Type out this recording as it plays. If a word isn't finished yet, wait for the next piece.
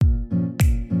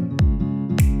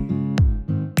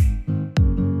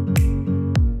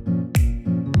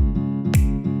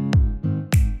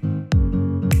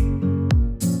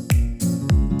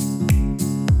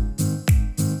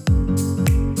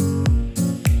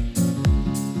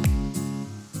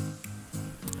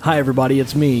Hi everybody,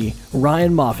 it's me,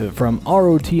 Ryan Moffitt from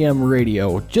ROTM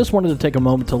Radio. Just wanted to take a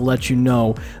moment to let you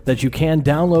know that you can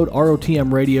download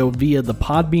ROTM Radio via the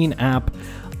Podbean app,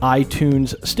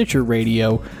 iTunes, Stitcher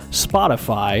Radio,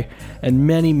 Spotify, and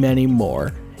many, many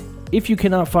more. If you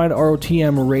cannot find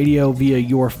ROTM Radio via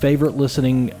your favorite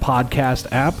listening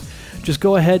podcast app, just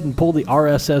go ahead and pull the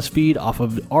RSS feed off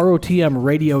of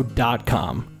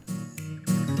rotmradio.com.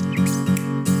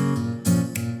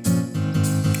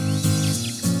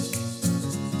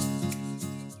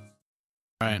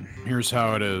 Right, here's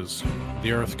how it is.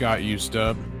 The Earth got used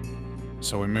up,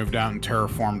 so we moved out and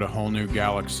terraformed a whole new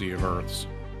galaxy of Earths.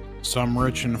 Some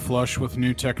rich and flush with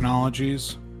new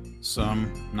technologies,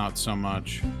 some not so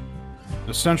much.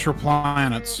 The central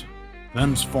planets,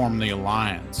 them's formed the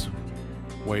Alliance,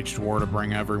 waged war to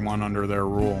bring everyone under their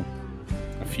rule.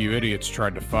 A few idiots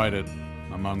tried to fight it,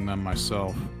 among them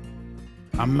myself.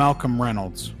 I'm Malcolm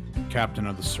Reynolds, captain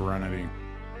of the Serenity.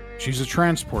 She's a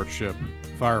transport ship,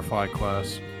 Firefly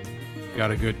class.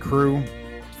 Got a good crew,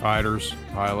 fighters,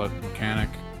 pilot, mechanic.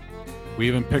 We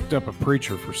even picked up a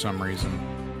preacher for some reason,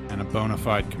 and a bona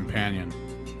fide companion.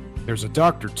 There's a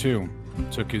doctor too.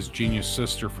 Took his genius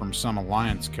sister from some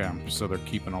Alliance camp, so they're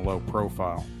keeping a low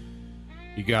profile.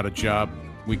 You got a job,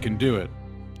 we can do it.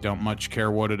 Don't much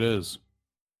care what it is.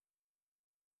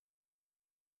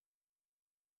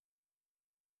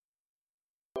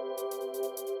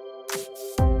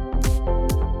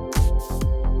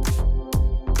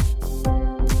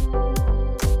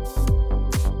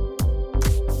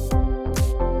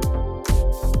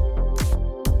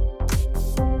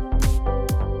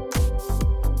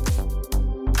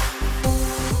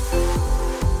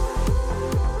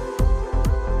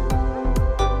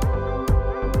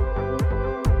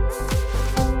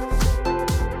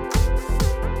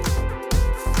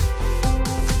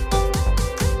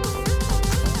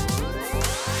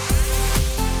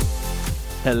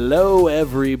 Hello,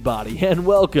 everybody, and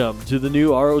welcome to the new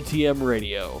ROTM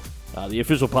Radio, the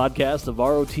official podcast of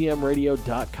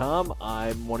ROTMradio.com.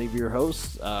 I'm one of your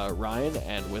hosts, Ryan,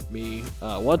 and with me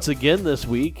once again this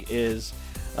week is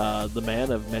the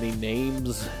man of many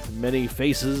names, many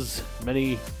faces,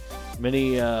 many,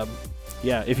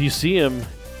 if you see him,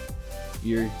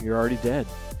 you're already dead.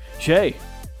 Shay.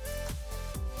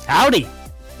 Howdy.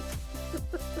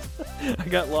 I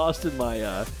got lost in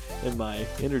my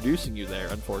introducing you there,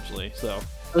 unfortunately. So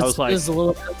I was like, it's a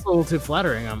little too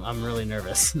flattering. I'm really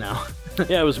nervous now.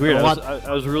 Yeah, it was weird.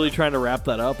 I was really trying to wrap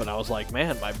that up, and I was like,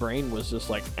 man, my brain was just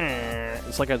like,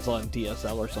 it's like I was on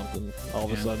TSL or something. All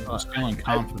of a sudden, I was feeling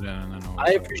confident, and then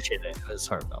I appreciate it. It was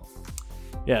heartfelt.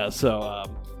 Yeah. So,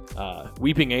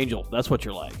 Weeping Angel, that's what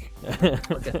you're like.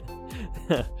 Okay.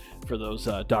 For those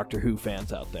Doctor Who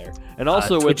fans out there, and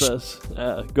also Twitch, with us,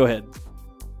 go ahead.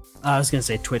 I was gonna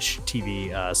say Twitch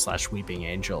TV / Weeping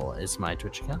Angel is my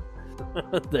Twitch account.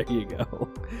 There you go.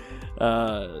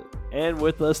 And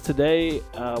with us today,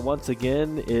 once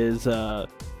again, is the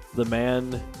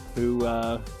man who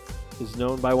is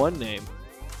known by one name,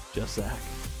 Just Zach.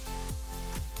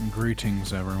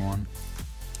 Greetings, everyone.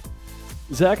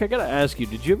 Zach, I gotta ask you,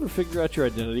 did you ever figure out your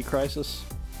identity crisis?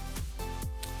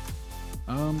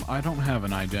 I don't have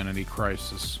an identity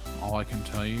crisis. All I can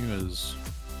tell you is,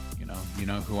 you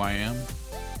know who I am,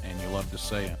 and you love to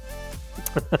say it.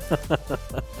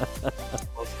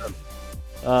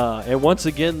 And once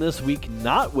again, this week,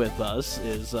 not with us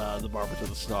is the Barber to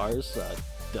the Stars,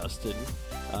 Dustin.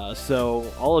 So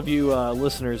all of you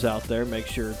listeners out there, make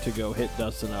sure to go hit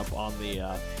Dustin up on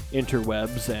the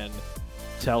interwebs and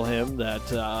tell him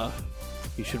that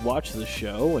he should watch this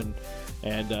show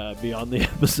and be on the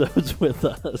episodes with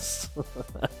us.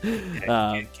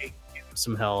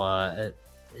 Some hell.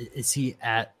 Is he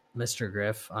at Mr.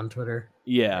 Griff on Twitter?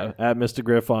 Yeah, at Mr.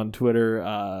 Griff on Twitter.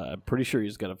 I'm pretty sure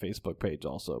he's got a Facebook page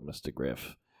also, Mr.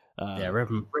 Griff. Yeah, rip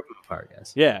him apart,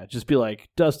 guys. Yeah, just be like,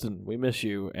 Dustin, we miss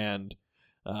you, and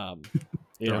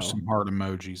throw some heart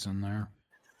emojis in there.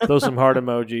 Throw some heart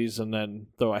emojis, and then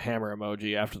throw a hammer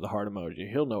emoji after the heart emoji.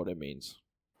 He'll know what it means.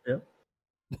 Yep.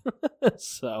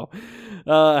 So,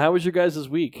 how was your guys'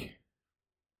 week?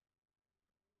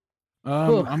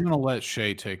 I'm gonna let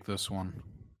Shay take this one.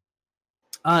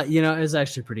 It was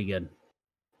actually pretty good.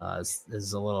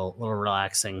 It's a little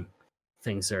relaxing.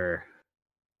 Things are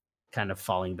kind of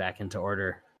falling back into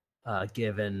order,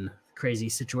 given crazy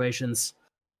situations.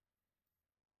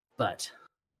 But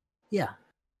yeah,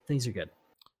 things are good.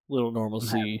 Little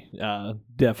normalcy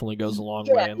definitely goes a long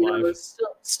way in life.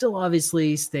 Still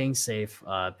obviously staying safe,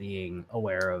 being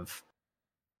aware of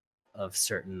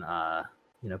certain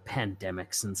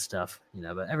pandemics and stuff,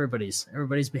 but everybody's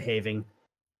behaving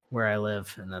where I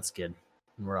live, and that's good.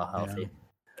 And we're all healthy.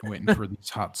 Waiting for these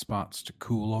hot spots to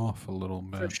cool off a little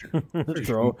bit.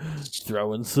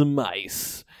 Throwing some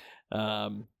ice.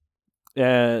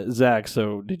 Zach,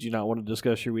 so did you not want to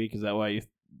discuss your week? Is that why you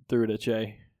threw it at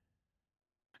Jay?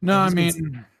 No, I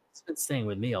mean, it's been staying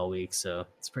with me all week, so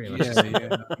it's pretty much.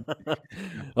 yeah.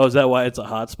 Oh, is that why it's a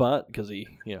hot spot? Because he,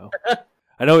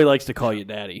 I know he likes to call you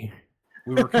daddy.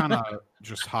 We were kind of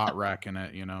just hot racking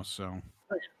it, so,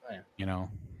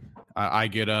 I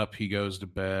get up, he goes to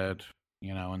bed,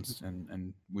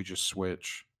 and we just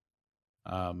switch.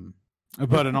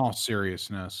 But in all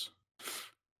seriousness,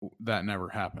 that never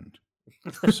happened.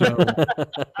 So,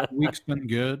 week's been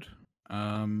good.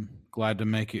 Glad to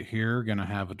make it here. Gonna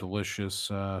have a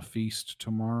delicious feast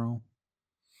tomorrow.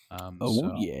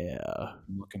 Yeah.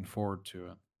 I'm looking forward to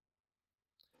it.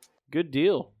 Good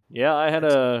deal. Yeah, I had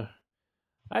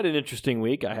an interesting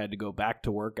week. I had to go back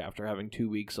to work after having 2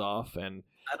 weeks off, and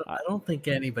I don't think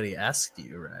anybody asked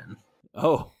you, Ryan.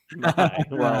 Oh, my.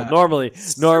 Well, normally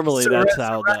that's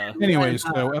how the. Anyways,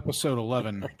 so episode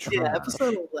 11. Yeah,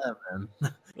 episode 11.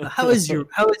 How is your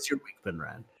week been,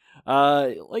 Ryan?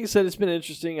 Like I said, it's been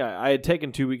interesting. I had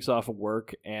taken 2 weeks off of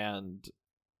work, and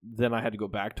then I had to go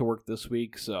back to work this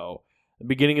week. So the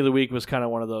beginning of the week was kind of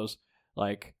one of those,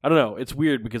 like, I don't know. It's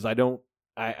weird because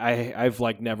I've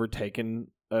like never taken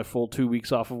a full 2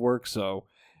 weeks off of work. So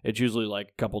it's usually like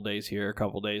a couple days here, a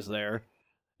couple days there.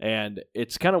 And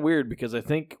it's kind of weird because I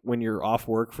think when you're off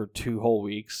work for 2 whole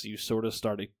weeks, you sort of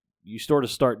start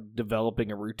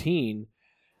developing a routine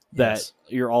that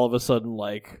you're all of a sudden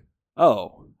like,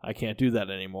 oh, I can't do that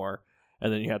anymore,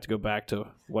 and then you have to go back to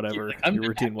whatever your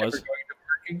routine was. Going to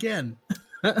work again.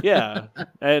 Yeah,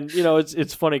 and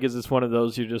it's funny because it's one of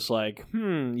those you're just like,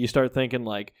 you start thinking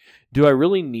like, do I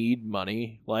really need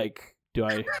money? Like, do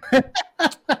I?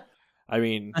 I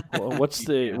mean,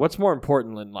 what's more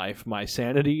important in life, my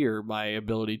sanity or my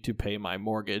ability to pay my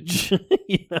mortgage?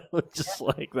 Just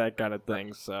like that kind of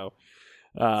thing. So,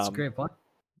 that's a great point.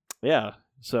 Yeah.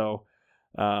 So,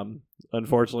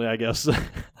 unfortunately, I guess. So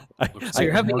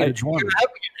you're having an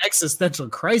existential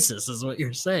crisis, is what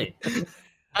you're saying.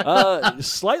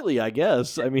 Slightly, I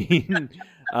guess. I mean,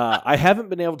 I haven't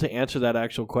been able to answer that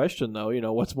actual question, though.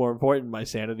 What's more important, my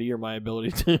sanity or my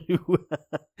ability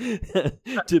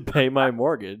to pay my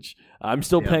mortgage? I'm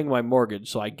still paying my mortgage,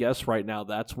 so I guess right now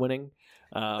that's winning.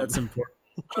 That's important.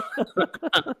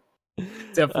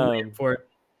 Definitely important.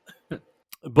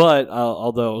 But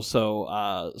although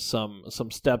some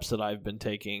steps that I've been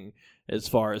taking as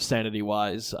far as sanity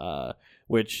wise,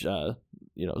 which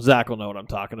Zach will know what I'm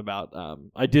talking about.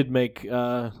 I did make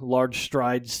large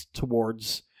strides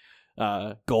towards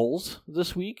goals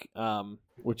this week,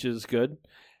 which is good.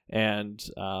 And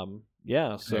so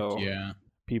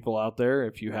people out there,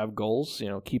 if you have goals,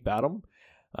 keep at them,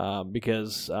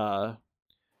 because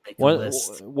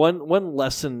one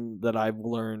lesson that I've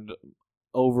learned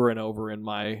over and over in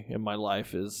my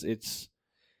life is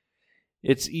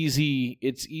it's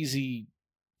easy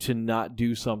to not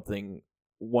do something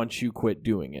once you quit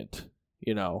doing it,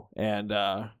 and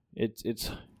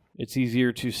it's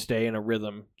easier to stay in a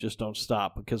rhythm. Just don't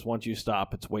stop, because once you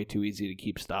stop, it's way too easy to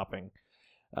keep stopping.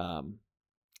 Moral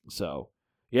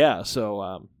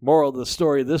of the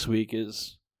story this week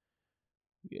is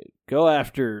go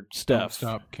after stuff. Don't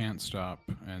stop, can't stop,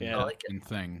 and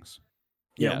things.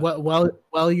 Yeah.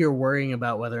 While you're worrying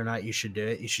about whether or not you should do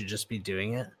it, you should just be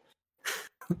doing it.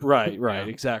 Right,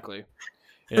 exactly.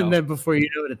 And then before you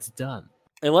know it, it's done.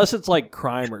 Unless it's like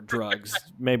crime or drugs,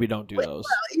 maybe don't do those. Well,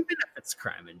 even if it's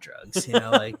crime and drugs,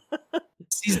 like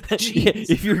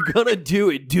if you're gonna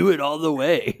do it all the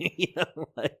way.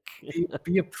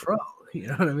 Be a pro. You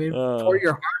know what I mean? Pour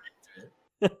your heart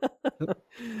into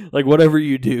it. Like whatever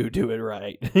you do it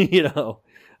right.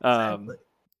 Exactly.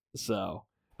 So.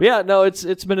 But yeah, no,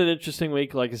 it's been an interesting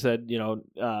week. Like I said,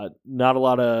 not a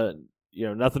lot of,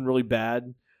 nothing really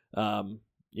bad. No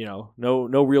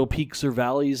real peaks or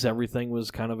valleys. Everything was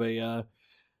kind of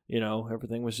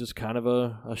everything was just kind of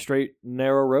a straight,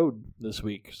 narrow road this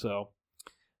week. So,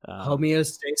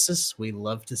 homeostasis, we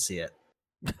love to see it.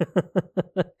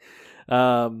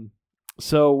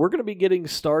 So we're going to be getting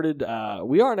started.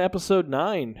 We are on episode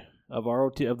 9 of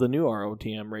the new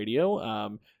ROTM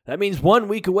radio. That means 1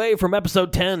 week away from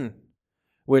episode 10,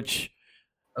 which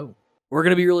we're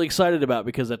going to be really excited about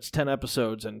because that's 10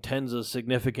 episodes, and 10's a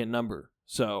significant number.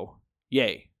 So,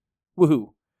 yay.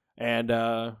 Woohoo. And,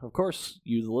 of course,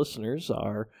 you, the listeners,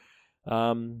 are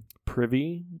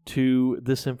privy to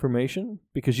this information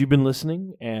because you've been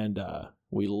listening, and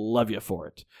we love you for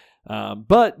it.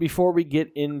 But before we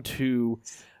get into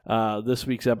this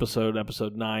week's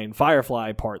episode 9,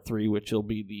 Firefly Part 3, which will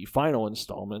be the final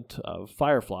installment of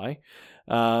Firefly,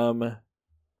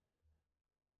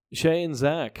 Shay and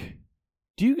Zach,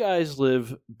 do you guys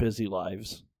live busy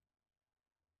lives?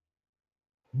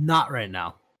 Not right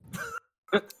now.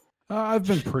 I've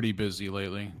been pretty busy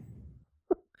lately.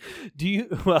 Do you,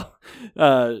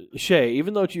 Shay,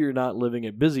 even though you're not living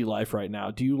a busy life right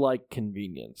now, do you like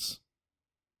convenience?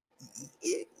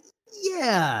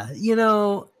 Yeah,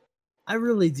 I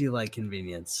really do like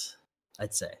convenience,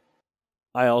 I'd say.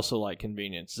 I also like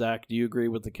convenience. Zach, do you agree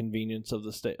with the convenience of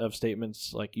of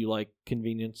statements? Like, you like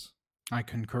convenience? I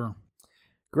concur.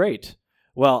 Great.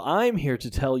 Well, I'm here to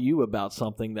tell you about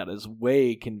something that is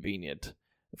way convenient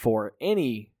for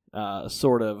any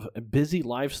sort of busy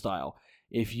lifestyle.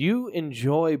 If you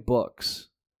enjoy books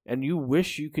and you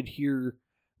wish you could hear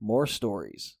more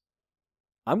stories,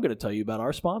 I'm going to tell you about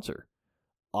our sponsor,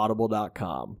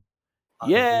 Audible.com.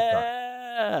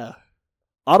 Yeah!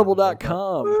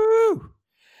 Audible.com. Woo!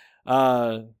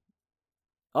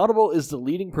 Audible is the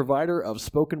leading provider of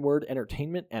spoken word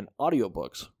entertainment and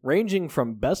audiobooks, ranging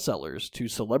from bestsellers to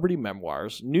celebrity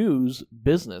memoirs, news,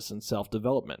 business, and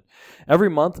self-development. Every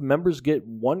month, members get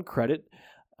 1 credit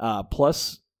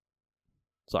plus...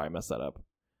 Sorry, I messed that up.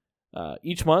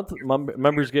 Each month,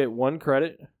 members get 1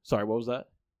 credit. Sorry, what was that?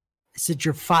 I said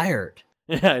you're fired.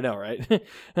 Yeah, I know, right?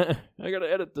 I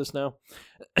gotta edit this now.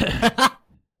 All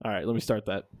right, let me start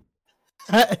that.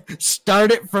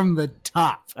 Start it from the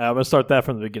top. I'm gonna start that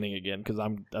from the beginning again because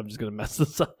I'm just gonna mess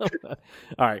this up. All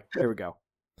right, here we go.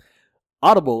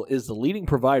 Audible is the leading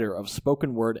provider of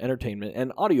spoken word entertainment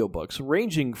and audiobooks,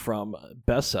 ranging from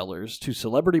bestsellers to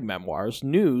celebrity memoirs,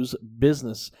 news,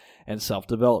 business, and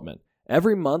self-development.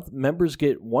 Every month, members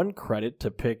get 1 credit to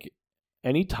pick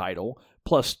any title,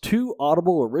 plus 2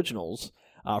 Audible originals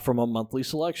from a monthly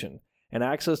selection, and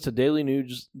access to daily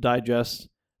news digest,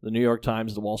 the New York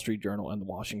Times, the Wall Street Journal, and the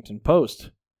Washington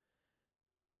Post.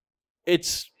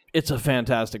 It's a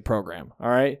fantastic program,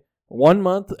 all right? 1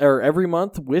 month or every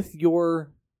month with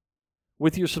your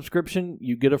subscription,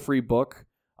 you get a free book.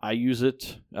 I use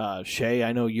it. Shay,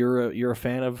 I know you're a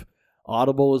fan of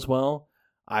Audible as well.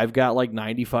 I've got like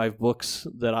 95 books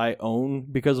that I own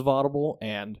because of Audible,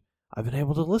 and I've been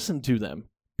able to listen to them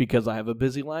because I have a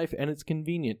busy life and it's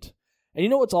convenient. And you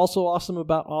know what's also awesome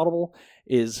about Audible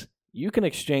is you can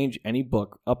exchange any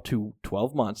book up to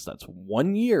 12 months. That's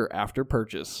 1 year after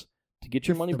purchase to get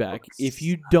your money back if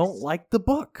you don't like the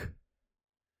book.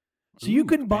 So you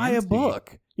can buy a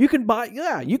book. You could buy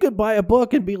a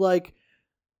book and be like,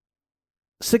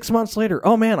 6 months later,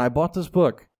 oh man, I bought this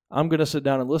book. I'm going to sit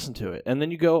down and listen to it. And then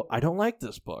you go, I don't like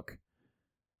this book.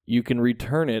 You can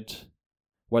return it,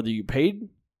 whether you paid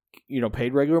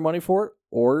regular money for it,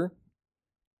 or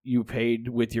you paid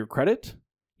with your credit.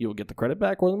 You will get the credit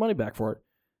back or the money back for it.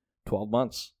 12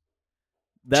 months.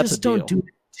 That's just a deal. Don't do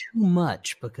it too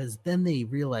much, because then they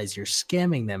realize you're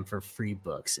scamming them for free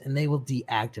books and they will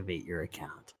deactivate your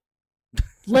account.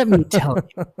 Let me tell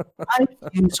you, I've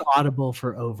used Audible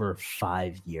for over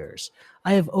 5 years.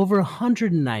 I have over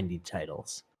 190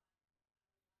 titles.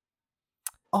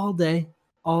 All day,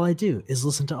 all I do is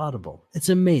listen to Audible. It's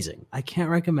amazing. I can't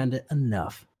recommend it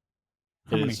enough.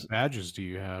 How many badges do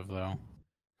you have, though?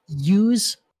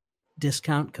 Use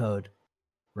discount code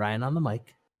Ryan on the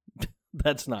mic.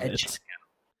 That's not it.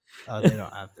 Oh, they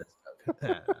don't have this.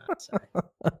 Sorry.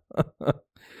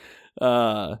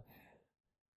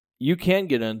 You can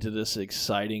get into this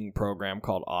exciting program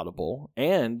called Audible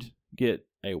and get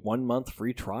a 1 month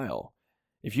free trial.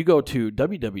 If you go to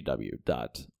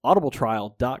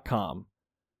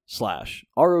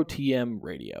www.audibletrial.com/ROTM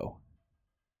radio.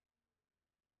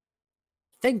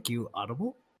 Thank you,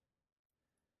 Audible.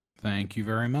 Thank you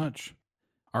very much.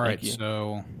 All right,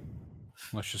 so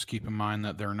let's just keep in mind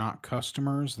that they're not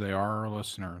customers, they are our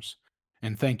listeners.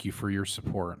 And thank you for your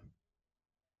support.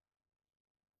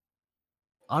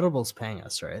 Audible's paying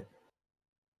us, right?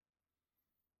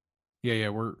 Yeah,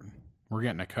 we're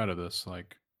getting a cut of this.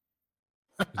 Like,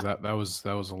 that was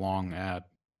a long ad.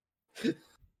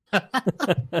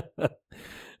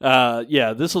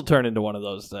 Yeah, this will turn into one of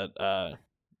those that,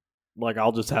 like,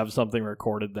 I'll just have something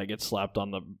recorded that gets slapped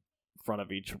on the front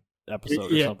of each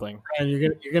episode or something. And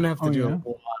you're gonna have to do a lot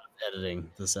of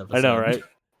editing this episode. I know, right?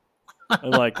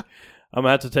 I'm like, I'm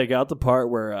gonna have to take out the part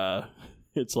where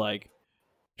it's like,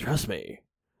 trust me,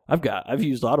 I've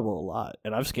used Audible a lot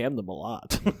and I've scammed them a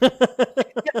lot.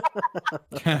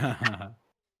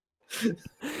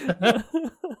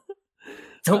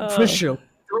 Don't push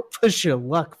your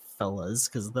luck, fellas,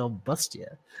 because they'll bust you.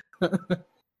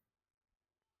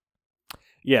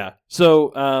 Yeah.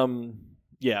 So,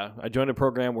 I joined a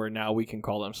program where now we can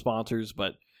call them sponsors,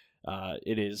 but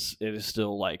it is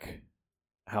still like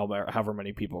however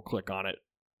many people click on it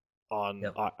on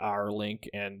our link,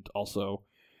 and also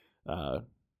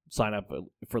sign up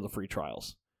for the free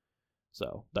trials.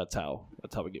 So that's how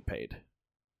we get paid.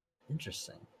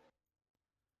 Interesting.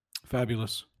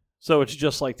 Fabulous. So it's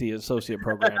just like the associate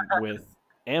program with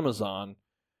Amazon,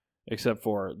 except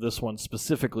for this one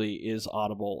specifically is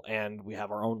Audible, and we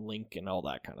have our own link and all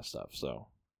that kind of stuff. So,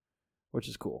 which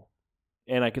is cool.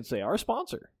 And I could say our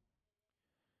sponsor,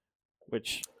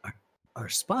 which our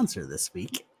sponsor this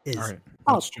week is. All right,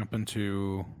 let's jump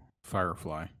into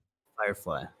Firefly.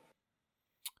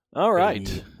 All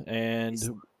right, and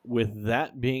with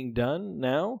that being done,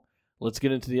 now let's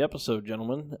get into the episode,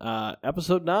 gentlemen.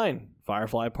 Episode 9,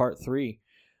 Firefly Part 3.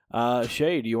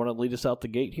 Shay, do you want to lead us out the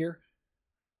gate here?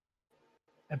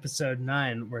 Episode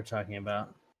 9 we're talking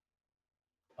about.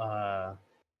 Are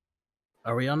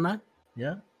we on 9?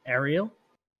 Yeah? Ariel?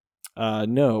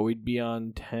 No, we'd be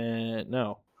on 10.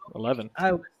 No, 11.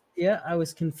 I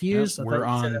was confused. Yep, we're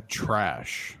on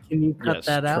trash. Can you cut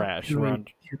that out? Trash.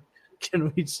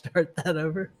 Can we start that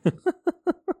over?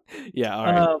 Yeah,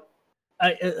 all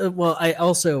right. I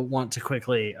also want to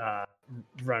quickly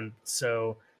run.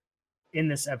 So, in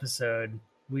this episode,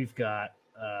 we've got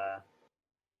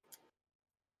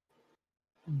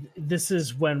this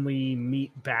is when we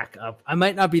meet back up. I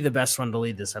might not be the best one to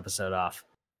lead this episode off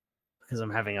because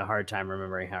I'm having a hard time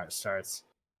remembering how it starts.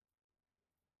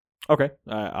 Okay,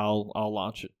 I'll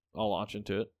launch it. I'll launch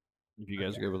into it if you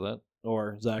guys are good with that.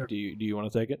 Or Zach, do you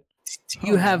want to take it? Do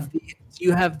you have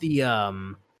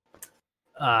the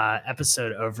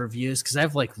episode overviews? Because I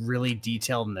have like really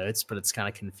detailed notes, but it's kind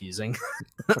of confusing.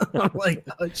 I'm like,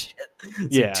 oh shit,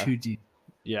 it's yeah, too deep.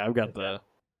 Yeah, I've got the.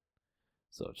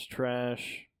 So it's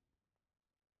trash.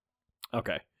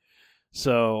 Okay,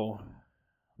 so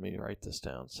let me write this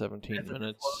down. 17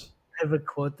 minutes. I have a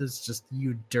quote that's just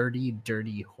 "you dirty,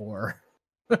 dirty whore."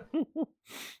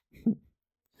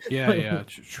 Yeah.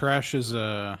 Trash is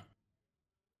that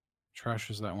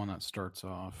one that starts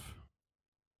off.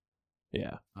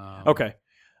 Yeah. Okay.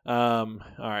 All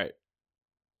right.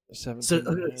 17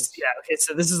 minutes. Okay.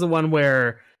 So this is the one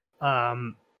where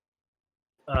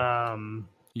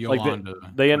Yolanda.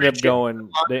 Like they end up going.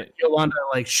 Yolanda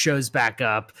like shows back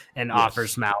up and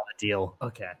offers Mal a deal.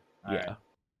 Okay. All right.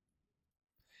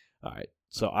 All right.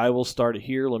 So I will start it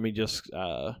here. Let me just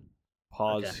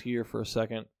pause here for a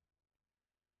second.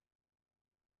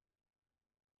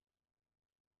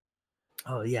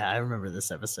 Oh yeah, I remember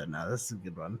this episode now. This is a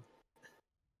good one.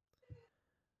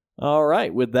 All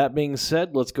right. With that being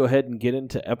said, let's go ahead and get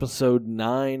into episode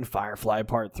 9, Firefly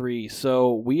Part 3.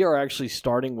 So we are actually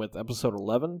starting with episode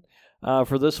 11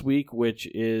 for this week, which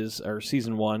is our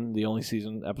season 1, the only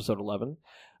season, episode 11.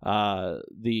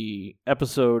 The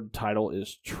episode title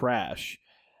is Trash.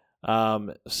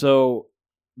 So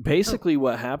basically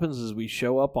what happens is we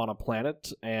show up on a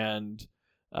planet, and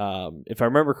if I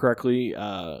remember correctly,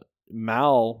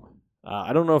 Mal,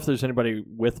 I don't know if there's anybody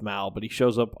with Mal, but he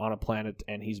shows up on a planet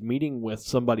and he's meeting with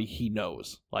somebody he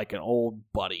knows, like an old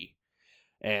buddy,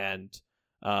 and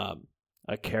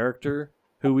a character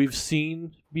who we've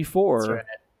seen before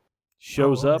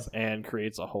shows up and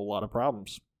creates a whole lot of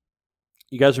problems.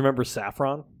 You guys remember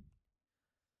Saffron?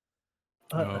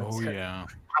 Oh, yeah.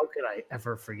 How could I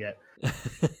ever forget?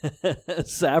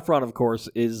 Saffron, of course,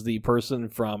 is the person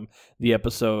from the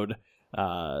episode,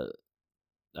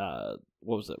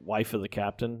 what was it, Wife of the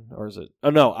Captain? Or is it... Oh,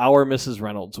 no, Our Mrs.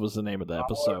 Reynolds was the name of the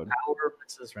episode. Our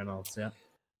Mrs. Reynolds, yeah.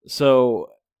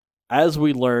 So, as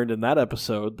we learned in that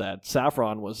episode, that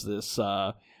Saffron was this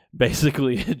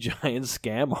basically a giant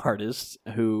scam artist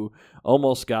who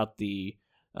almost got the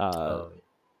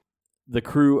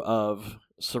crew of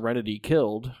Serenity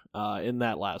killed in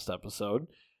that last episode.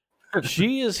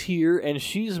 She is here, and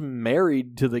she's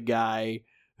married to the guy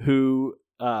who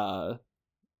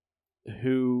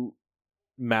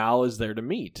Mal is there to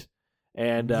meet.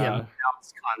 And Mal's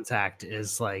contact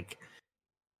is like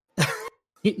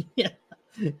yeah,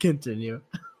 continue.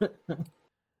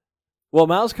 Well,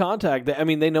 Mal's contact, I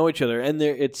mean, they know each other, and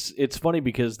it's funny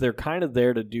because they're kind of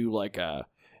there to do like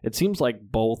it seems like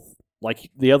both, like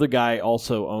the other guy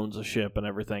also owns a ship and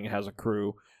everything, has a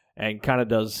crew, and kind of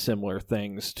does similar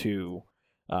things to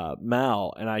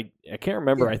Mal. And I can't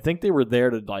remember. I think they were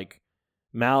there to, like,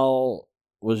 Mal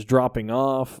was dropping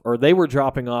off, or they were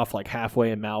dropping off like halfway,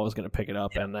 and Mal was going to pick it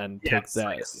up and then take that.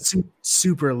 Like a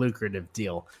super lucrative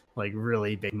deal, like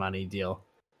really big money deal.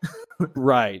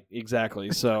 Right, exactly.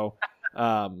 So,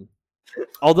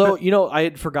 although, I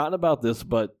had forgotten about this,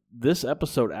 but this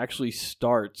episode actually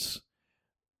starts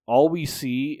all we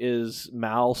see is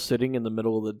Mal sitting in the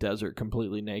middle of the desert,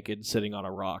 completely naked, sitting on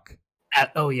a rock.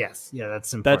 Oh yes, yeah,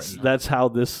 that's important. That's how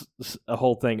this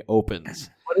whole thing opens.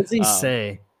 What does he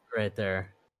say right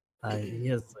there? He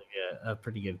has like a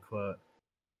pretty good quote.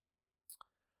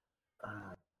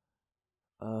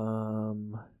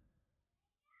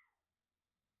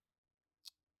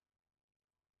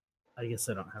 I guess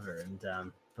I don't have it written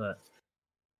down, but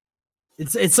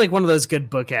it's like one of those good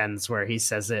bookends where he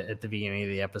says it at the beginning of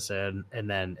the episode and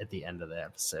then at the end of the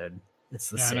episode. It's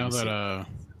the same. I know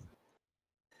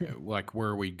that like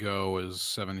where we go is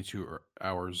 72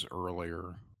 hours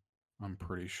earlier. I'm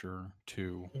pretty sure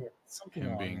to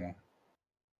him being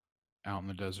out in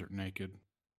the desert naked.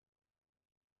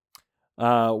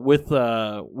 With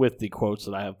the quotes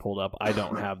that I have pulled up, I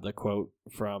don't have the quote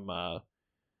from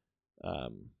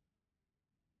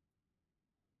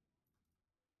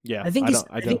yeah. I think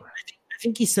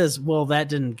he says, "Well, that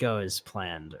didn't go as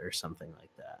planned," or something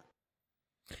like that.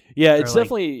 Yeah, it's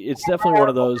definitely one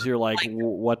of those. You're like,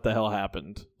 what the hell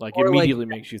happened? Like, immediately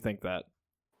makes you think that.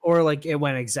 Or like it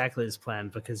went exactly as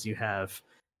planned because you have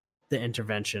the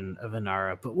intervention of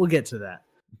Inara, but we'll get to that.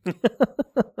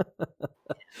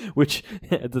 Which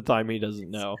at the time he doesn't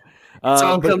know. It's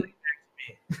all coming back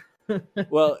to me.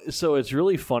 Well, so it's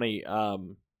really funny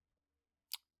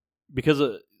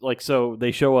because so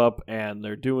they show up and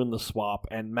they're doing the swap,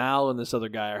 and Mal and this other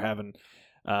guy are having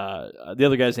the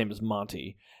other guy's name is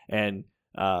Monty, and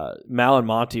Mal and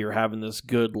Monty are having this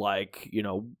good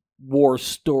war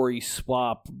story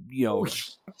swap.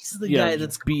 He's the guy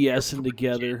that's BSing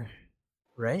together,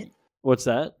 right? What's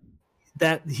that?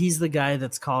 That he's the guy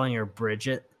that's calling her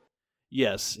Bridget.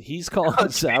 Yes, he's calling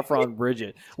Saffron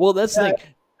Bridget. Well, that's like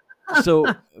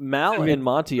so. Mal and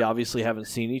Monty obviously haven't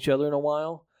seen each other in a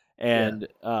while, and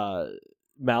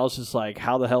Mal's just like,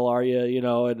 "How the hell are you?"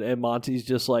 And Monty's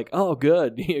just like, "Oh,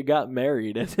 good, you got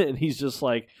married," and he's just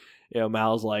like,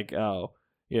 Mal's like, "Oh,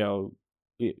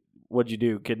 what'd you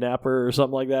do, kidnap her or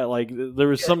something like that?" Like there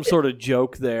was some sort of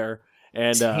joke there,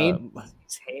 and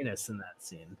it's heinous in that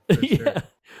scene. For sure.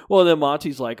 Well, then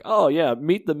Monty's like, "Oh yeah,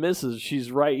 meet the missus.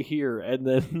 She's right here." And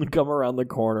then come around the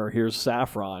corner, here's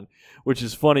Saffron, which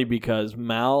is funny because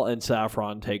Mal and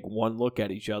Saffron take one look at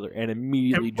each other and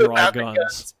immediately draw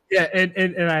guns. Yeah,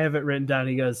 and I have it written down.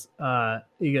 He goes,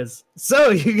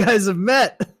 "So you guys have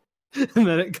met," and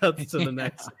then it cuts to the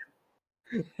next.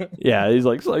 Yeah, he's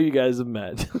like, "So you guys have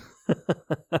met."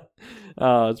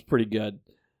 It's pretty good.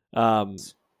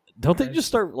 Don't they just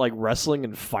start like wrestling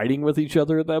and fighting with each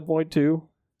other at that point too?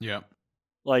 Yeah.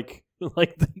 Like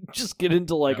they just get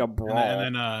into a brawl.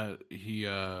 And then he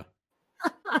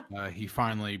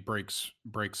finally breaks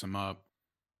him up.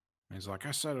 He's like,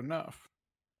 "I said enough."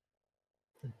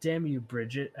 Damn you,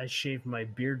 Bridget! I shaved my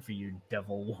beard for you,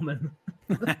 devil woman.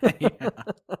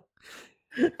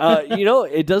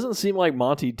 It doesn't seem like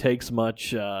Monty takes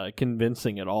much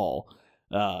convincing at all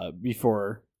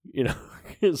before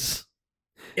his.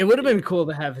 It would have been cool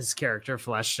to have his character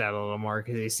fleshed out a little more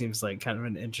because he seems like kind of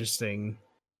an interesting,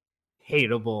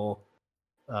 hateable,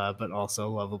 but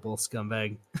also lovable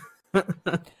scumbag.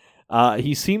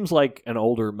 He seems like an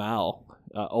older Mal,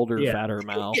 fatter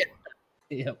Mal.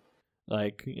 Yep.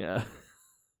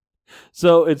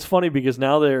 So it's funny because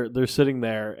now they're sitting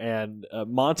there and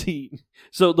Monty.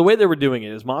 So the way they were doing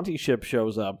it is Monty's ship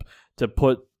shows up to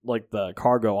put the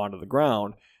cargo onto the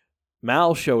ground.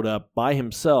 Mal showed up by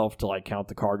himself to count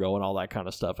the cargo and all that kind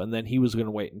of stuff, and then he was going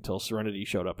to wait until Serenity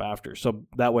showed up after. So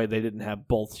that way they didn't have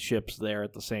both ships there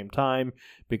at the same time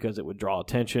because it would draw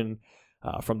attention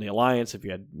from the Alliance if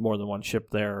you had more than one ship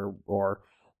there, or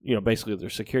basically their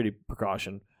security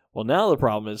precaution. Well, now the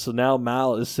problem is, so now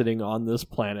Mal is sitting on this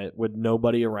planet with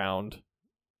nobody around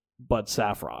but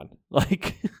Saffron.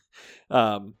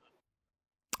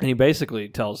 And he basically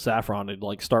tells Saffron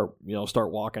to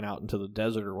start walking out into the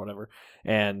desert or whatever.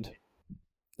 And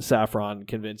Saffron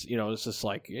convinced, it's just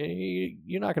like, "Hey,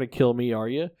 you're not going to kill me, are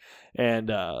you?" And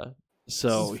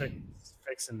so it's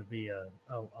fixing to be a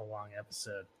long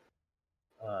episode.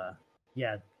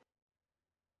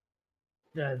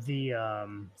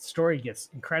 The story gets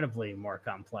incredibly more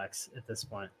complex at this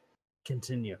point.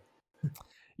 Continue.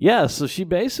 Yeah, so she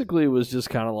basically was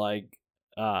just kind of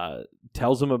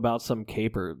tells him about some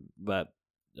caper that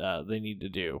they need to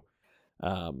do,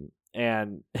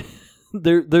 and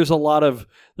there's a lot of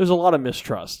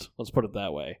mistrust. Let's put it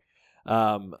that way.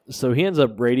 So he ends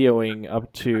up radioing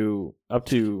up to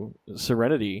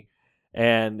Serenity,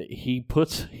 and he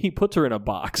puts her in a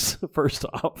box. First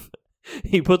off,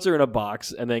 he puts her in a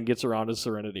box and then gets her onto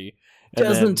Serenity. And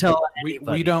doesn't tell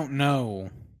we don't know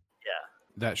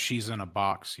that she's in a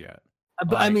box yet.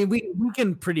 But I mean, we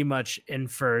can pretty much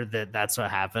infer that that's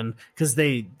what happened because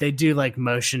they do like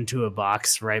motion to a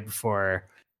box right before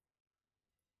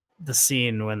the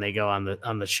scene when they go on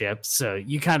the ship. So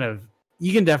you can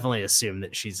definitely assume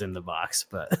that she's in the box,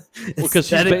 but because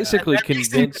she's basically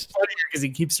convinced because he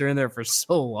keeps her in there for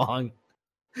so long.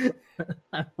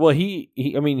 Well,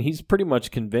 he's pretty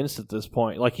much convinced at this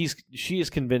point. Like she has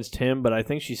convinced him, but I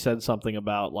think she said something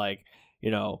about like,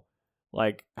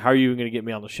 like, how are you going to get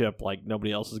me on the ship? Like,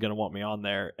 nobody else is going to want me on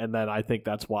there. And then I think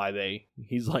that's why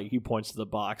he points to the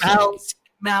box.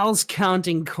 Mal's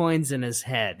counting coins in his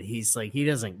head. He's like, he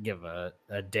doesn't give a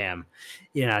damn.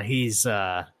 He's,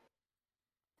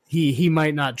 he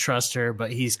might not trust her,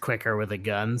 but he's quicker with a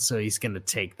gun. So he's going to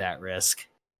take that risk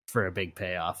for a big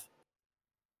payoff.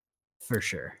 For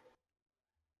sure.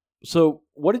 So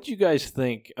what did you guys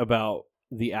think about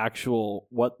the actual,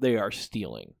 what they are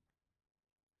stealing?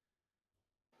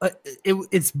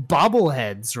 It's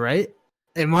bobbleheads, right?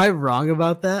 Am I wrong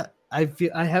about that? I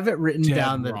have it written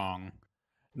down that wrong.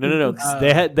 No.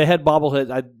 They had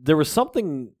bobbleheads. There was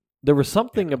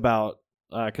something about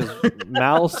because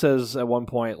Mal says at one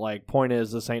point, like, point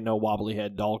is this ain't no wobbly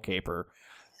head doll caper.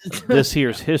 This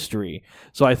here's history.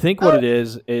 So I think what it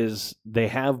is they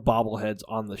have bobbleheads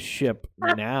on the ship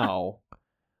now.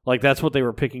 Like that's what they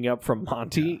were picking up from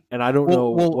Monty, and I don't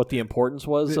know what the importance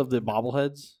was of the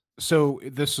bobbleheads. So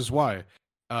this is why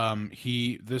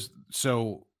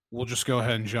so we'll just go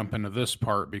ahead and jump into this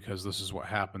part because this is what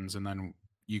happens, and then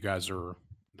you guys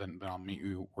then I'll meet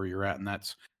you where you're at, and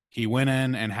that's he went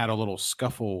in and had a little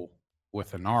scuffle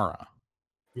with Inara.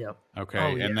 Yep. Okay.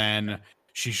 Oh, yeah. And then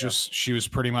she was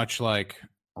pretty much like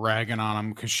ragging on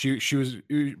him because she was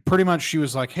pretty much, she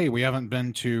was like, hey, we haven't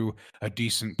been to a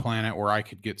decent planet where I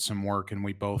could get some work and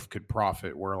we both could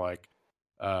profit. Where like,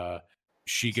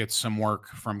 she gets some work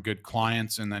from good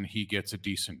clients and then he gets a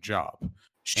decent job.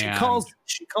 She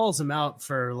calls him out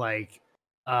for like,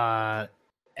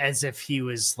 as if he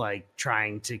was like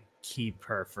trying to keep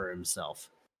her for himself.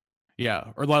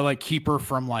 Yeah, or like keep her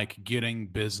from like getting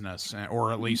business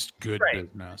or at least good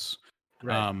business.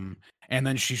 Right. And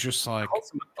then she's just like,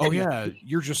 "Oh yeah,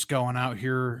 you're just going out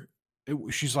here."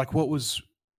 She's like,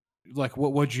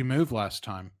 what'd you move last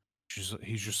time?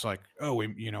 He's just like, "Oh, we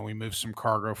moved some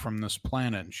cargo from this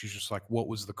planet." And she's just like, "What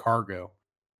was the cargo?"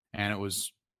 And it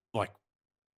was like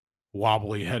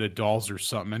wobbly headed dolls or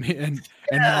something. And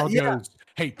Mal goes,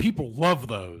 "Hey, people love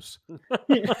those."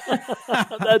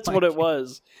 That's what it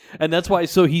was. And that's why,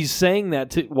 so he's saying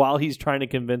that while he's trying to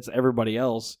convince everybody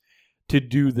else to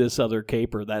do this other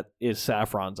caper that is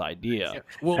Saffron's idea. Yeah.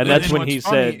 Well, and that's when he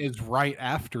said, is right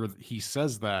after he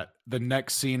says that, the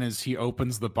next scene is he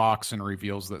opens the box and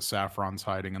reveals that Saffron's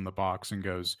hiding in the box and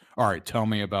goes, "All right, tell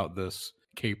me about this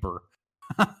caper."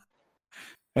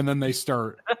 And then they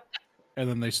start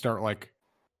like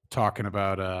talking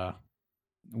about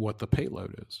what the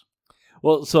payload is.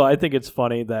 Well, so I think it's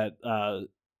funny that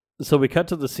so we cut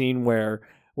to the scene where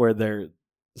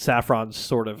Saffron's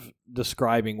sort of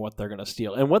describing what they're going to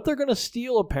steal. And what they're going to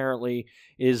steal apparently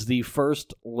is the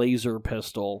first laser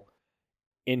pistol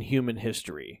in human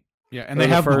history. Yeah, and they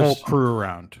have the whole crew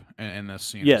around in this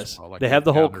scene. Yes, as well. Like, they have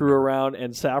the whole crew around,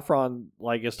 and Saffron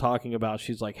is talking about,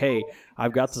 she's like, "Hey,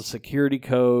 I've got the security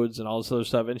codes and all this other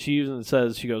stuff." And she even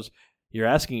says, she goes, "You're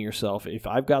asking yourself, if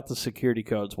I've got the security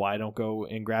codes, why I don't go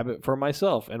and grab it for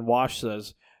myself?" And Wash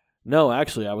says, "No,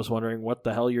 actually, I was wondering what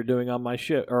the hell you're doing on my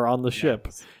ship or on the ship."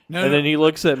 Then he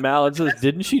looks at Mal and says,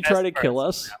 "Didn't she try to kill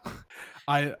us?"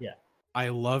 I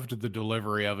loved the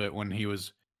delivery of it when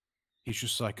he's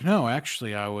just like, "No,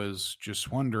 actually, I was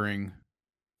just wondering,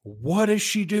 what is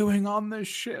she doing on this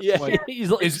ship? Yeah, like,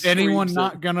 is anyone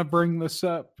not gonna bring this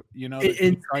up? That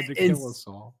she tried to kill us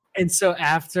all." And so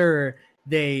after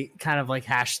they kind of like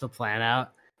hash the plan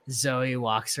out, Zoe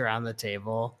walks around the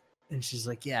table and she's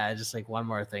like, "Yeah, just like one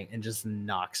more thing," and just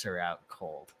knocks her out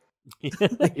cold.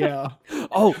 Yeah.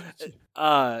 Oh,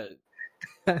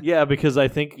 yeah, because I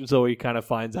think Zoe kind of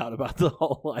finds out about the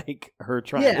whole like her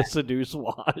trying to seduce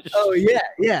Wash. Oh yeah.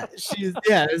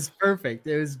 It was perfect.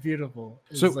 It was beautiful.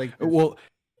 It was like, well,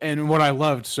 and what I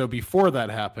loved, so before that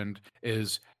happened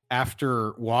is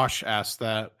after Wash asked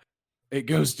that, it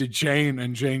goes to Jane,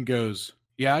 and Jane goes,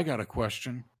 "Yeah, I got a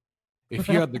question. If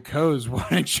you had the codes, why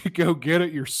didn't you go get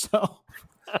it yourself?"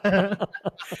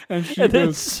 And she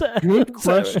goes, "Good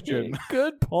question.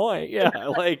 Good point." Yeah,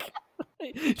 like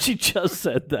she just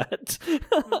said that.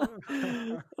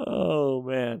 Oh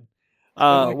man.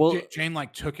 Jane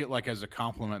like took it like as a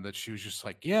compliment that she was just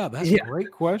like, "Yeah, that's a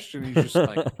great question." He's just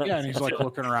like, "Yeah," and he's like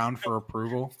looking around for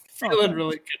approval, feeling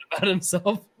really good about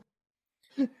himself.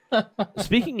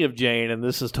 Speaking of Jane, and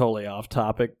this is totally off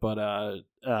topic, but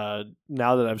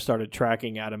now that I've started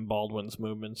tracking Adam Baldwin's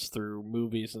movements through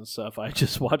movies and stuff, I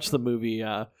just watched the movie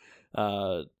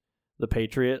The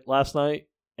Patriot last night,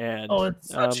 and it's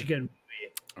such a good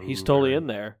movie. He's totally in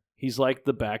there. He's like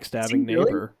the backstabbing really?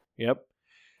 neighbor. Yep.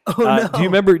 Oh no! Do you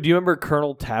remember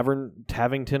Colonel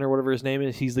Tavington or whatever his name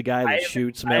is? He's the guy that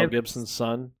shoots Mel Gibson's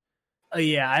son. Oh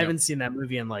yeah, I haven't seen that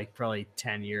movie in like probably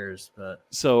 10 years, but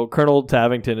so Colonel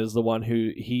Tavington is the one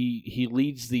who he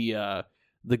leads the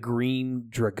Green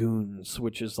Dragoons,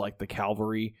 which is like the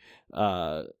cavalry,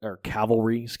 or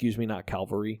cavalry, excuse me, not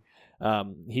cavalry.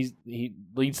 He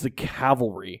leads the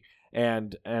cavalry,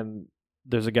 and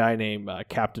there's a guy named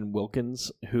Captain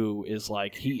Wilkins who is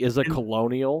like, he is a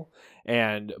colonial,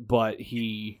 but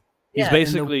he's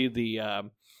basically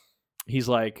he's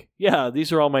like, yeah,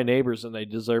 these are all my neighbors and they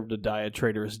deserve to die a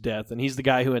traitorous death. And he's the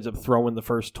guy who ends up throwing the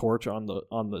first torch on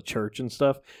the church and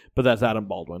stuff. But that's Adam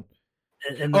Baldwin.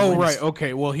 Right.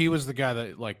 Okay. Well, he was the guy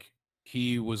that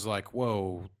he was like,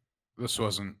 whoa, there's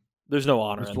no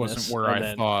honor. This wasn't where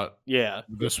I thought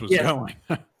this was going.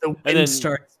 The wind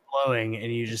starts blowing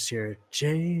and you just hear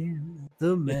Jane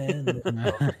the man.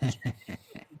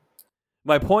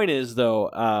 My point is though,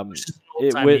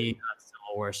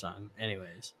 Civil War song.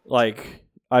 Anyways,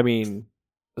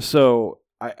 so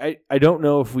I don't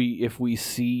know if we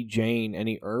see Jane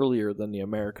any earlier than the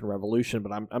American Revolution,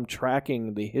 but I'm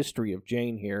tracking the history of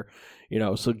Jane here.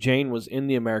 So Jane was in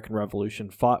the American Revolution,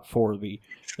 fought for the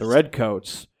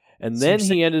Redcoats, and then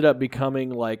he ended up becoming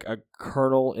like a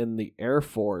colonel in the Air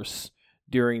Force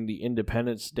during the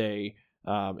Independence Day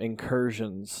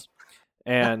incursions,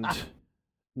 and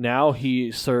now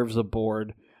he serves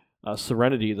aboard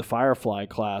Serenity, the Firefly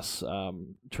class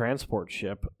transport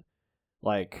ship.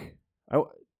 I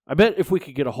bet if we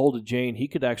could get a hold of Jane, he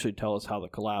could actually tell us how the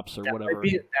collapse or whatever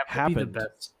happened.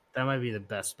 That might be the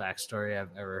best backstory I've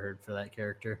ever heard for that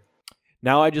character.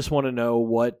 Now I just want to know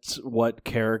what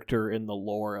character in the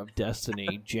lore of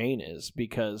Destiny Jane is,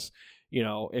 because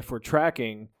if we're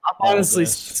tracking, I'm honestly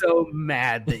so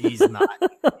mad that he's not.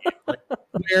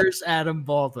 Where's Adam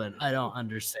Baldwin? I don't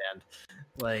understand.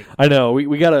 I know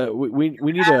we gotta we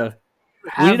need to.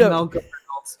 Malcolm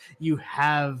Reynolds. You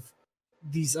have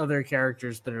these other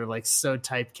characters that are so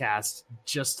typecast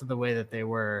just to the way that they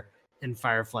were in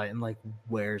Firefly, and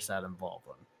where's Adam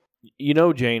Baldwin?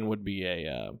 Jane would be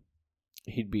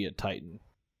he'd be a Titan.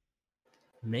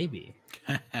 Maybe.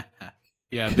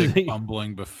 Yeah, a big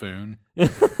bumbling buffoon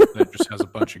that just has a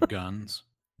bunch of guns.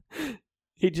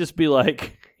 He'd just be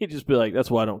like,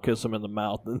 that's why I don't kiss him in the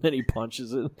mouth, and then he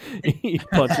punches it. He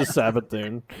punches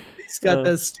Sabathun. He's got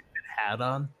that stupid hat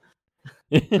on.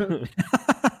 He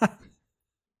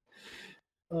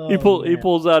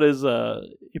pulls out his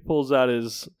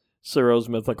Suros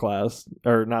Mythoclast,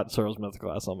 or not Suros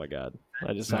Mythoclast. Oh my god,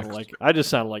 I just sounded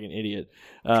like an idiot.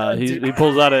 He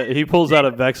pulls out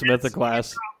a Vex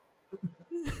Mythoclast,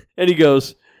 and he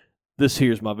goes, "This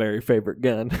here's my very favorite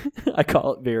gun." I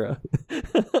call it Vera.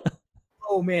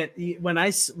 Oh man,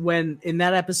 when in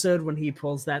that episode when he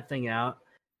pulls that thing out,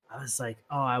 I was like,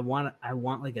 oh, I want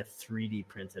like a 3D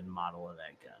printed model of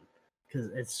that gun, because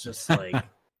it's just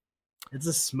it's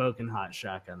a smoking hot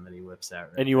shotgun that he whips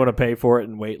out. And you want to pay for it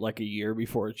and wait like a year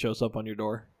before it shows up on your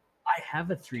door? I have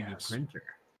a 3D printer,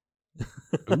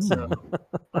 so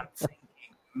I'm thinking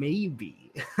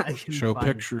maybe I can show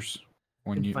pictures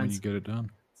when you get it done.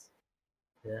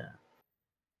 Yeah.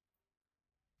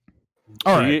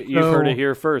 All right, you've heard it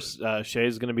here first.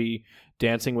 Shay's going to be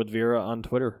dancing with Vera on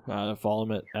Twitter. Follow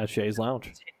him at Shay's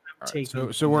Lounge. Right,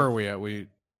 so where are we at? We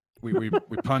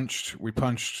punched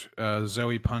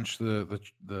Zoe punched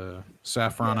the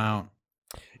Saffron out.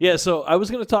 Yeah, so I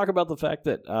was going to talk about the fact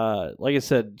that, like I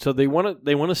said, so they want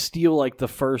to steal the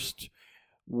first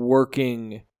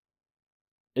working.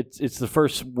 It's the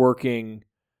first working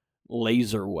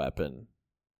laser weapon,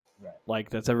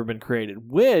 that's ever been created.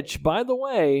 Which, by the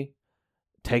way,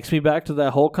 takes me back to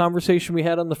that whole conversation we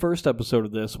had on the first episode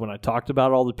of this when I talked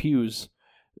about all the pews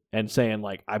and saying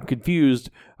I'm confused.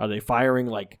 Are they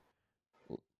firing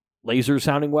laser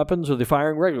sounding weapons, or are they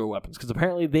firing regular weapons? Because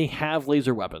apparently they have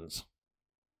laser weapons.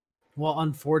 Well,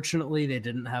 unfortunately, they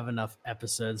didn't have enough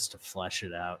episodes to flesh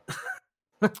it out.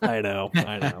 I know.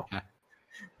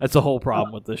 That's the whole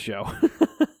problem with this show.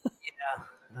 Yeah.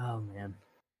 Oh man.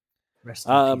 Rest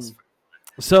in peace.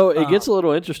 So it gets a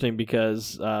little interesting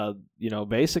because,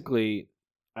 basically,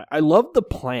 I love the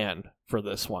plan for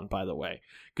this one, by the way,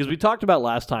 because we talked about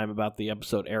last time about the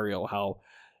episode Ariel, how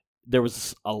there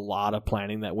was a lot of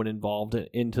planning that went involved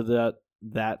into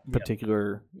that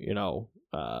particular,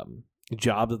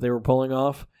 job that they were pulling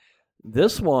off.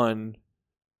 This one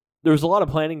there was a lot of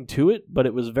planning to it, but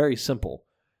it was very simple.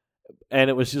 And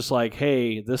it was just like,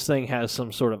 hey, this thing has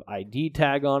some sort of ID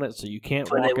tag on it, so you can't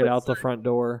walk it out the front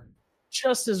door.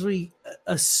 Just as we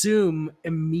assume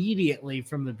immediately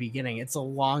from the beginning, it's a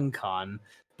long con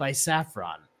by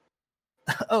Saffron.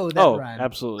 Ryan.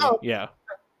 Absolutely. Oh. Yeah.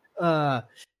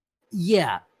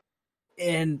 Yeah.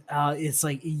 And it's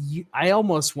like, I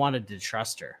almost wanted to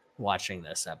trust her watching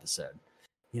this episode.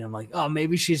 You know, I'm like, oh,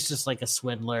 maybe she's just like a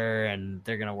swindler and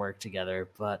they're going to work together.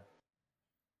 But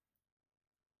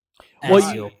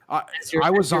I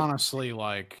was honestly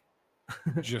like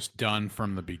just done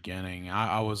from the beginning.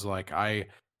 I was like,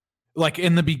 like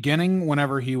in the beginning,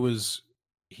 whenever he's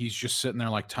just sitting there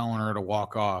like telling her to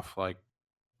walk off, like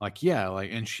yeah,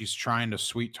 like, and she's trying to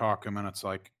sweet talk him, and it's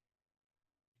like,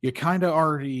 you kind of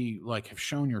already like have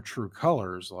shown your true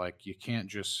colors. Like, you can't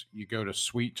just, you go to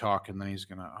sweet talk and then he's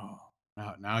gonna,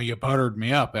 now you buttered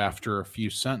me up after a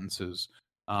few sentences.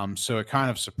 So it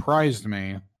kind of surprised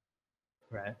me.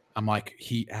 Right. I'm like,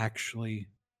 he actually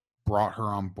brought her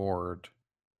on board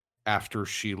after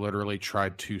she literally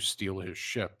tried to steal his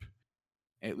ship.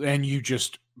 And you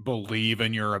just believe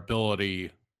in your ability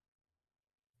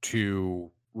to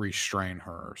restrain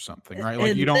her or something, right?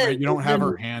 Like, you don't have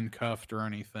her handcuffed or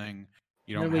anything.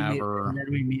 You don't have her. And then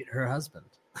we meet her husband.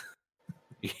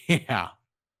 Yeah.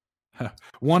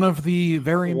 One of the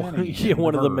very many. Yeah,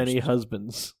 one of the many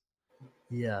husbands.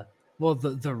 Yeah. Well,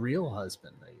 the real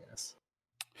husband, I guess.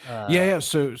 Yeah.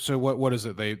 So what is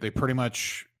it? They pretty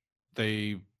much,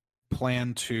 they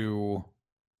plan to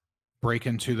break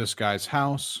into this guy's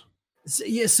house.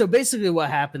 So basically what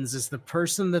happens is the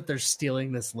person that they're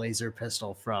stealing this laser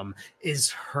pistol from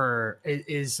is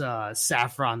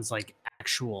Saffron's like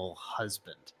actual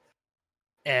husband.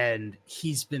 And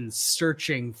he's been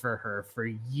searching for her for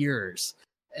years.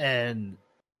 And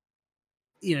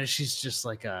you know, she's just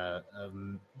like a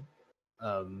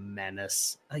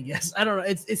menace, I guess. I don't know.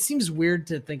 It seems weird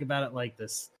to think about it like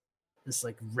this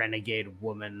like renegade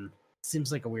woman.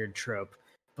 Seems like a weird trope,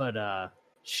 but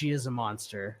she is a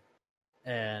monster.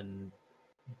 And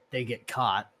they get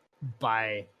caught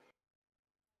by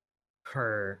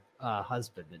her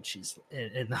husband,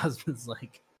 and the husband's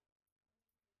like,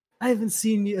 I haven't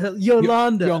seen you,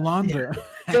 Yolanda. Yolanda.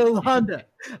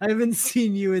 I haven't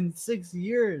seen you in 6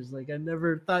 years. Like, I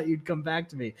never thought you'd come back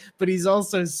to me. But he's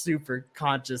also super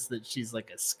conscious that she's like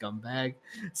a scumbag,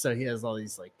 so he has all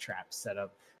these like traps set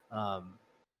up.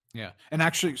 Yeah, and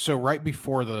actually, so right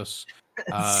before this,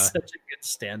 such a good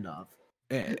standoff.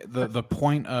 The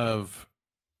point of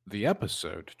the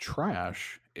episode,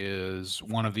 Trash, is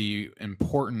one of the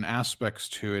important aspects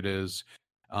to it is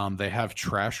they have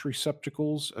trash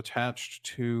receptacles attached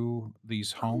to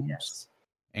these homes. Yes.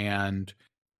 And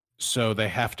so they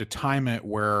have to time it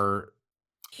where...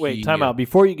 Wait, time out.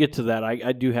 Before you get to that,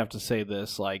 I do have to say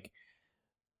this. Like,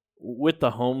 with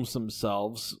the homes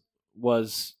themselves,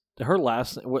 was her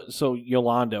last... So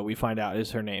Yolanda, we find out,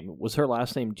 is her name. Was her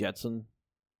last name Jetson?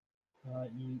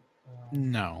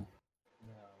 No.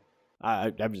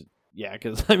 I'm just, yeah,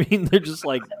 because I mean they're just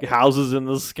like houses in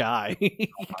the sky.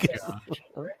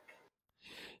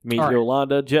 Meet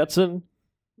Yolanda Jetson.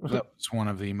 That's one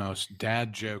of the most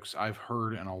dad jokes I've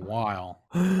heard in a while.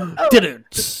 Did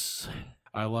it?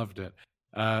 I loved it.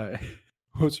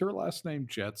 Was her last name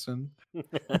Jetson? It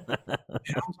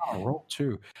was on a roll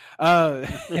too.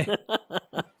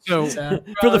 So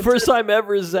for the first time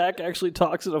ever, Zach actually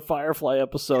talks in a Firefly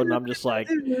episode, and I'm just like,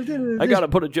 I gotta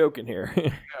put a joke in here.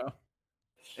 Yeah.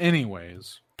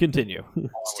 Anyways, continue.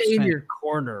 Stay in your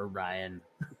corner, Ryan.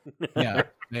 Yeah,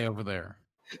 stay over there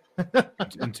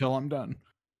until I'm done.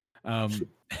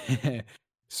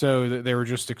 So they were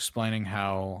just explaining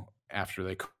how after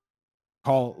they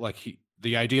call, like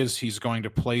the idea is he's going to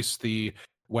place the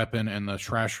weapon in the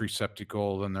trash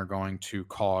receptacle, then they're going to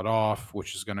call it off,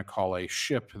 which is going to call a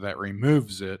ship that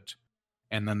removes it,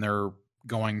 and then they're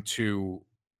going to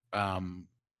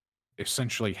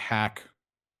essentially hack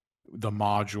the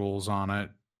modules on it,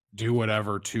 do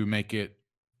whatever to make it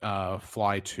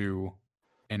fly to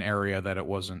an area that it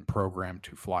wasn't programmed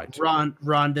to fly to.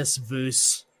 Rondus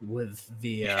Voos with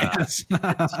the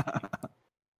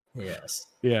yes.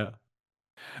 Yeah.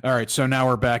 All right, so now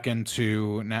we're back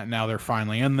into now they're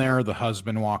finally in there. The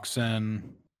husband walks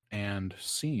in and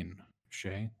scene,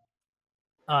 Shay.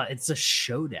 It's a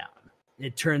showdown.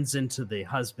 It turns into the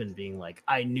husband being like,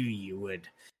 I knew you would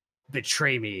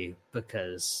betray me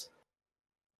because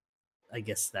I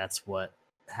guess that's what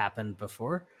happened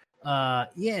before. Yeah,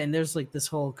 and there's like this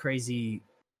whole crazy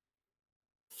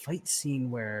fight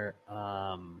scene where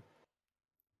how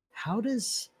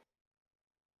does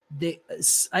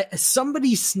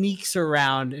somebody sneaks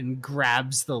around and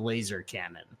grabs the laser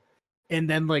cannon, and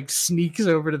then like sneaks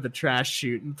over to the trash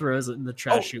chute and throws it in the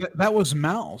trash chute. That was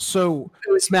Mal. So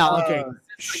it was Mal. Okay,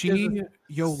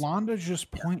 Yolanda is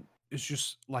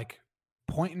just like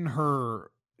pointing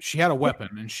her. She had a weapon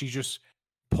and she just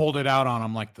pulled it out on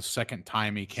him like the second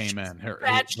time he came in. Her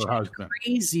husband.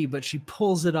 Crazy, but she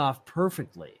pulls it off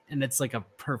perfectly, and it's like a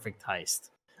perfect heist.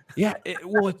 Yeah, it's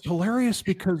hilarious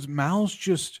because Mal's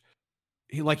just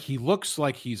he looks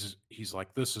like he's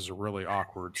like, this is a really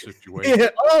awkward situation. Yeah.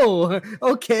 Oh,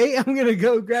 okay, I'm gonna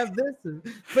go grab this and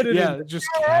put it in. Just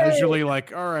casually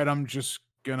like, all right, I'm just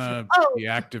gonna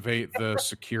deactivate the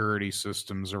security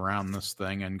systems around this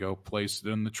thing and go place it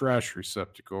in the trash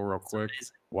receptacle real quick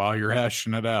while you're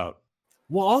hashing it out.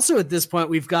 Well, also at this point,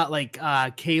 we've got like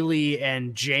Kaylee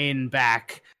and Jane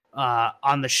back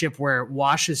on the ship where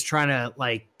Wash is trying to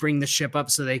like bring the ship up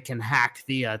so they can hack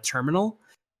the terminal.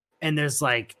 And there's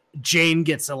like Jane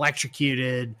gets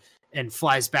electrocuted and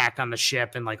flies back on the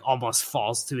ship and like almost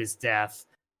falls to his death.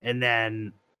 And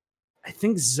then I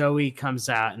think Zoe comes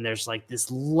out and there's like this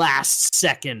last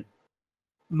second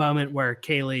moment where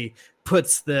Kaylee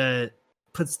puts the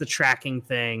tracking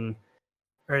thing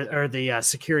or the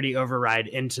security override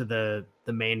into the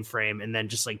mainframe and then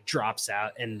just like drops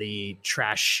out and the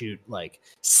trash chute like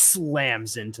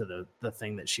slams into the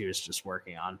thing that she was just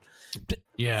working on.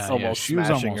 Yeah, she was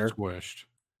almost squished.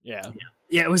 Yeah,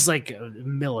 it was like a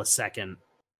millisecond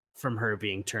from her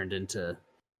being turned into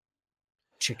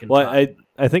chicken. Well,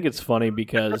 I think it's funny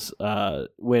because while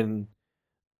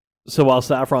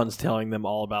Saffron's telling them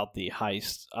all about the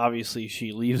heist, obviously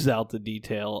she leaves out the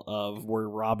detail of we're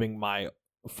robbing my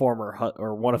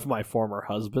one of my former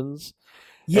husbands.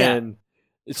 Yeah. And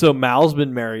so Mal's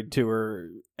been married to her,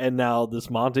 and now this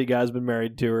Monty guy's been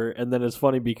married to her, and then it's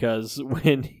funny because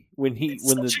when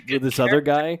this other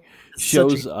guy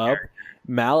shows up,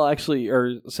 Mal actually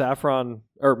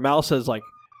Mal says like,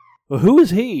 well, who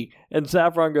is he? And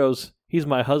Saffron goes, he's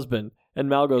my husband. And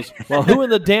Mal goes, well, who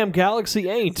in the damn galaxy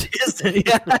ain't?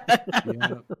 Yeah.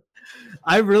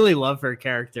 I really love her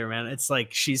character, man. It's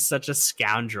like she's such a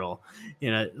scoundrel,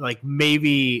 like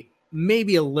maybe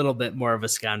a little bit more of a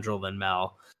scoundrel than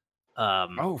Mal.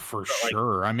 For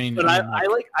sure. I mean,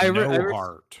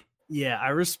 heart. Yeah, I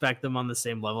respect them on the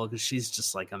same level because she's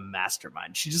just like a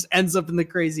mastermind. She just ends up in the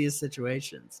craziest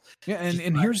situations. Yeah,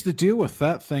 and here's the deal with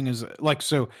that thing is like,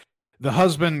 so the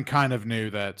husband kind of knew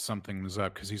that something was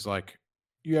up because he's like,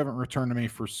 you haven't returned to me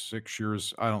for 6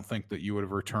 years. I don't think that you would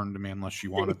have returned to me unless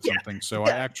you wanted something. So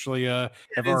I actually have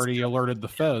already alerted the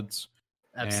feds.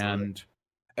 Absolutely.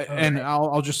 And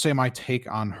I'll just say my take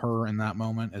on her in that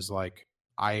moment is like,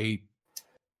 I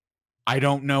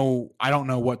don't know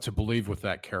what to believe with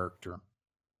that character.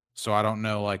 So I don't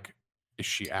know, like, is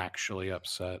she actually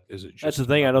upset? Is it just That's the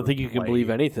thing, I don't think you can believe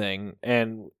anything.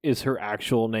 And is her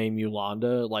actual name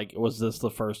Yolanda? Like, was this the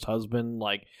first husband?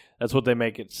 Like, that's what they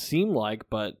make it seem like,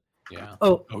 but yeah.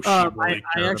 I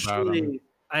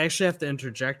actually have to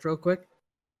interject real quick.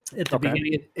 At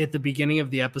the beginning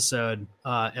of the episode,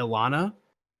 Ilana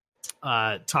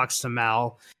talks to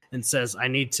Mal and says, I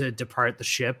need to depart the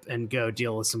ship and go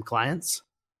deal with some clients,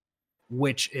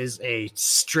 which is a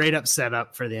straight up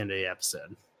setup for the end of the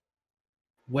episode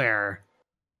where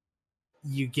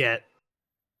you get,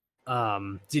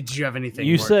 did you have anything?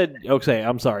 You said, okay,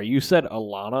 I'm sorry. You said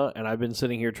Alana, and I've been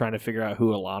sitting here trying to figure out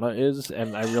who Alana is,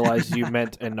 and I realized you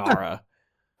meant Inara.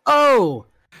 Oh,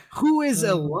 who is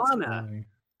Ilana?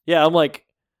 Yeah, I'm like,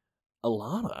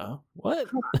 Alana? What?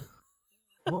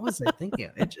 What was I thinking?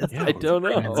 I don't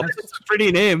know. It's a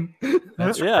pretty name.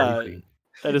 That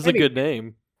is a good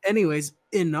name. Anyways,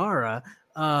 Inara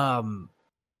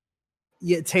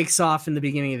takes off in the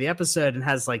beginning of the episode and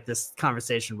has like this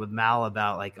conversation with Mal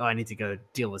about like, oh, I need to go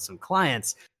deal with some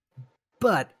clients.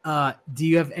 But do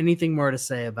you have anything more to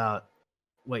say about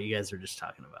what you guys were just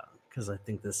talking about? Because I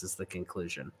think this is the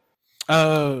conclusion.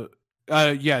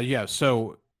 Yeah.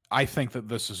 So I think that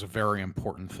this is a very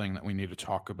important thing that we need to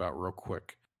talk about real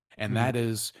quick. And that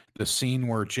is the scene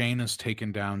where Jane is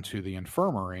taken down to the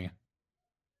infirmary.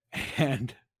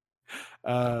 And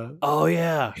oh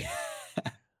yeah.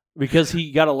 Because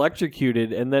he got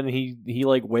electrocuted and then he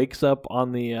like wakes up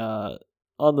on the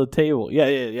table.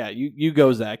 Yeah. You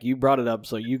go, Zach. You brought it up,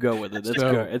 so you go with it. It's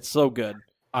good. It's so good.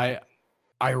 I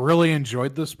really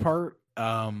enjoyed this part.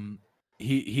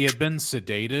 He had been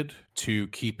sedated to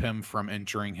keep him from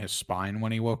injuring his spine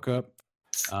when he woke up.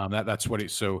 That's what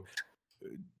so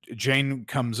Jane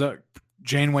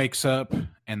wakes up,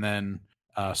 and then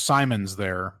Simon's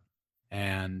there.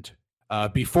 And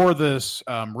before this,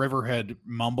 River had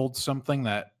mumbled something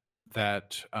that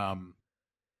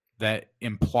that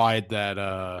implied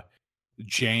that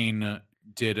Jane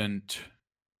didn't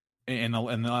in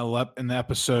the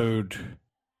episode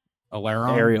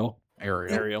Ariel.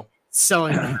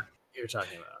 Selling you're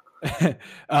talking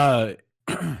about.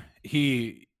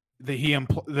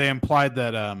 They implied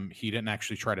that he didn't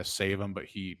actually try to save him, but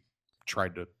he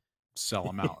tried to sell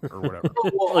him out or whatever.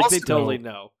 Well, like, they totally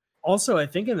know. Also, I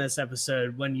think in this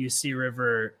episode, when you see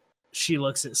River, she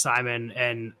looks at Simon,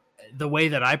 and the way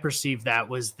that I perceived that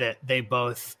was that they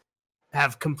both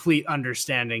have complete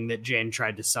understanding that Jane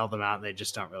tried to sell them out, and they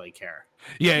just don't really care.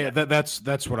 Yeah.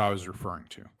 That's what I was referring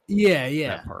to. Yeah.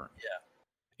 That part.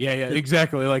 Yeah,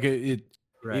 exactly. Like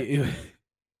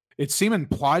it seemed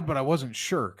implied, but I wasn't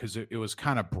sure because it was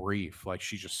kind of brief. Like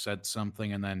she just said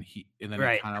something, and then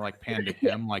it kind of like panned to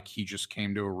him, like he just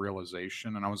came to a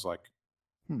realization, and I was like,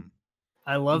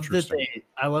 I love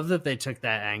that they took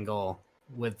that angle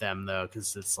with them though,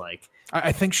 because it's like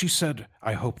I think she said,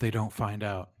 "I hope they don't find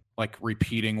out," like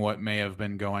repeating what may have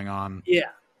been going on.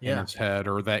 in his head,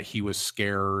 or that he was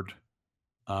scared.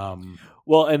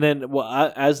 Well, and then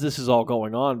as this is all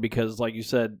going on, because like you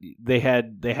said, they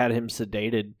had him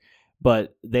sedated,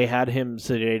 but they had him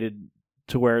sedated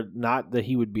to where not that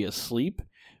he would be asleep,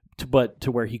 but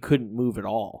to where he couldn't move at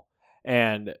all.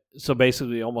 And so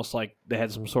basically, almost like they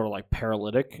had some sort of like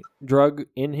paralytic drug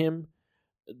in him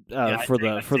for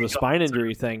the spine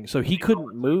injury thing, so he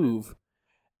couldn't move.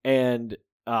 And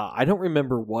I don't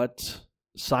remember what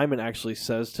Simon actually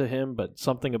says to him, but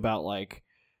something about like,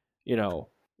 no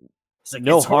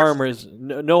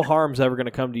harm's ever going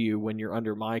to come to you when you're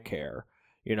under my care.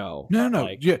 No.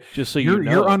 Like, just so you're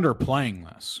underplaying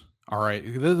this. All right,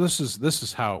 this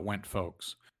is how it went,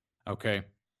 folks. Okay,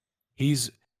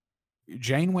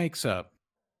 Jane wakes up,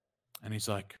 and he's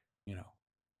like,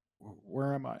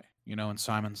 where am I? And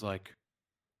Simon's like,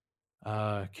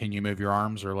 can you move your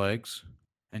arms or legs?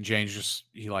 And Jane's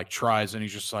he like tries, and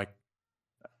he's just like,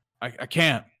 I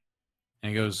can't. And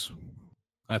he goes,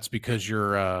 that's because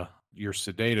you're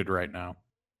sedated right now.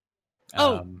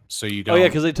 So you don't. Oh yeah,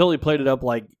 because they totally played it up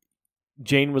like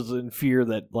Jane was in fear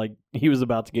that like he was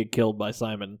about to get killed by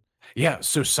Simon. Yeah,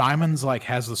 so Simon's like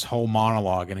has this whole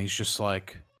monologue, and he's just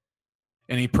like,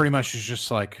 and he pretty much is just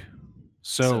like,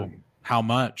 so how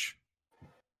much?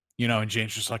 And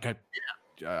Jane's just like,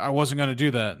 I wasn't going to do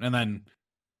that. And then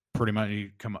pretty much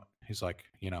he's like,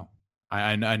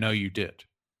 I know you did.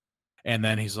 And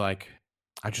then he's like,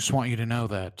 I just want you to know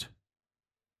that,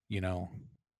 no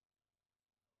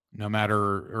matter,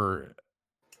 or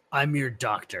I'm your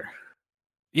doctor.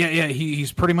 Yeah.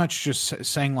 He's pretty much just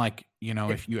saying like,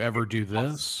 if you ever do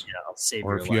this, I'll save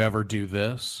or your if life. you ever do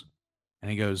this, and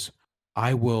he goes,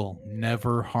 I will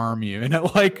never harm you. And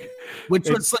which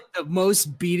was like the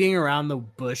most beating around the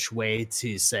bush way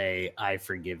to say, I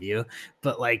forgive you.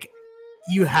 But like,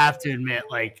 you have to admit,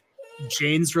 like,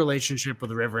 Jane's relationship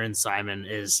with River and Simon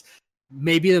is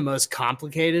maybe the most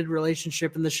complicated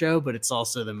relationship in the show, but it's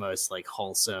also the most like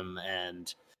wholesome,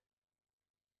 and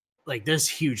like there's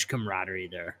huge camaraderie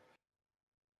there.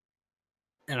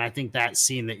 And I think that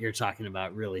scene that you're talking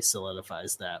about really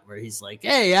solidifies that, where he's like,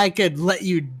 hey, I could let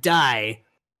you die,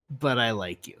 but I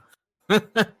like you.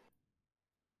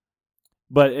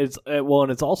 But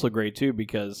and it's also great too,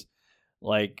 because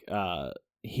like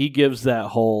he gives that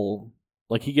whole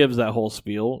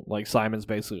spiel. Like Simon's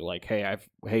basically like, hey,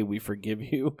 we forgive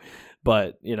you,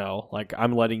 but like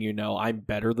I'm letting you know I'm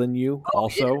better than you.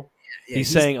 Also, yeah, he's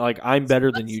saying like I'm better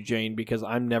than you, Jane, because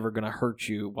I'm never gonna hurt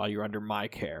you while you're under my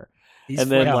care. And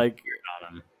then like,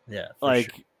 on him. Yeah,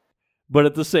 like, sure. But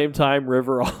at the same time,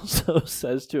 River also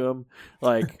says to him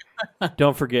like,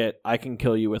 don't forget, I can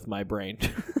kill you with my brain.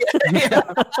 Yeah.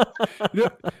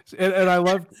 And I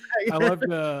loved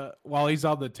while he's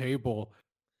on the table,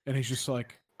 and he's just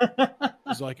like,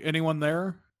 anyone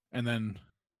there? And then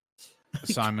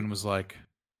Simon was like,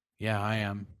 yeah, I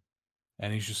am.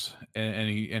 And he's just, and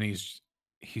he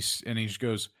just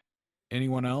goes,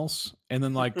 anyone else? And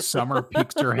then like Summer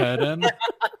peeks her head in,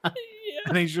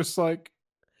 and he's just like,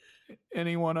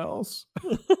 anyone else?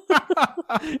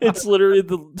 It's literally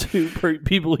the two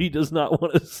people he does not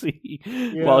want to see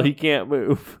while he can't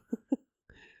move.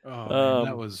 Oh, man,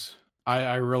 that was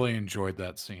I really enjoyed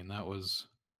that scene.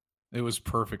 It was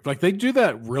perfect. Like they do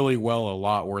that really well a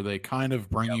lot, where they kind of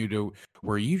bring you to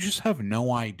where you just have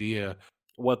no idea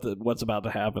what's about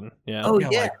to happen. Yeah. Oh yeah,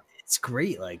 like, it's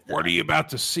great. Like that. What are you about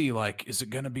to see? Like, is it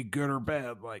going to be good or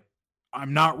bad? Like,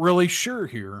 I'm not really sure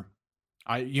here.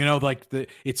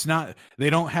 It's not. They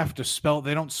don't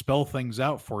spell things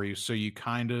out for you, so you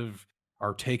kind of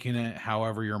are taking it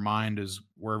wherever your mind's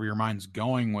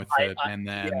going with it, and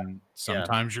then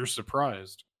sometimes you're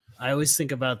surprised. I always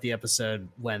think about the episode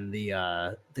when the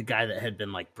guy that had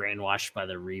been like brainwashed by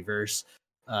the Reavers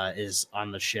is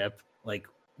on the ship. Like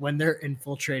when they're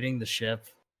infiltrating the ship,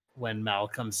 when Mal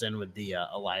comes in with the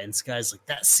Alliance guys, like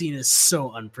that scene is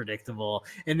so unpredictable.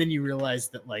 And then you realize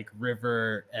that like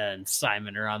River and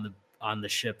Simon are on the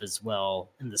ship as well,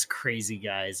 and this crazy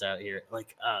guy's out here.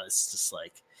 Like, it's just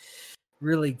like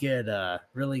really good,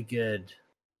 really good.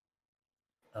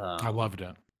 I loved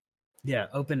it. Yeah,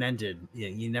 open-ended. Yeah,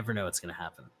 you never know what's going to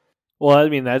happen. Well, I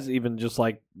mean, that's even just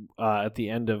like at the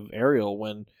end of Ariel,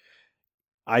 when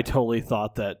I totally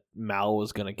thought that Mal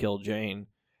was going to kill Jane,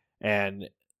 and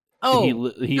he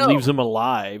leaves him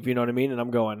alive. You know what I mean? And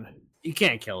I'm going, you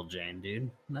can't kill Jane,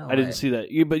 dude. No, I didn't see that.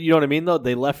 But you know what I mean? Though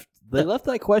they left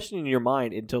that question in your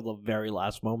mind until the very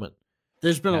last moment.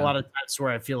 There's been a lot of times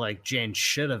where I feel like Jane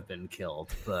should have been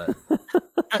killed, but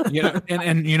you know,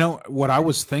 and you know what I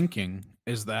was thinking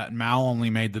is that Mal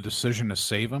only made the decision to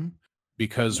save him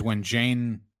because when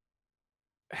Jane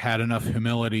had enough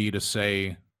humility to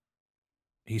say,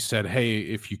 he said, "Hey,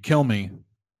 if you kill me,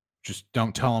 just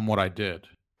don't tell him what I did."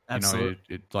 Absolutely. You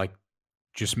know, it like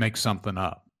just make something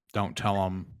up. Don't tell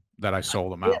him that I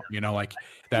sold him out. You know, like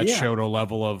that showed a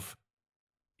level of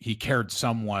he cared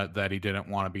somewhat that he didn't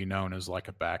want to be known as like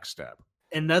a backstab.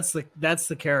 And that's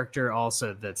the character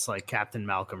also that's like Captain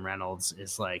Malcolm Reynolds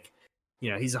is like,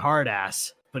 you know, he's a hard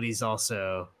ass, but he's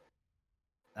also,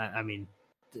 I mean,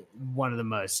 one of the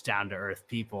most down to earth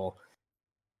people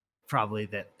probably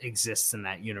that exists in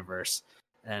that universe.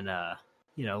 And,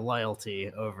 you know,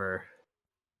 loyalty over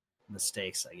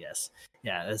mistakes, I guess.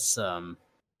 Yeah, it's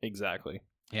exactly.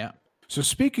 Yeah. So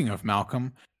speaking of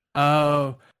Malcolm,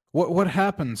 what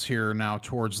happens here now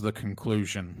towards the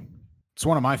conclusion? It's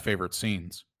one of my favorite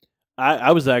scenes.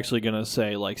 I was actually going to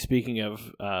say, like, speaking of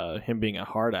him being a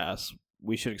hard ass,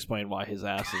 we should explain why his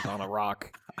ass is on a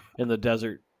rock in the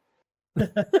desert.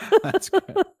 That's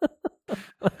good.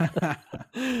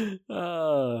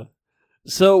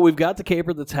 So we've got the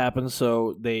caper that's happened.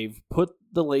 So they've put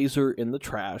the laser in the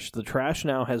trash. The trash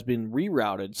now has been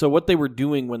rerouted. So what they were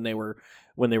doing when they were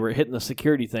hitting the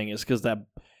security thing is because that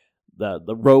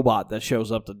the robot that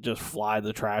shows up to just fly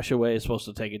the trash away is supposed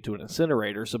to take it to an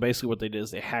incinerator. So basically what they did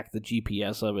is they hacked the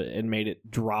GPS of it and made it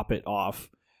drop it off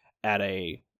at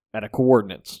a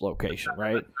coordinates location,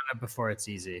 right? Before it's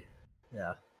easy.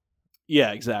 Yeah.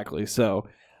 Yeah, exactly. So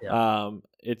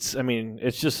it's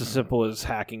just as simple as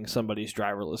hacking somebody's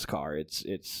driverless car.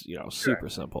 It's you know, super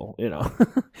simple, you know.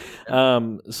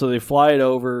 So they fly it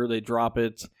over, they drop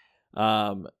it.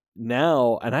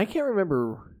 Now, and I can't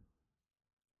remember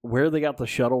where they got the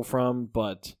shuttle from,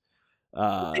 but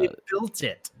they built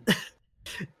it.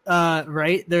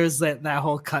 Right? There's that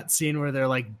whole cutscene where they're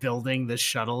like building the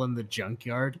shuttle in the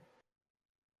junkyard.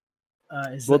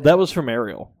 That was from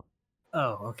Ariel.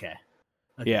 Oh, okay.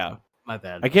 Yeah, my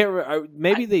bad. I can't remember.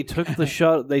 Maybe they took the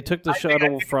shuttle. They took the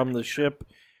shuttle from the ship.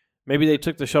 Maybe they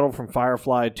took the shuttle from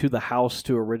Firefly to the house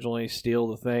to originally steal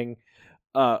the thing.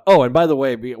 And by the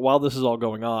way, while this is all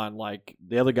going on, like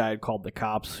the other guy had called the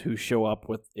cops who show up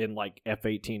in like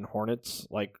F-18 Hornets.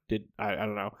 Like, I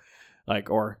don't know, like,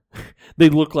 or they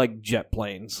look like jet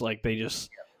planes. Like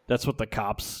that's what the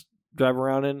cops drive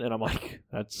around in, and I'm like,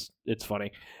 it's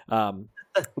funny.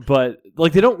 But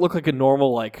like they don't look like a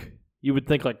normal, like you would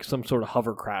think like some sort of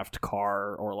hovercraft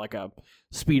car or like a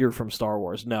speeder from Star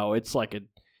Wars. No, it's like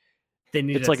they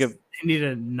need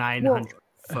a 900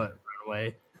 foot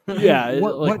runway. Yeah.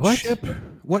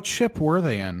 What ship were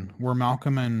they in? Were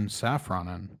Malcolm and Saffron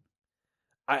in?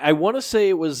 I want to say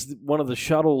it was one of the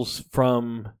shuttles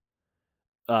from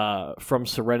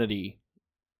Serenity.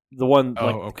 The one,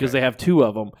 because they have two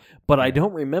of them, but I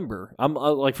don't remember. I'm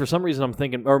like, for some reason I'm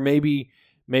thinking, or maybe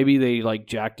they like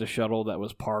jacked a shuttle that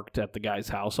was parked at the guy's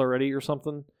house already or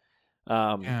something.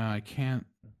 I can't.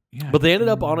 Yeah, but they ended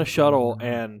up on a shuttle,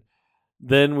 and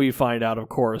then we find out, of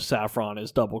course, Saffron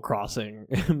is double crossing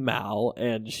Mal,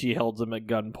 and she holds him at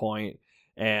gunpoint.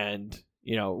 And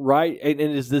you know, right? And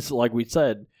is this, like we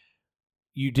said,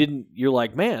 you're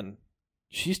like, man,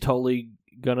 she's totally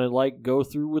gonna like go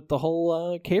through with the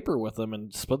whole caper with them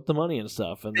and split the money and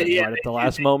stuff, and then right at the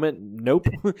last moment, nope.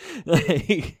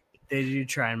 They do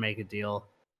try and make a deal,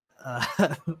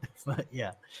 but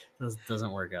yeah, it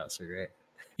doesn't work out so great.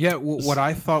 Yeah, what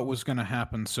I thought was going to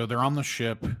happen. So they're on the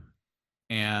ship,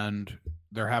 and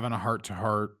they're having a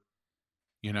heart-to-heart,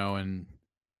 you know, and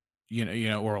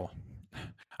or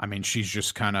I mean, she's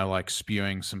just kind of like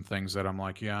spewing some things that I'm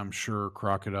like, yeah, I'm sure,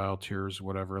 crocodile tears,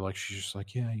 whatever. Like, she's just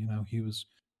like, yeah, you know, he was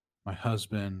my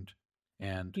husband,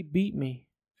 and he beat me.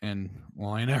 And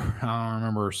well, I don't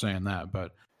remember her saying that,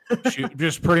 but she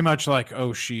just pretty much like,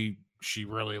 oh, she she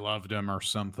really loved him or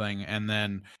something. And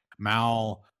then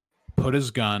Mal put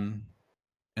his gun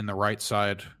in the right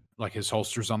side, like his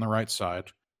holster's on the right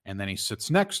side, and then he sits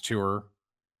next to her,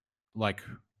 like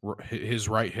his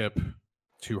right hip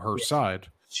to her side.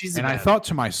 And I thought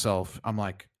to myself, I'm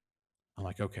like,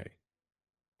 okay,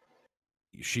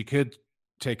 she could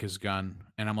take his gun.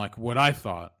 And I'm like, what I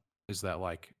thought is that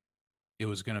like it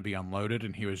was going to be unloaded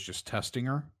and he was just testing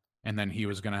her. And then he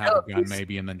was going to have a gun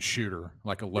maybe and then shoot her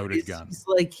like a loaded gun.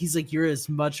 He's like, you're as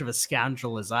much of a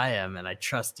scoundrel as I am. And I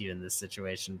trust you in this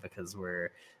situation because we're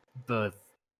both.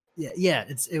 Yeah.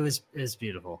 It was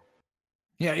beautiful.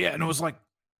 Yeah. And it was like,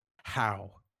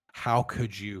 how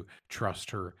could you trust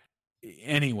her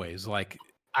anyways? Like,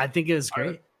 I think it was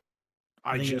great.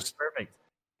 I think just, it was perfect.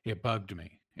 It bugged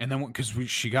me. And then because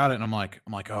she got it and I'm like,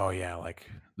 oh yeah, like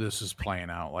this is playing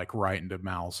out like right into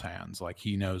Mal's hands. Like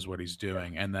he knows what he's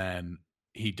doing. And then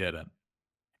he didn't.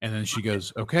 And then she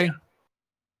goes, okay,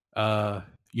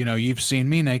 you've seen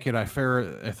me naked. I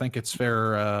think it's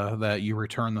fair that you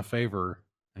return the favor.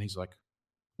 And he's like,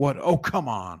 what? Oh, come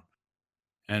on.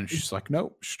 And she's like,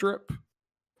 nope, strip.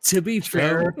 To be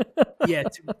fair, yeah.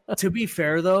 To be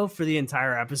fair, though, for the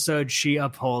entire episode, she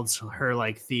upholds her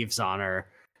like thieves' honor,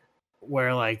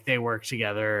 where like they work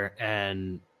together,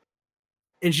 and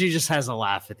she just has a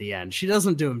laugh at the end. She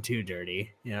doesn't do him too dirty.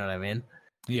 You know what I mean?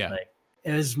 Yeah. Like,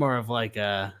 it was more of like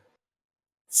a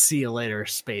see you later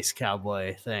space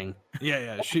cowboy thing.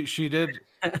 Yeah. She did.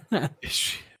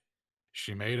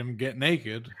 She made him get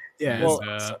naked. Yeah.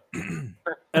 Well,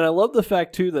 and I love the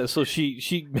fact too that so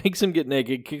she makes him get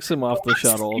naked, kicks him off the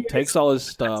shuttle, takes all his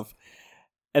stuff,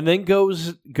 and then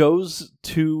goes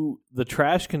to the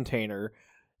trash container.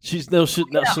 Now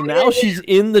she's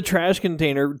in the trash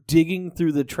container, digging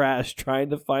through the trash, trying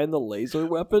to find the laser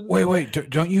weapon. Wait!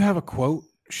 Don't you have a quote,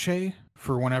 Shay,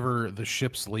 for whenever the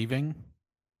ship's leaving,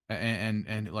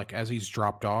 and like as he's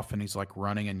dropped off and he's like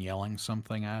running and yelling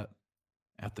something at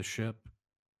the ship?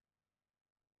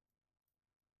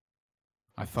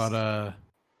 I thought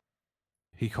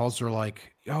he calls her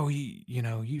like, oh,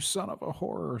 you son of a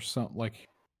whore or something. Like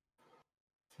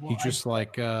he just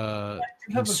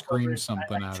he screams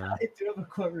something at her. I do have a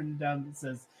quote written down that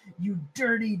says, "You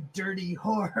dirty, dirty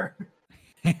whore."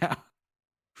 Yeah.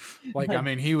 Like I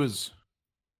mean, he was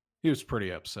pretty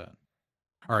upset.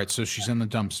 All right, so she's in the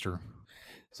dumpster.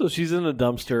 So she's in a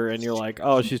dumpster, and you're like,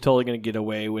 oh, she's totally going to get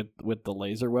away with the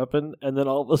laser weapon. And then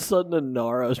all of a sudden,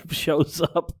 Inara shows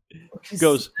up,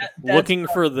 goes looking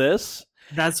for this.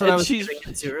 That's what I was getting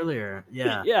into earlier.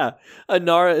 Yeah. Yeah.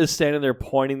 Inara is standing there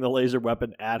pointing the laser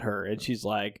weapon at her, and she's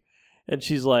like, I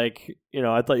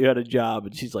thought you had a job.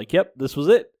 And she's like, yep, this was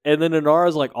it. And then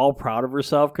Inara's like all proud of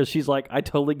herself because she's like, I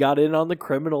totally got in on the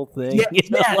criminal thing. Yeah,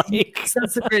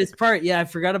 that's the greatest part. Yeah, I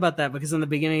forgot about that because in the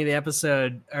beginning of the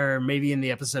episode, or maybe in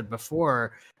the episode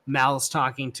before, Mal's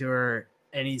talking to her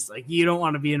and he's like, you don't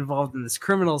want to be involved in this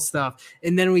criminal stuff.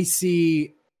 And then we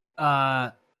see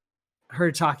her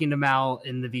talking to Mal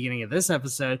in the beginning of this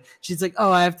episode. She's like,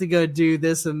 oh, I have to go do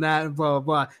this and that and blah,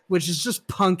 blah, blah, which is just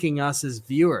punking us as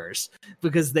viewers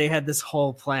because they had this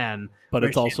whole plan. But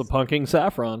it's also punking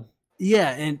Saffron.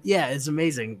 Yeah, and yeah, it's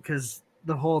amazing because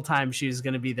the whole time she was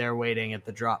going to be there waiting at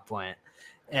the drop point.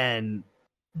 And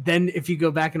then if you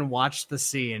go back and watch the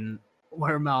scene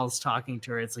where Mal's talking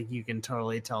to her, it's like you can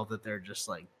totally tell that they're just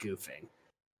like goofing.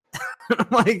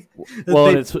 Like, well,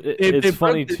 it's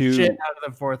funny too. Shit out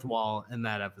of the fourth wall in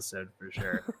that episode for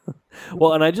sure.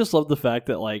 Well, and I just love the fact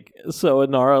that like so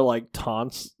Inara like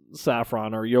taunts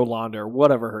Saffron or Yolanda or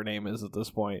whatever her name is at this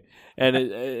point, and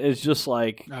it's just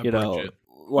like Bridget.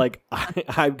 like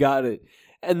I've got it,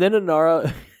 and then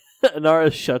Inara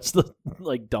shuts the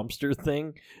like dumpster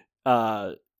thing,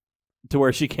 to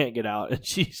where she can't get out, and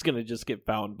she's gonna just get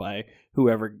found by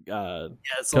whoever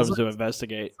comes to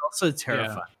investigate. It's also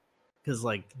terrifying. Yeah. Because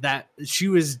like that, she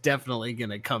was definitely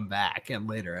gonna come back in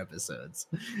later episodes.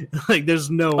 Like, there's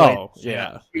no way. Oh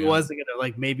yeah, she wasn't gonna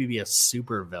like maybe be a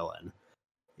super villain,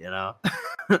 you know.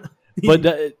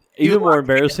 But even more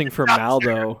embarrassing for Mal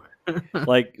though.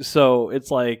 Like, so it's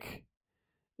like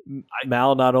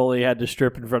Mal not only had to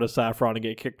strip in front of Saffron and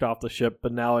get kicked off the ship,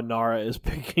 but now Inara is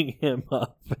picking him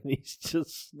up, and he's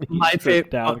stripped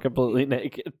down completely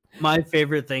naked. My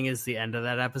favorite thing is the end of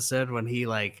that episode when he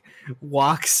like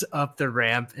walks up the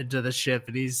ramp into the ship,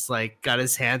 and he's like got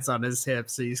his hands on his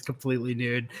hips, so he's completely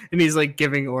nude, and he's like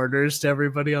giving orders to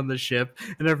everybody on the ship,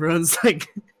 and everyone's like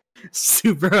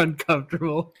super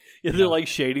uncomfortable. Yeah, they're like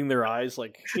shading their eyes,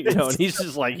 like, and he's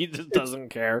just like, he just doesn't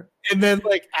care. And then,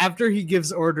 like, after he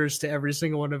gives orders to every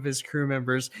single one of his crew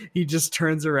members, he just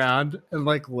turns around and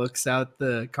like looks out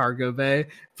the cargo bay,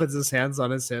 puts his hands on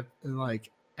his hip, and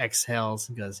like exhales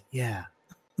and goes, "Yeah,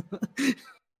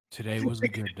 Today was a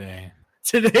good day.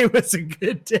 today was a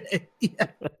good day." Yeah.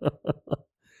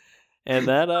 And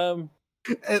that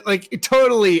Like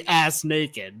totally ass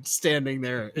naked, standing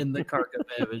there in the cargo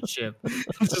bay of his ship,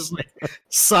 just like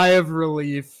sigh of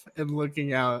relief and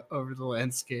looking out over the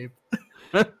landscape.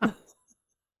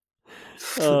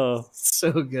 oh,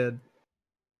 So good.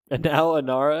 and now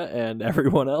Anara and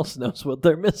everyone else knows what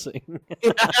they're missing.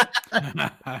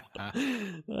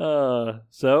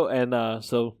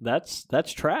 So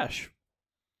that's trash.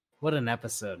 What an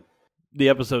episode. The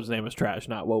episode's name is trash,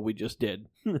 not what we just did.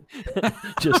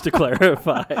 Just to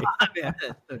clarify.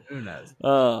 Who knows?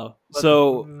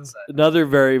 So another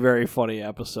very, very funny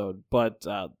episode. But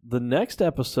the next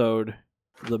episode,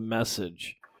 The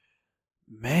Message,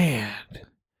 man,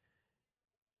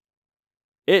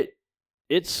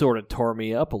 it sort of tore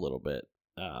me up a little bit.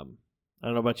 I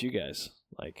don't know about you guys.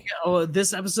 Like,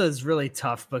 this episode is really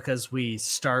tough because we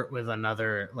start with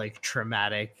another like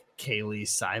traumatic Kaylee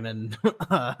Simon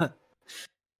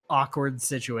awkward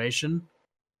situation,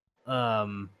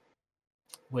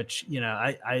 which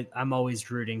I'm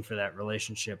always rooting for that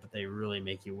relationship, but they really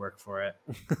make you work for it.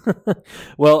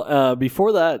 Well,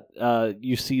 before that,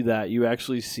 you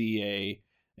actually see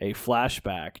a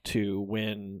flashback to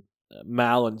when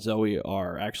Mal and Zoe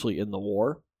are actually in the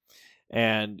war,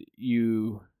 and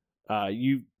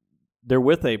they're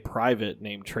with a private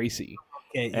named Tracy,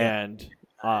 okay, yeah. and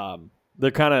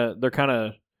they're kind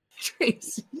of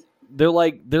Tracy. They're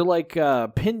like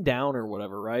pinned down or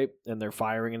whatever, right? And they're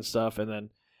firing and stuff, and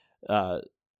then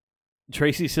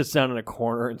Tracy sits down in a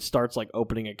corner and starts like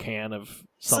opening a can of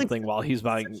something while he's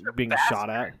being shot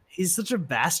at. He's such a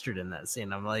bastard in that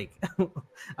scene. I'm like,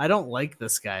 I don't like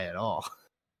this guy at all.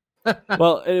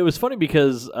 Well, it was funny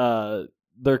because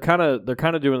they're kind of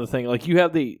doing the thing like you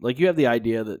have the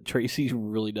idea that Tracy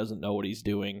really doesn't know what he's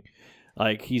doing,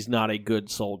 like he's not a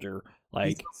good soldier.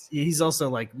 Like he's also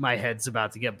like, my head's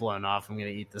about to get blown off. I'm gonna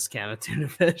eat this can of tuna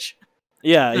fish.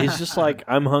 Yeah, he's just like,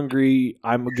 I'm hungry.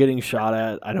 I'm getting shot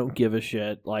at. I don't give a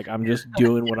shit. Like I'm just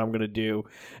doing what I'm gonna do.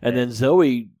 And then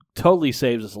Zoe totally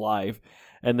saves his life.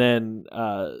 And then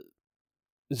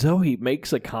Zoe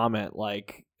makes a comment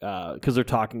like, because they're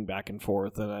talking back and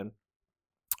forth, and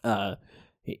then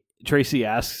Tracy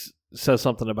says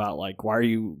something about like, why are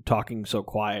you talking so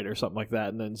quiet or something like that.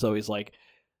 And then Zoe's like,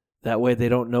 that way they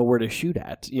don't know where to shoot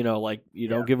at. Like you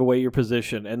don't give away your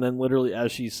position. And then literally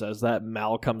as she says that,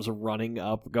 Mal comes running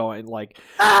up going like,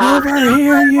 over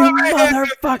here, you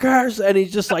motherfuckers. And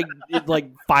he's just like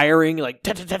firing like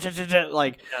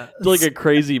like a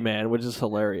crazy man, which is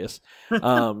hilarious.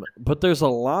 But there's a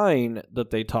line that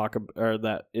they talk or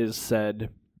that is said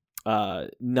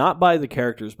not by the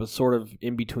characters, but sort of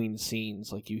in between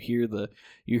scenes. Like you hear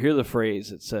the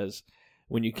phrase, it says,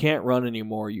 when you can't run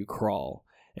anymore, you crawl.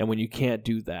 And when you can't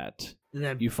do that,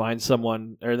 you find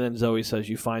someone, or then Zoe says,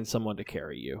 you find someone to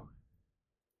carry you.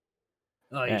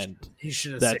 Oh, you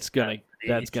should have that's gonna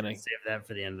save that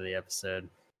for the end of the episode.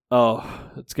 Oh,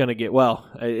 it's gonna get, well,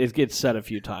 it gets said a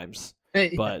few times,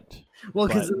 but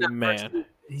because man,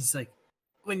 he's like,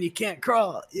 when you can't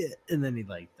crawl, yeah, and then he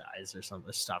like dies or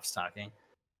something, stops talking.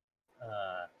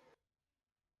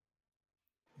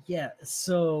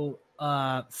 So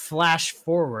flash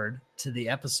forward to the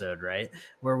episode, right,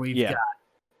 where we've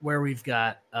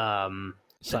got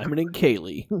Simon and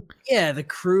Kaylee. Yeah, the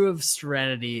crew of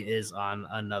Serenity is on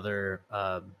another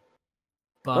I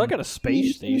got a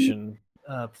space station.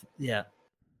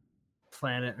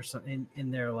 Planet or something,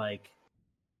 in their like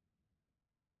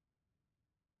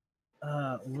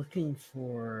looking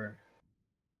for.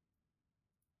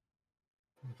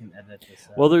 We can edit this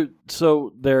out. Well,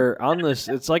 they're on this.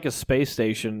 It's like a space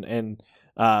station, and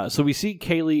so we see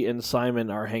Kaylee and Simon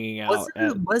are hanging out.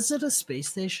 Was it a space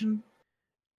station?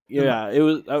 Yeah, it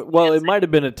was. Well, it might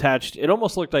have been attached. It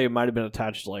almost looked like it might have been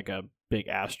attached to like a big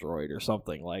asteroid or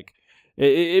something. Like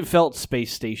it felt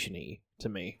space station-y to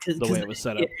me, the way it was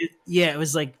set up. It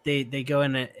was like they go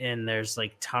in it, and there's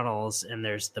like tunnels, and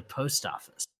there's the post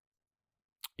office.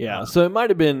 Yeah, so it might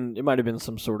have been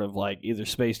some sort of like either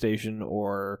space station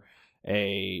or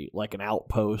an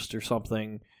outpost or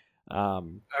something. All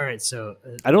right, so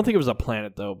I don't think it was a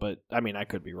planet though, but I mean I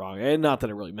could be wrong, and not that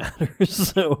it really matters.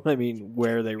 So I mean,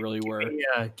 where they really were.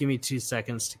 Give me 2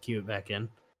 seconds to cue it back in.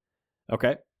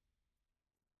 Okay.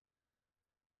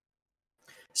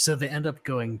 So they end up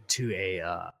going to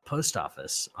a post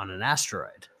office on an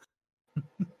asteroid.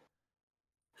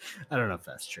 I don't know if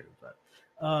that's true, but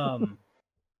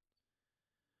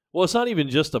well, it's not even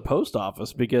just a post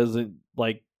office, because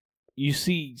you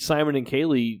see Simon and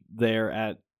Kaylee there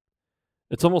at,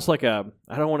 it's almost like I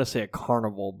don't want to say a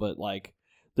carnival, but like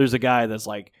there's a guy that's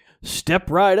like, step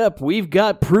right up. We've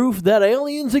got proof that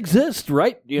aliens exist,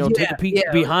 right? Take a peek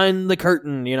behind the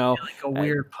curtain, like a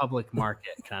weird public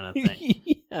market kind of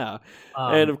thing. Yeah.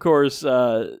 And of course,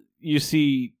 you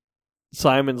see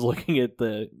Simon's looking at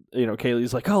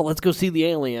Kaylee's like, oh, let's go see the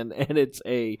alien. And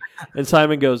and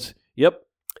Simon goes, yep,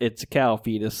 it's a cow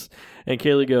fetus. And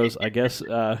Kaylee goes, I guess, he's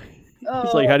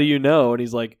like, how do you know? And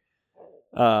he's like,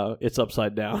 it's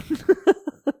upside down.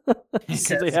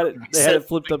 They had it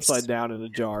flipped upside down in a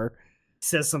jar. He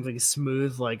says something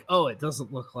smooth like, "Oh, it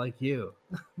doesn't look like you."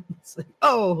 It's like,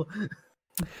 "Oh,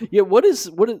 yeah." What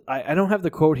is? I don't have the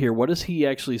quote here. What does he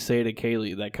actually say to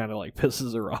Kaylee that kind of like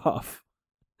pisses her off?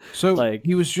 So like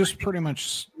he was just pretty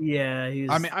much. Yeah,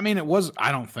 I mean, it was.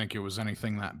 I don't think it was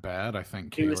anything that bad. I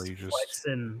think Kaylee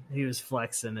he was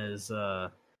flexing his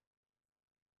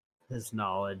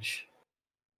knowledge.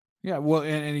 Yeah, well,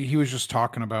 and he was just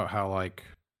talking about how like,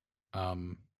 how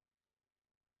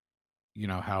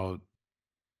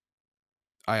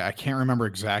I can't remember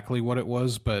exactly what it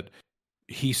was, but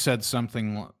he said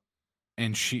something,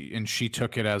 and she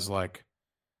took it as like,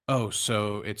 oh,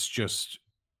 so it's just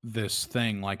this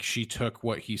thing. Like she took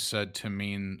what he said to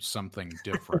mean something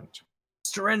different.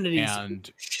 Serenity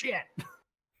and shit.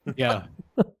 Yeah.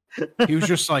 He was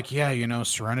just like, yeah,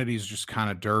 Serenity's just kind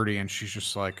of dirty, and she's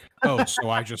just like, oh, so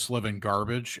I just live in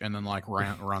garbage, and then like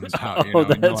runs out. Oh,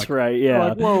 that's right, yeah.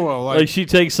 Like, whoa, like she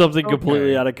takes something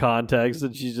completely out of context,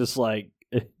 and she's just like,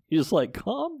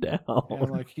 calm down. Yeah,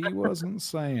 like he wasn't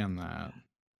saying that.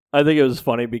 I think it was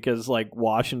funny because like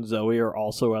Wash and Zoe are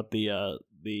also at the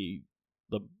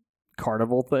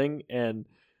carnival thing, and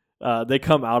they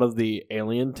come out of the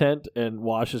alien tent, and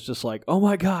Wash is just like, oh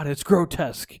my god, it's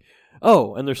grotesque.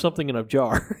 Oh, and there's something in a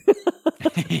jar.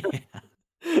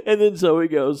 And then Zoe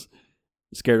goes,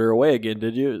 scared her away again,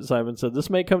 did you? Simon said, this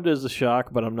may come as a shock,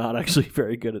 but I'm not actually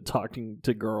very good at talking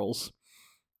to girls.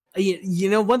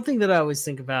 One thing that I always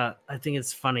think about, I think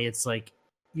it's funny, it's like,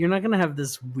 you're not going to have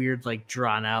this weird, like,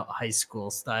 drawn-out high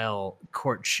school-style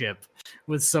courtship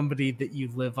with somebody that you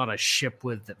live on a ship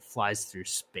with that flies through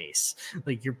space.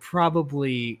 Like, you're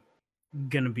probably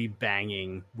going to be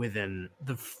banging within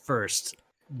the first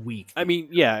week. I mean,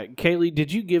 yeah, Kaylee, did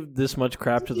you give this much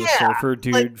crap to the surfer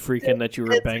dude freaking that you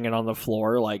were banging on the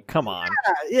floor? Like, come on.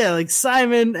 Yeah, like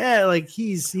Simon, like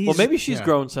he's well, maybe she's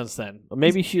grown since then.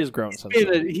 Maybe she has grown since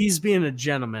then. He's being a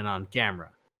gentleman on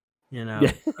camera,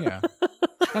 Yeah.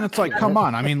 And it's like, come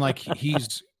on. I mean, like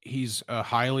he's a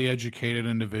highly educated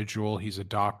individual. He's a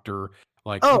doctor.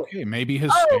 Like, okay, maybe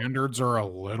his standards are a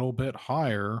little bit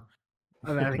higher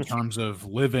in terms of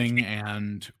living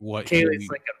and what Kaylee's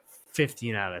like a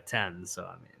 15 out of 10, so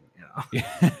I mean,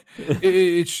 Yeah.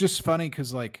 It's just funny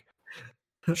because like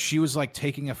she was like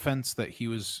taking offense that he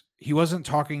wasn't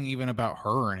talking even about her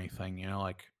or anything,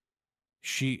 like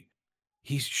she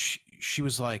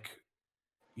was like,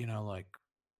 like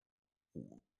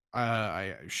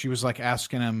she was like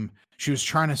asking him, she was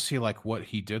trying to see like what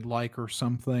he did like or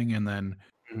something, and then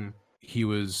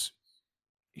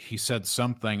he said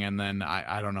something, and then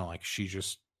I don't know, like she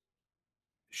just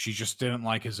didn't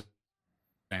like his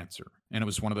answer. And it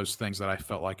was one of those things that I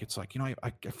felt like, it's like,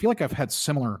 I feel like I've had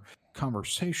similar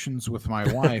conversations with my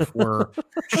wife where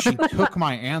she took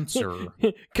my answer.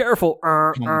 Careful.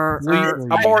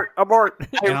 Abort.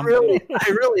 I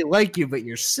really like you, but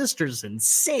your sister's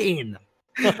insane.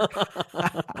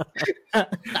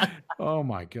 Oh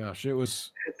my gosh. I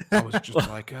was just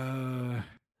like,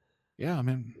 yeah, I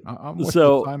mean, I'm with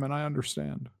Simon, I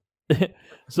understand.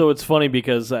 So it's funny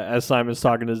because as Simon's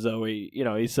talking to Zoe,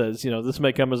 he says, this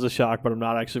may come as a shock, but I'm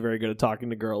not actually very good at talking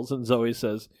to girls. And Zoe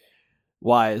says,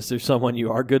 why? Is there someone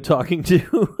you are good talking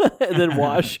to? And then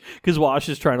because Wash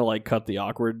is trying to like cut the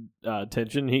awkward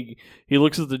tension. He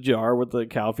looks at the jar with the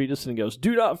cow fetus and he goes,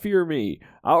 do not fear me.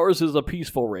 Ours is a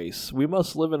peaceful race. We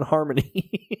must live in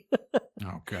harmony.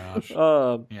 Oh gosh.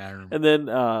 Yeah. I remember. And then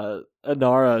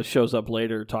Anara shows up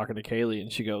later talking to Kaylee,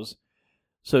 and she goes,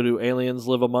 so do aliens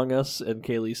live among us? And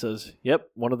Kaylee says, yep,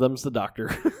 one of them's the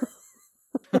doctor.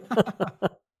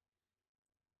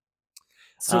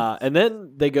 And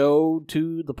then they go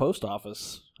to the post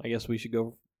office. I guess we should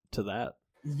go to that.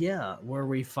 Yeah, where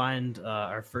we find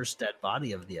our first dead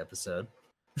body of the episode.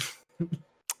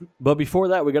 But before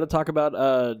that, we got to talk about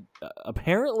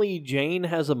apparently Jane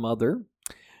has a mother.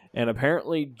 And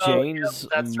apparently Jane's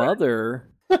mother...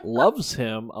 loves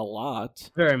him a lot.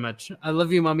 Very much. I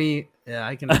love you, Mommy. Yeah,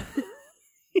 I can.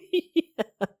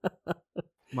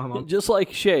 My mom. Just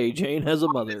like Shay, Jane has a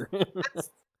mother.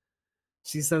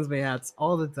 She sends me hats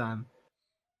all the time.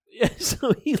 Yeah,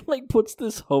 so he like puts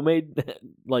this homemade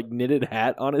like knitted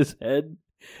hat on his head,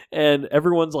 And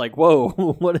everyone's like, "Whoa,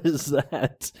 what is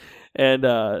that?"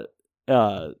 And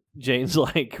Jane's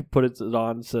like, put it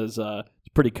on, and says,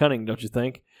 "It's pretty cunning, don't you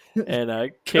think?" And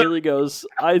Kaylee goes,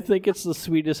 "I think it's the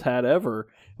sweetest hat ever."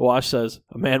 Wash says,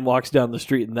 "A man walks down the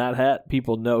street in that hat,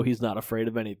 people know he's not afraid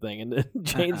of anything." And then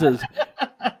Jane says,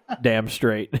 "Damn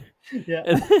straight."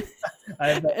 Yeah.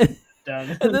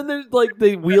 And then there's like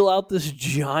they wheel out this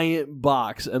giant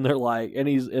box, and they're like,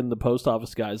 and the post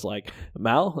office guy's like,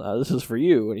 "Mal, this is for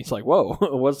you." And he's like, "Whoa,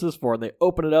 what's this for?" And they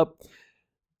open it up,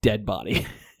 dead body.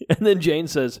 And then Jane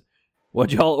says,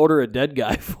 "What'd y'all order a dead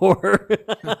guy for?"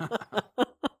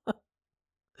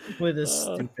 With a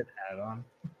stupid hat on.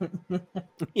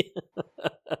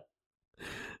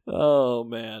 Oh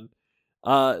man.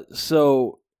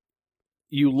 So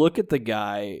you look at the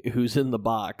guy who's in the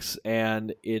box,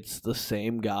 and it's the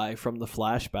same guy from the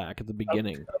flashback at the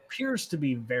beginning. Appears to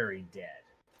be very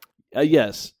dead.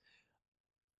 Yes.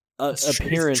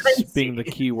 Appearance being the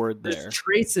key word there. There's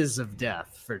traces of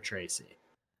death for Tracy.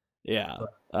 Yeah.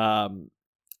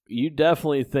 You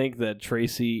definitely think that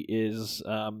Tracy is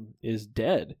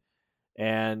dead.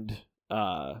 And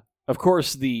of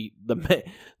course the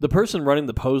person running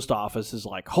the post office is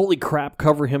like, "Holy crap,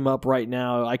 cover him up right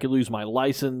now. I could lose my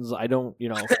license. I don't,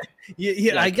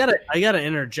 Yeah, I gotta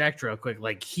interject real quick.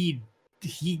 Like he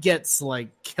gets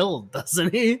like killed,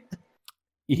 doesn't he?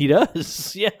 He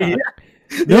does. Yeah.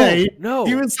 No.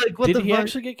 He was like, "What Did the he fuck?"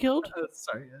 actually get killed?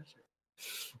 Sorry.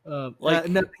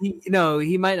 No,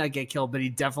 he might not get killed, but he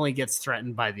definitely gets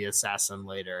threatened by the assassin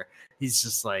later. He's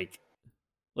just like,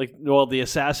 the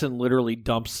assassin literally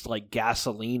dumps like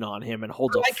gasoline on him and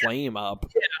holds a flame up.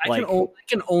 Yeah, I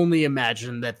can only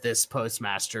imagine that this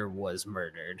postmaster was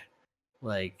murdered.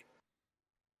 Like,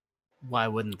 why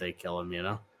wouldn't they kill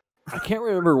him? I can't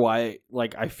remember why.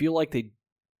 Like, I feel like they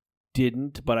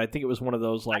didn't, but I think it was one of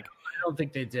those like. I don't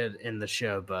think they did in the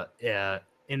show, but yeah,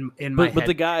 in my head, but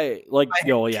the guy like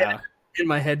in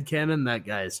my head canon, that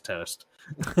guy is toast.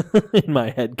 In my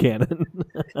head canon.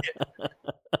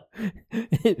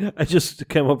 I just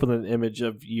came up with an image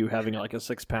of you having like a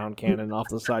 6-pound cannon off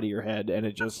the side of your head, and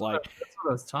it just like that's what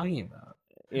I was talking about.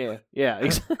 Yeah.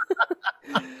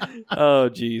 Oh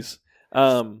geez.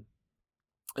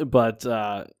 But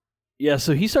yeah,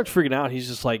 so he starts freaking out. He's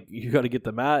just like, "You got to get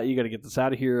you got to get this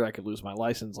out of here. I could lose my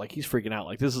license." Like, he's freaking out.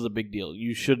 Like, this is a big deal.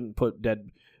 You shouldn't put dead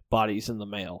bodies in the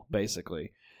mail,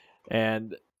 basically.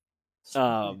 And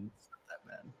Not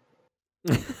that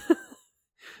bad.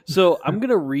 So I'm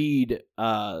gonna read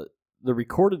the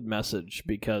recorded message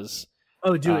because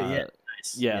do it. Yeah,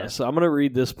 nice. Yeah, so I'm gonna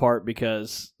read this part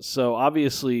because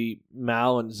obviously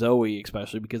Mal and Zoe,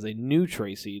 especially because they knew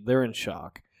Tracy, they're in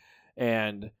shock,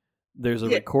 and there's a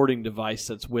recording device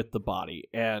that's with the body,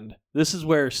 and this is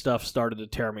where stuff started to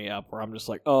tear me up. Where I'm just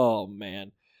like, oh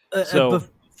man.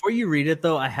 Before you read it,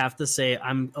 though, I have to say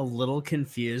I'm a little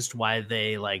confused why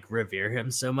they like revere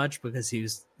him so much, because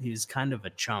he's kind of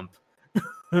a chump.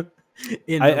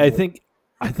 I think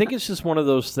it's just one of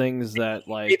those things that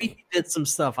like maybe he did some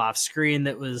stuff off screen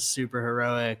that was super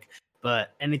heroic,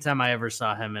 but anytime I ever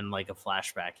saw him in like a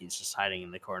flashback, he's just hiding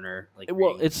in the corner. Like,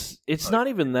 well, it's not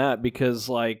even that, because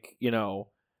like I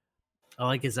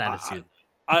like his attitude.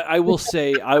 I will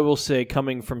say,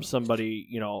 coming from somebody,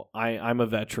 I'm a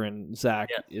veteran. Zach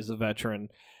is a veteran.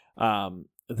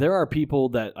 There are people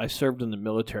that I served in the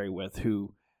military with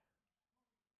who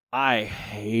I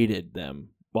hated them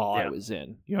while I was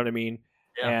in. You know what I mean?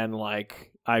 Yeah. And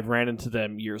like I've ran into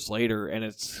them years later, and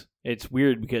it's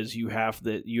weird because you have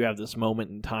this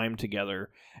moment in time together,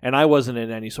 and I wasn't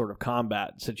in any sort of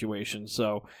combat situation,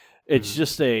 so it's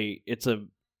just it's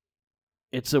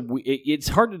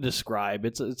hard to describe.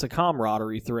 It's a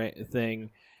camaraderie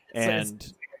thing, and it's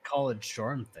like a college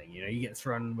dorm thing. You get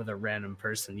thrown with a random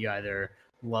person. You either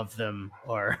love them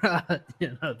or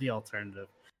the alternative.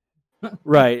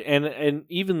 Right, and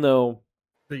even though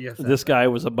this guy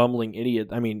was a bumbling idiot,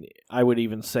 I mean, I would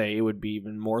even say it would be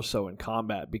even more so in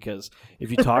combat, because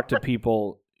if you talk to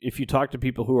people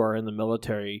who are in the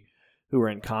military who are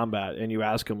in combat, and you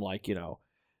ask them like,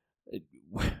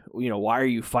 why are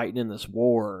you fighting in this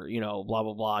war? Blah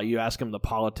blah blah. You ask them the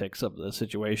politics of the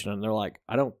situation, and they're like,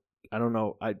 I don't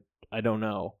know. I don't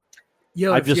know.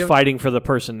 I'm just fighting for the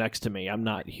person next to me. I'm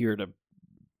not here to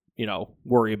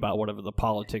worry about whatever the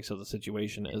politics of the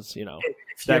situation is,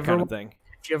 that kind of thing.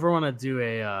 If you ever want to do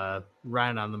a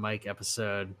Ryan on the Mic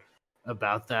episode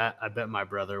about that, I bet my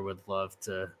brother would love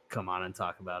to come on and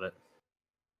talk about it.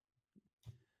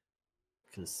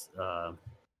 Because,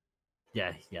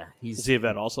 Is he a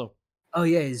vet also? Oh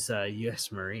yeah, he's a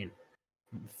U.S. Marine.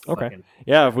 Okay.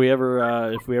 Yeah, if we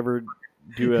ever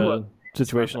do a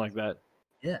situation like that.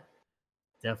 Yeah.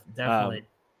 Definitely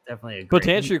agree. But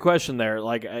to answer your question there,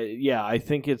 like, I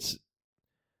think it's,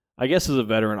 I guess as a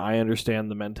veteran, I understand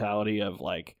the mentality of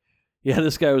like, yeah,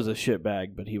 this guy was a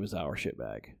shitbag, but he was our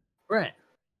shitbag. Right.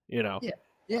 You know?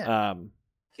 Yeah. You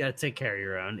got to take care of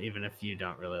your own, even if you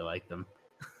don't really like them.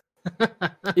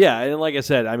 Yeah, and like I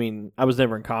said, I mean, I was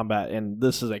never in combat, and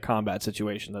this is a combat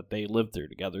situation that they lived through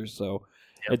together, so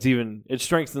it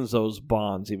strengthens those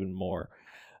bonds even more.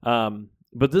 But I'm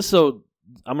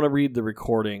going to read the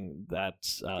recording that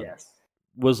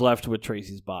was left with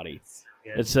Tracy's body.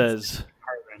 It says,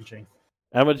 heart-wrenching.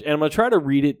 I'm going to try to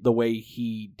read it the way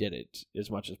he did it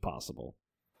as much as possible.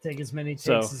 Take as many takes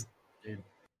as...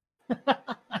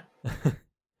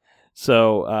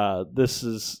 So this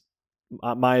is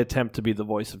my attempt to be the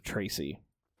voice of Tracy.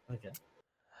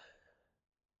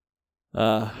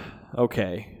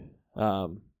 Okay.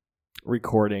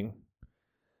 Recording.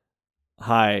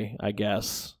 Hi, I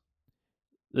guess.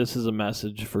 This is a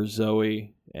message for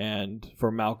Zoe and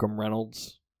for Malcolm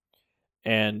Reynolds.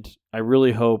 And I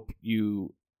really hope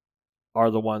you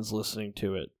are the ones listening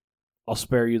to it. I'll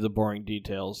spare you the boring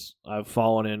details. I've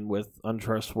fallen in with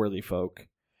untrustworthy folk,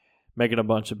 making a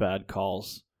bunch of bad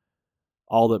calls.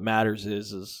 All that matters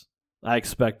is I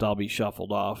expect I'll be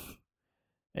shuffled off,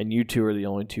 and you two are the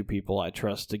only two people I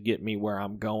trust to get me where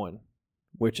I'm going,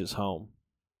 which is home.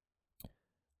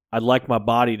 I'd like my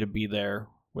body to be there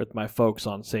with my folks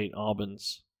on St.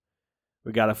 Albans.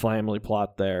 We got a family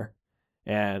plot there,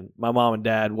 and my mom and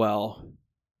dad, well,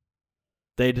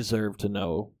 they deserve to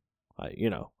know,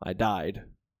 I died.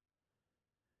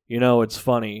 It's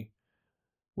funny.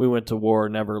 We went to war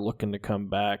never looking to come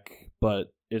back,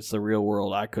 but it's the real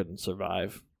world I couldn't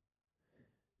survive.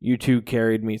 You two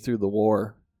carried me through the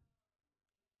war.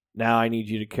 Now I need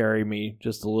you to carry me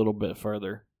just a little bit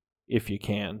further, if you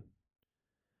can.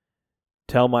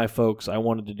 Tell my folks I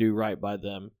wanted to do right by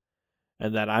them,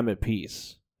 and that I'm at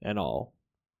peace and all.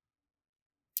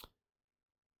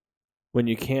 When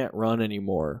you can't run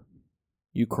anymore,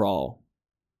 you crawl.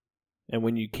 And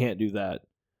when you can't do that,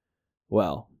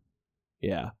 well,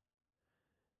 yeah,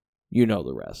 you know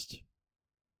the rest.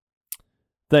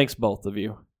 Thanks, both of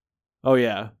you. Oh,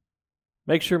 yeah.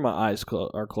 Make sure my eyes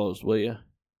are closed, will you?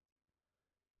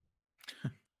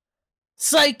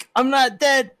 Psych! I'm not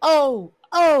dead! Oh!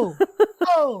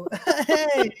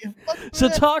 Hey! So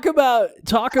talk about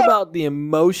the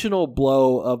emotional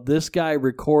blow of this guy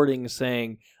recording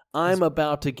saying, I'm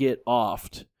about to get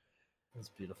offed. That's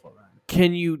beautiful, Ryan.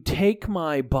 Can you take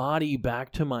my body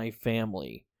back to my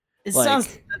family? It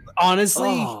sounds,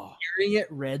 honestly, hearing it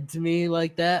read to me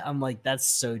like that, I'm like, that's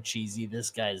so cheesy.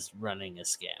 This guy's running a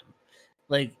scam.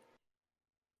 Like,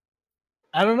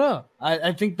 I don't know.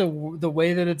 I think the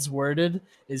way that it's worded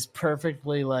is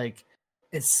perfectly, like,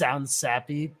 it sounds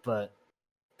sappy, but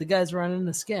the guy's running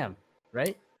a scam,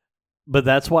 right? But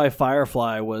that's why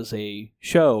Firefly was a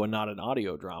show and not an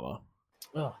audio drama.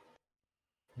 Oh.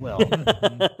 Well,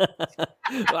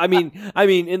 I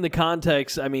mean, in the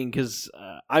context, because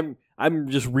I'm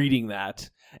just reading that,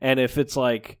 and if it's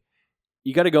like,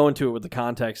 you got to go into it with the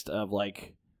context of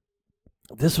like,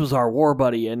 this was our war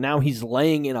buddy, and now he's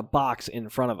laying in a box in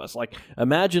front of us. Like,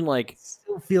 imagine like, I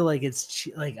still feel like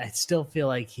I still feel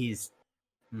like he's,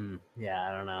 yeah,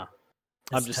 I don't know.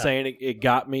 I'm just saying it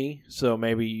got me, so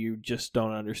maybe you just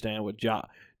don't understand what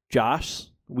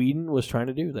Joss Whedon was trying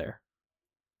to do there.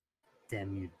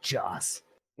 Damn you, Joss.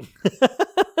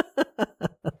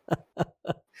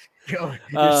 You're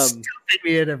stumping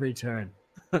me at every turn.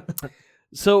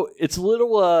 So it's a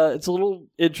little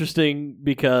interesting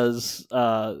because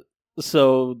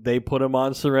so they put him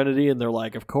on Serenity, and they're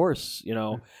like, of course,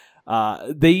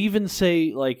 they even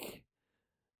say like,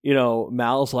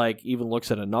 Mal's like even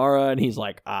looks at Inara, and he's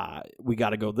like, we got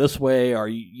to go this way, or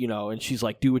and she's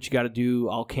like, do what you got to do.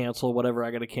 I'll cancel whatever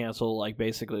I got to cancel. Like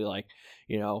basically, like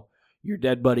your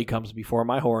dead buddy comes before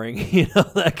my whoring,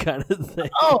 that kind of thing.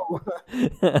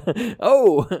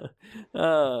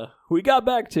 We got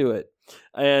back to it.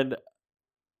 And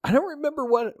I don't remember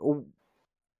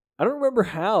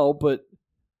how, but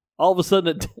all of a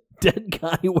sudden a dead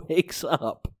guy wakes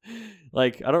up.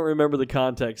 Like, I don't remember the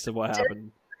context of what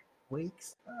happened.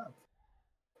 Wakes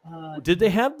up. Did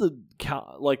they have the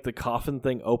coffin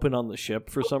thing open on the ship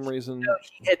for some reason? No,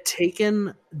 he had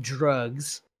taken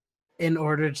drugs in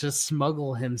order to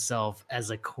smuggle himself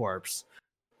as a corpse,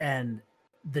 and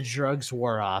the drugs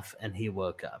wore off and he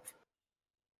woke up.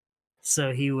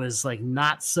 So he was like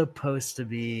not supposed to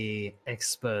be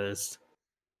exposed,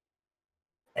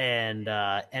 and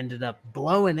ended up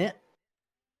blowing it.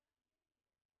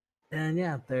 And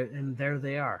yeah, there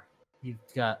they are. You've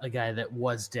got a guy that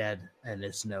was dead and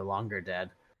is no longer dead.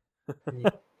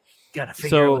 Gotta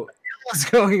figure out what So the hell is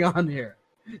going on here.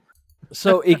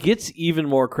 so it gets even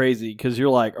more crazy because you're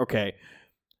like, okay,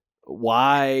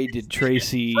 why did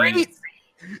Tracy Crazy.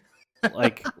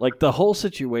 like the whole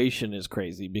situation is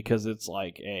crazy because it's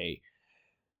like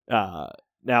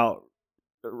now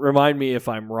remind me if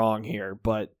I'm wrong here,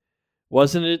 but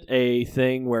wasn't it a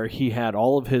thing where he had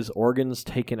all of his organs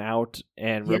taken out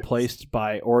and Yes. replaced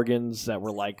by organs that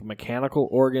were like mechanical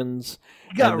organs?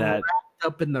 He got and that wrapped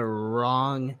up in the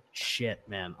wrong shit,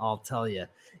 man. I'll tell you.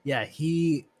 Yeah,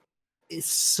 he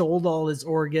sold all his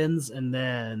organs and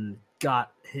then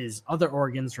got his other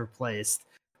organs replaced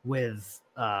with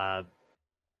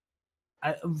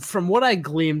from what I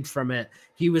gleaned from it,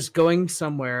 he was going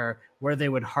somewhere where they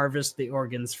would harvest the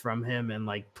organs from him and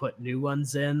like put new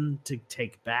ones in to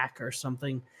take back or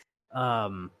something.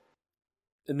 and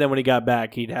then when he got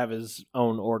back, he'd have his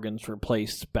own organs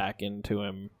replaced back into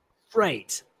him.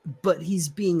 Right. But he's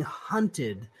being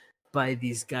hunted by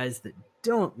these guys that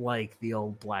don't like the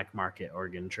old black market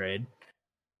organ trade.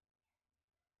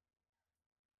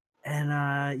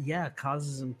 And yeah,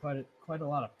 causes him quite a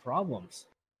lot of problems.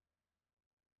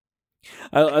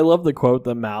 I love the quote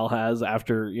that Mal has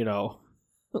after,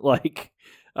 like,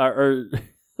 or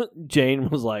Jane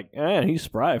was like, he's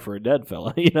spry for a dead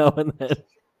fella, and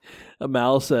then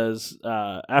Mal says,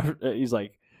 he's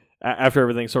like, after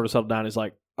everything sort of settled down, he's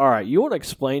like, all right, you want to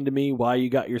explain to me why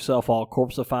you got yourself all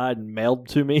corpseified and mailed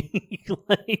to me?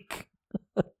 Like,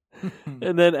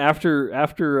 and then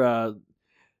after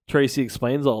Tracy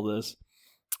explains all this,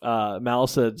 Mal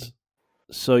says,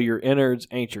 so your innards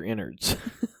ain't your innards.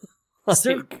 Is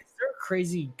there a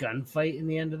crazy gunfight in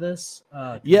the end of this?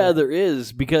 Yeah, there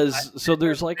is, because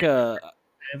there's like an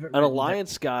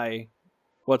alliance guy.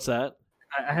 What's that?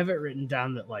 I have it written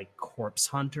down that like corpse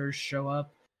hunters show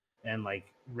up and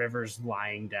like River's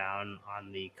lying down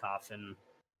on the coffin.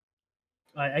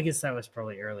 I guess that was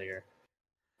probably earlier.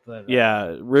 But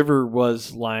yeah, River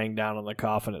was lying down on the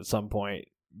coffin at some point,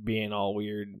 being all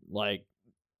weird. Like,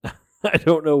 I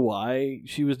don't know why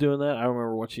she was doing that. I don't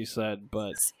remember what she said, but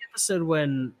it's the episode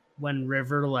when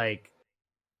River like,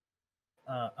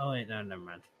 oh wait, no, never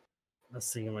mind. I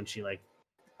was thinking when she like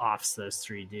offs those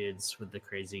three dudes with the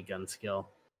crazy gun skill.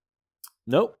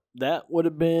 Nope, that would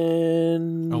have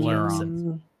been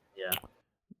Alaron. Yeah,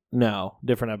 no,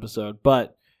 different episode,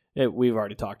 but we've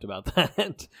already talked about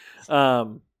that.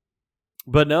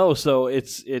 But no, so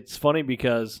it's funny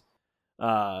because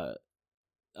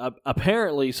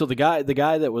apparently, so the guy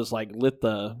that was like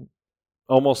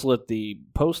almost lit the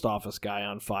post office guy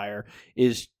on fire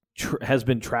has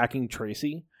been tracking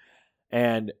Tracy,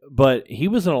 but he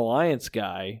was an Alliance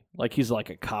guy, like he's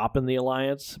like a cop in the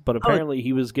Alliance, but apparently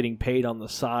he was getting paid on the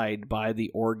side by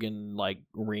the organ like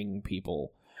ring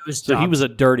people. So he was a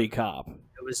dirty cop.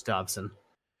 It was Dobson.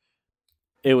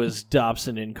 It was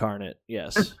Dobson incarnate,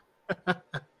 yes.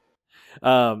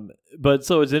 But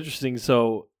so it's interesting.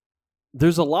 So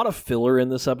there's a lot of filler in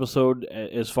this episode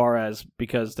as far as,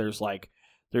 because there's like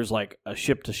a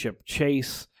ship to ship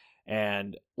chase,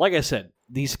 and like I said,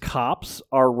 these cops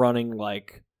are running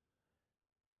like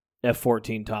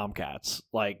F-14 Tomcats,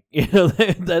 like they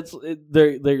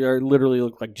are literally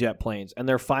look like jet planes, and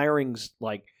they're firing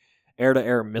like air to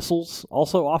air missiles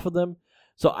also off of them.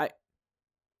 So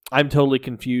I'm totally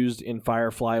confused in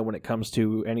Firefly when it comes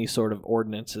to any sort of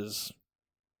ordinances,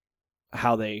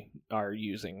 how they are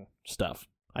using stuff.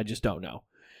 I just don't know,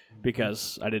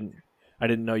 because I didn't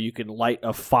know you could light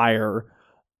a fire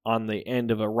on the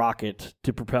end of a rocket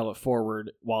to propel it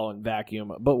forward while in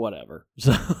vacuum, but whatever.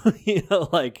 So,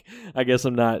 like, I guess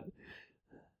I'm not.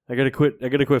 I gotta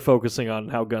quit focusing on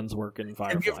how guns work in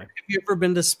Firefly. Have you ever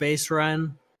been to space,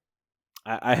 Ryan?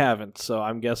 I haven't, so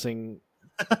I'm guessing.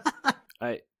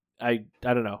 I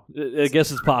don't know. I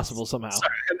guess it's possible somehow.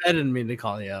 Sorry, I didn't mean to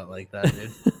call you out like that,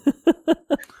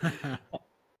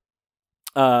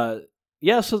 dude.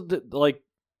 Yeah.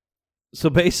 So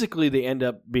basically, they end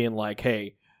up being like,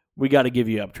 "Hey, we got to give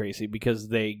you up, Tracy," because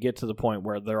they get to the point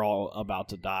where they're all about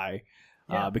to die,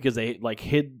 because they like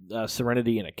hid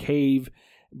Serenity in a cave,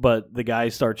 but the guy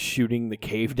starts shooting the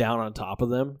cave down on top of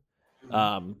them.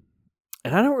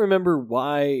 And I don't remember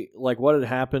why, like, what had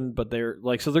happened, but they're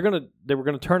like, so they were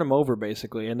gonna turn him over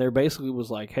basically, and they're basically was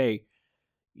like, "Hey,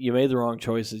 you made the wrong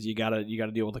choices. You gotta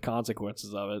deal with the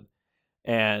consequences of it."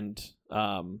 And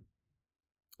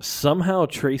somehow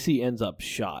Tracy ends up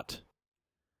shot.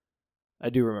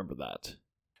 I do remember that.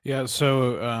 Yeah.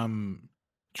 So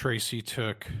Tracy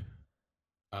took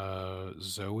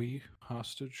Zoe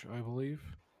hostage, I believe.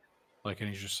 Like, and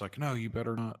he's just like, "No, you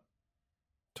better not."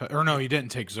 Or no, he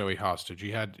didn't take Zoe hostage.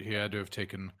 He had to have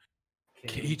taken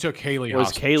He took Kaylee. It was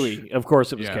hostage. Kaylee. Of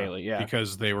course, it was Kaylee. Yeah,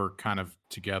 because they were kind of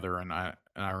together, and I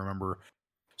remember.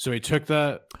 So he took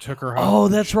her. Oh,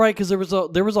 hostage. that's right. Because there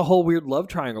was a whole weird love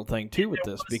triangle thing too with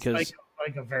this. Because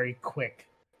like a very quick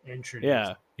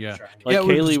introduction. Yeah. Like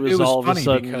Kaylee was all of a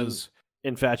sudden because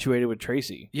infatuated with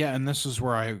Tracy. Yeah, and this is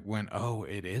where I went, oh,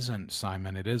 it isn't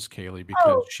Simon, it is Kaylee,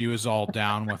 because she was all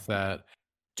down with that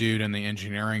dude in the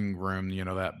engineering room,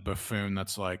 that buffoon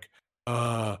that's like,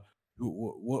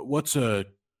 what's the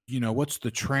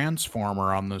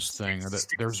transformer on this thing?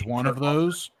 There's one of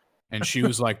those. And she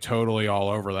was like totally all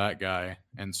over that guy.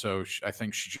 And so I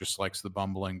think she just likes the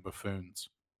bumbling buffoons.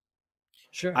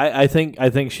 Sure. I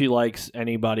think she likes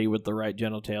anybody with the right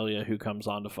genitalia who comes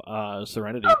on to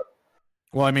Serenity.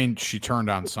 Well, I mean, she turned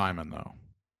on Simon, though.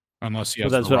 Unless he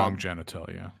has the wrong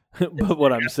genitalia. But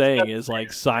what I'm saying is,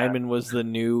 like, Simon was the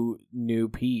new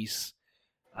piece,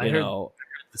 and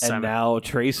now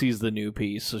Tracy's the new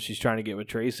piece, so she's trying to get with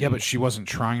Tracy. Yeah, but she wasn't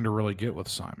trying to really get with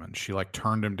Simon. She, like,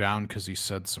 turned him down because he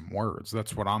said some words.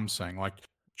 That's what I'm saying. Like,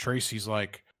 Tracy's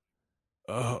like,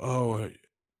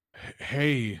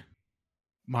 hey,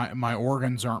 my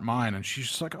organs aren't mine. And she's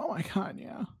just like, oh, my God,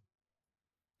 yeah.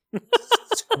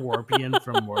 Scorpion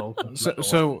from World.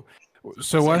 So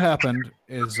what happened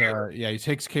is, he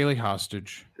takes Kaylee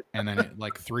hostage, and then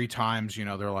like 3 times,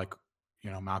 they're like,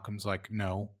 Malcolm's like,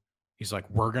 no. He's like,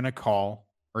 we're gonna call,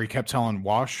 or he kept telling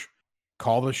Wash,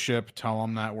 call the ship, tell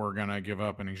them that we're gonna give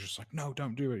up, and he's just like, no,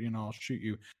 don't do it, I'll shoot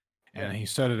you. And he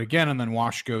said it again, and then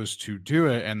Wash goes to do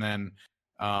it, and then,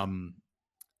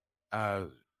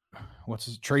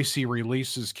 Tracy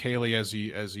releases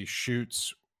Kaylee as he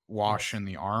shoots Wash in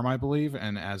the arm, I believe,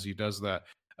 and as he does that,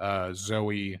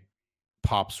 Zoe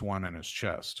pops one in his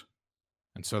chest,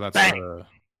 and so that's and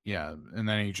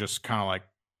then he just kind of like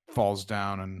falls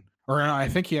down, or I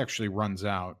think he actually runs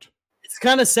out. It's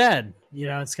kind of sad,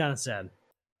 it's kind of sad.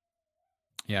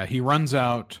 Yeah, he runs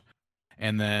out,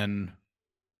 and then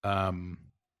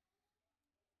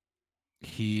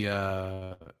he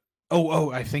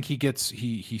I think he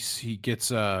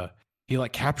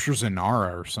like captures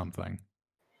Inara or something.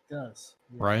 He does,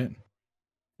 right?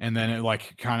 And then it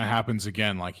like kind of happens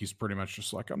again. Like he's pretty much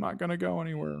just like, I'm not going to go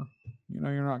anywhere.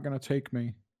 You're not going to take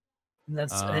me. And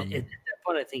that's at that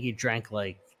point. I think he drank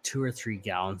like 2 or 3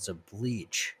 gallons of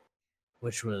bleach,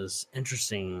 which was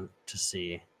interesting to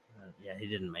see. He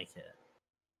didn't make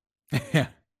it. Yeah.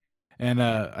 And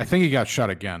I think he got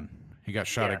shot again. He got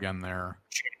shot again there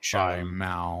by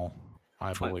Mal,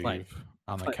 I believe,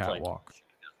 on the catwalk.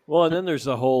 Well, and then there's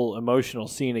the whole emotional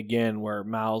scene again where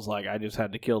Mal's like, I just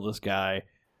had to kill this guy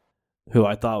who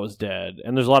I thought was dead.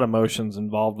 And there's a lot of emotions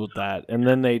involved with that. And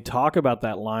then they talk about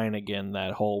that line again,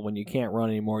 that whole, when you can't run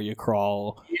anymore, you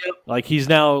crawl. Yep. Like, he's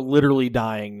now literally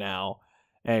dying now.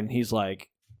 And he's like,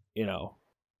 yeah,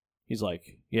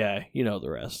 the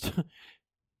rest.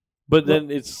 But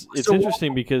then it's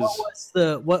interesting because...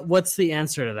 What's the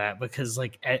answer to that? Because,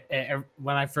 like,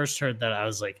 when I first heard that, I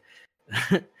was like...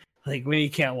 like, when you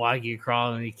can't walk, you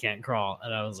crawl, and you can't crawl.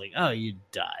 And I was like, oh, you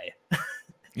die.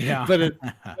 Yeah. but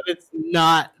it's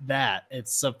not that.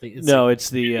 It's something. It's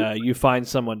the you find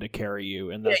someone to carry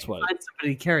you, and that's what... find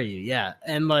somebody to carry you, yeah.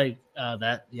 And, like,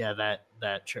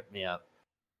 that tripped me up.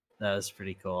 That was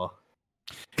pretty cool.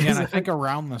 Yeah, and I think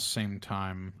around the same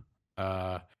time,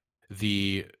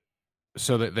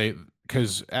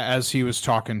 because as he was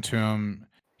talking to him,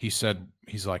 he's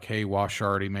like, hey, Wash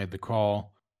already made the call.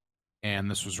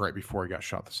 And this was right before he got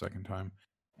shot the second time.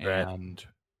 Right. And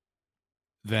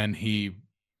then he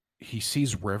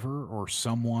sees River or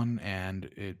someone, and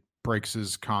it breaks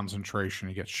his concentration.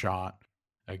 He gets shot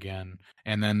again.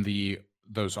 And then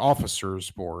those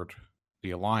officers board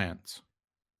the Alliance.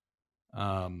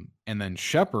 And then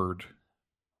Shepard,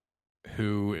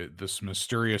 this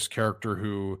mysterious character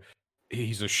who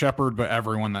he's a shepherd, but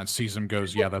everyone that sees him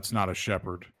goes, yeah, that's not a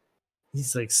shepherd.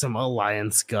 He's like some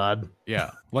Alliance god.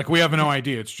 Yeah, like we have no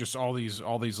idea. It's just all these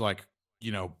like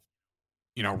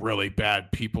really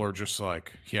bad people are just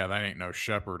like, yeah, that ain't no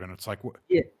shepherd. And it's like,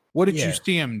 what did you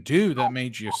see him do that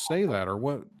made you say that, or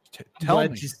what? Tell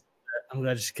me. I'm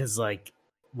glad just because like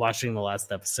watching the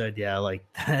last episode, like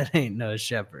that ain't no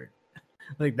shepherd.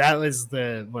 Like that was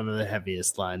one of the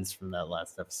heaviest lines from that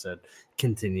last episode.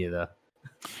 Continue though.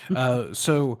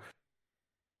 So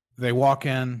they walk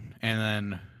in, and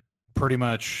then pretty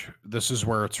much this is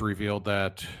where it's revealed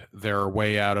that they're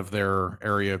way out of their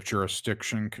area of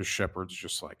jurisdiction, because Shepard's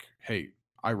just like, hey,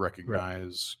 I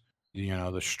recognize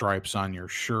the stripes on your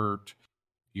shirt.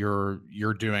 You're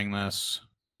doing this.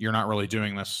 You're not really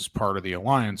doing this as part of the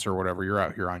Alliance or whatever. You're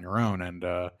out here on your own. And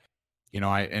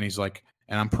and he's like,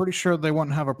 And I'm pretty sure they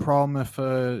wouldn't have a problem if,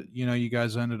 you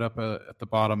guys ended up at the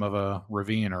bottom of a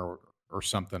ravine or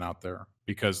something out there,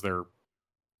 because they're,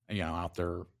 out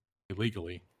there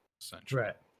illegally, essentially.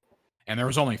 Right. And there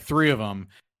was only 3 of them,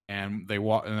 and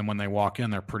and then when they walk in,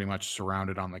 they're pretty much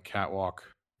surrounded on the catwalk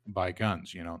by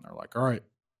guns, and they're like, all right,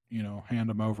 hand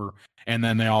them over. And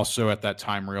then they also at that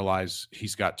time realize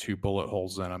he's got 2 bullet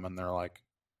holes in him, and they're like,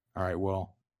 all right,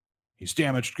 well, he's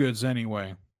damaged goods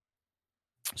anyway.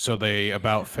 So they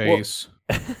about face.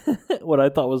 Well, what I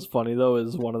thought was funny though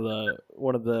is one of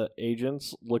the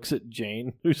agents looks at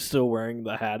Jane, who's still wearing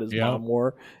the hat his mom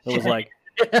wore, and was like,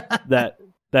 that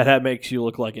hat makes you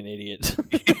look like an idiot.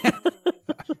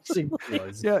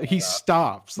 Yeah, he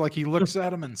stops. Like, he looks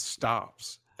at him and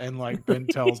stops. And like Ben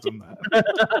tells him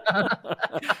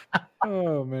that.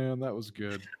 Oh man, that was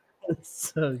good.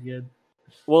 That's so good.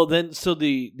 Well, then, so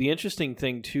the interesting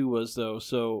thing too was though,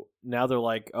 so now they're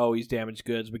like, oh, he's damaged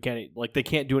goods. We can't, like, they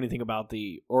can't do anything about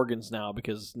the organs now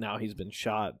because now he's been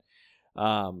shot.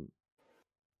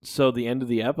 So the end of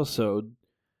the episode,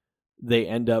 they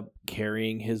end up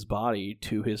carrying his body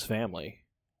to his family,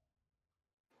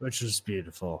 which was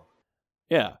beautiful.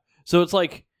 Yeah. So it's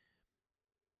like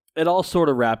it all sort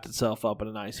of wrapped itself up in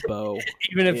a nice bow.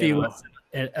 Even if he was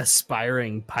an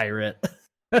aspiring pirate.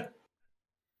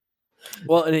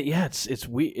 Well, and it's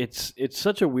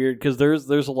such a weird, because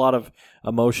there's a lot of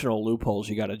emotional loopholes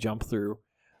you got to jump through.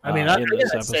 I mean, I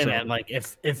gotta say, man, like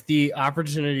if the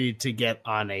opportunity to get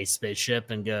on a spaceship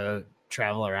and go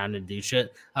travel around and do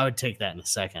shit, I would take that in a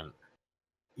second.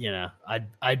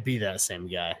 I'd be that same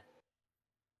guy.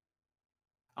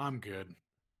 I'm good.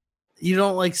 You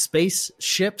don't like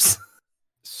spaceships?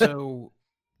 So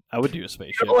I would do a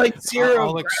spaceship. Like zero.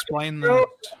 I'll explain this.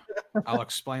 I'll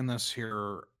explain this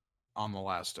here on the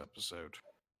last episode.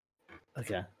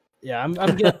 Okay. Yeah, I'm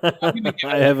gonna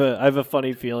I have a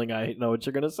funny feeling I know what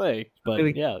you're gonna say, but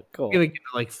yeah, cool. I'm gonna give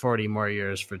it like 40 more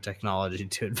years for technology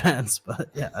to advance, but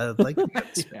yeah, I'd like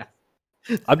yeah.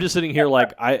 I'm just sitting here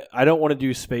like I don't want to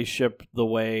do spaceship the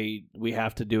way we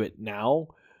have to do it now.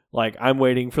 Like, I'm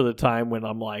waiting for the time when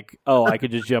I'm like, oh, I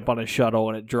could just jump on a shuttle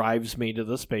and it drives me to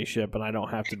the spaceship and I don't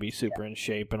have to be super in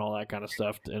shape and all that kind of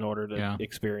stuff in order to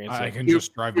experience it. I can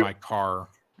just drive my car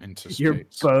into space. Your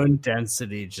bone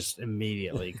density just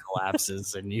immediately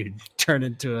collapses and you turn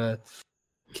into a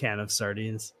can of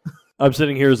sardines. I'm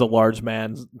sitting here as a large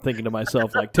man thinking to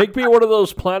myself, like, take me to one of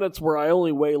those planets where I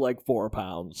only weigh like 4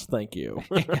 pounds. Thank you.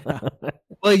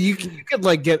 Well, you could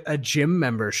like get a gym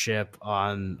membership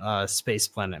on Space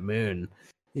Planet Moon,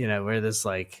 where there's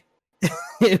like,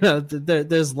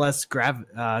 there's less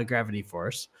gravity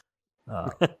force.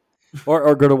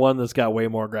 Or go to one that's got way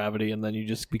more gravity and then you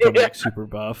just become like super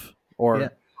buff.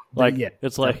 Or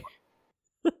it's like,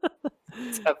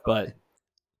 but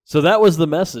so that was the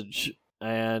message.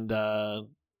 And now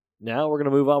we're going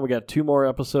to move on. We got 2 more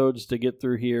episodes to get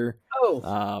through here.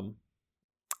 Oh.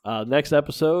 Next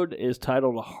episode is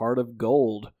titled Heart of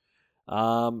Gold.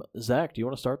 Zach, do you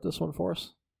want to start this one for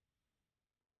us?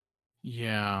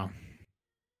 Yeah.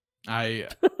 You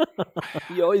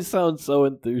always sound so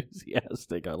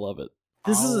enthusiastic. I love it.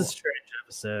 This is a strange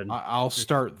episode. I'll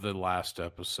start the last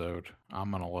episode. I'm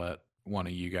going to let one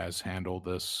of you guys handle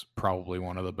this. Probably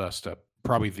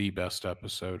the best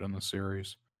episode in the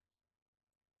series.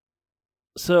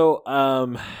 So,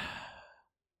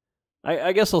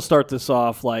 I guess I'll start this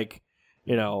off like,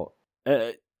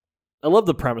 I love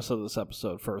the premise of this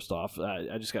episode. First off,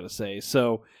 I just got to say,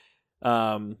 so,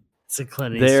 it's a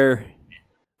clinic.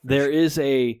 There is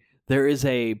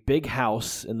a big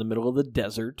house in the middle of the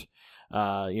desert,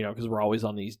 because we're always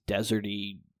on these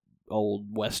deserty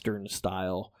old Western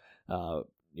style,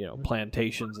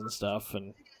 plantations and stuff,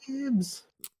 and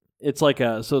it's like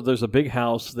so there's a big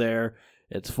house there.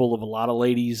 It's full of a lot of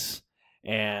ladies,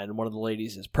 and one of the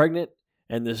ladies is pregnant,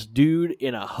 and this dude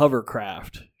in a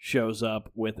hovercraft shows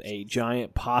up with a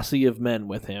giant posse of men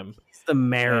with him. He's the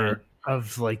mayor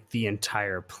of like the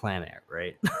entire planet,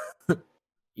 right?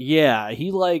 Yeah,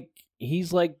 he's like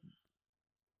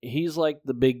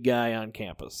the big guy on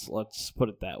campus. Let's put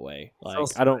it that way. Like,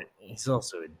 he's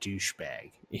also a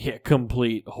douchebag. Yeah,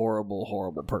 complete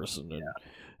horrible person. And,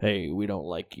 hey, we don't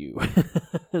like you.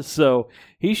 So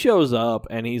he shows up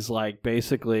and he's like,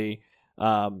 basically,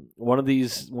 one of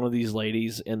these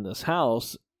ladies in this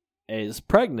house is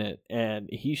pregnant, and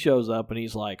he shows up and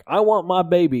he's like, I want my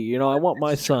baby. I want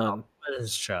my son. With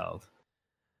his child.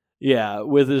 Yeah,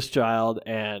 with his child,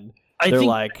 and I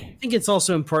think it's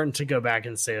also important to go back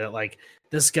and say that like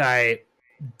this guy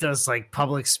does like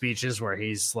public speeches where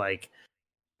he's like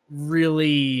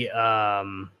really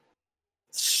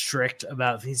strict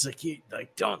about. He's like, you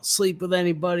like don't sleep with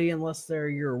anybody unless they're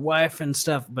your wife and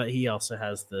stuff. But he also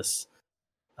has this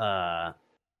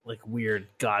like weird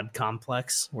god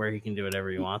complex where he can do whatever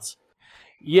he wants.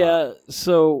 Yeah.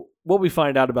 So what we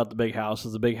find out about the big house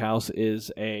is the big house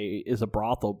is a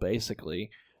brothel basically,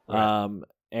 Right.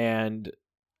 and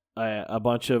a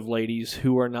bunch of ladies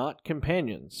who are not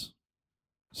companions.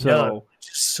 So No, it's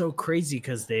just so crazy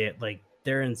because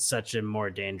they're in such a more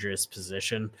dangerous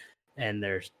position, and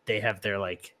they have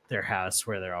their house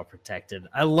where they're all protected.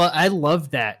 I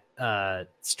love that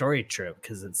story trope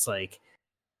because it's like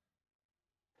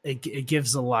it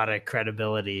gives a lot of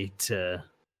credibility to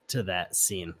that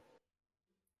scene.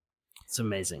 It's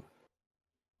amazing.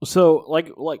 So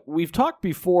like we've talked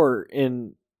before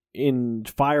in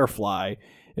Firefly,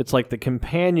 it's like the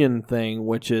companion thing,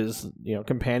 which is, you know,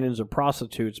 companions are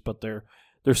prostitutes, but they're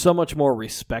so much more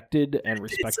respected and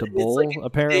respectable. It's like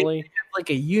apparently, they have like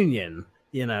a union,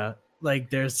 you know, like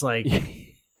there's like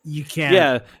you can't.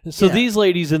 yeah. So Yeah. these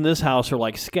ladies in this house are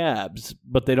like scabs,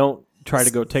 but they don't try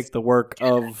to go take the work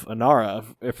of Anara,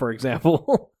 for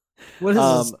example. What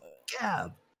is this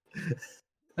scab?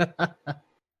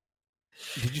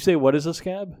 Did you say what is a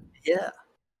scab? Yeah.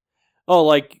 Oh,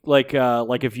 like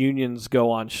if unions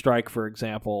go on strike, for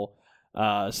example,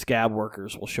 scab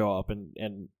workers will show up,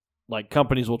 and like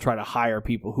companies will try to hire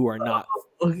people who are not.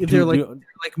 They're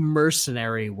like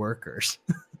mercenary workers.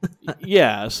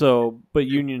 Yeah. So, but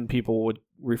union people would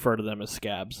refer to them as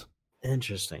scabs.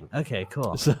 Interesting. Okay.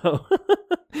 Cool. So,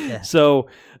 Yeah. so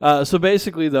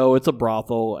basically, though, it's a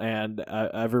brothel, and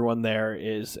everyone there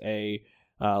is a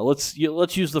let's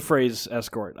use the phrase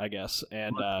escort, I guess,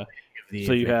 and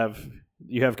so you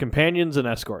have companions and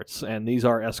escorts, and these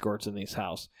are escorts in these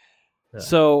house. Yeah.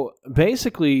 So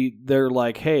basically, they're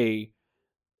like, hey,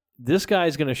 this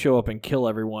guy's going to show up and kill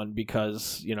everyone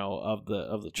because, you know, of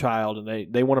the child,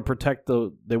 and they want to protect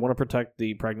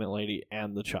the pregnant lady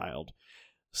and the child.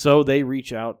 So they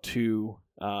reach out to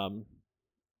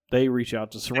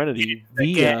Serenity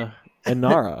via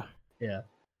Inara. Yeah.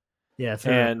 Yeah.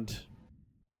 And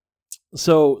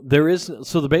so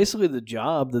basically the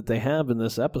job that they have in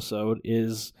this episode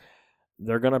is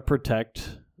they're going to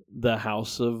protect the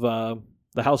house of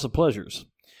pleasures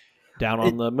down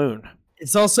on the moon.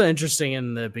 It's also interesting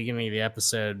in the beginning of the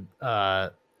episode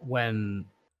when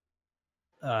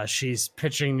she's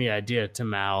pitching the idea to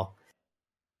Mal.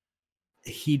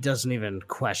 He doesn't even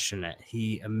question it.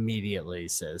 He immediately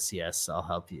says, "Yes, I'll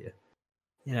help you."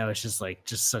 You know, it's just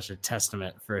such a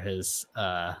testament for his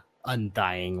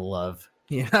undying love.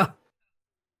 You know,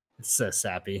 it's so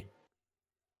sappy.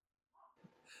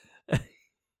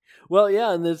 Well,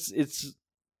 yeah, and there's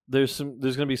going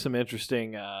to be some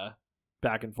interesting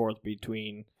back and forth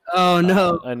between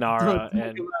Inara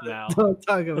and Mal. Don't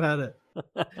talk about it.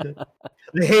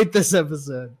 I hate this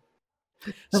episode.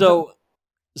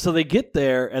 So they get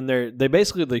there, and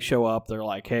they show up. They're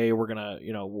like, hey, we're gonna,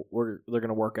 you know, they're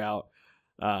gonna work out,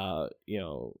 you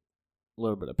know, a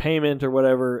little bit of payment or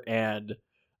whatever, and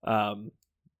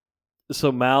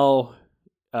so Mal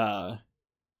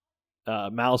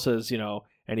says, you know,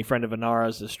 any friend of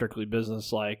Inara's is strictly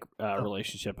business-like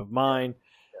relationship of mine.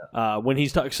 When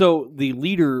he's talking, so the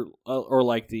leader or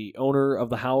like the owner of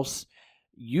the house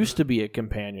used to be a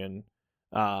companion,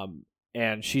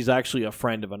 and she's actually a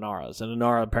friend of Inara's, and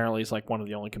Inara apparently is like one of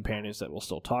the only companions that will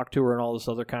still talk to her and all this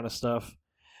other kind of stuff.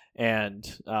 And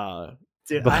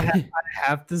dude, I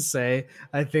have to say,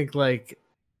 I think like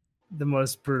the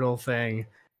most brutal thing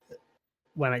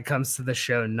when it comes to the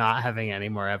show not having any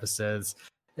more episodes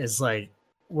is like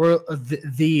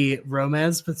the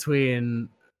romance between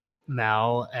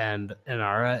Mal and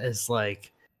Inara is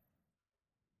like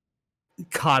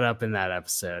caught up in that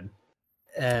episode,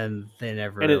 and they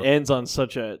never. And it ends on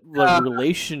such a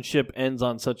relationship ends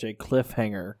on such a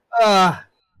cliffhanger.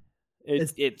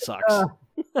 It sucks.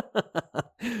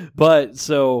 But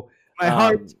so my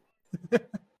heart.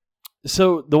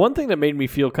 So the one thing that made me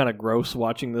feel kind of gross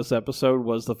watching this episode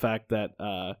was the fact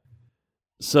that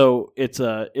so it's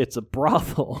a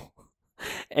brothel,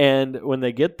 and when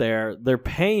they get there, they're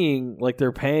paying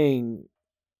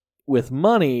with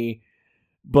money,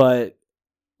 but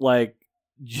like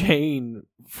Jane,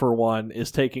 for one,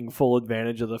 is taking full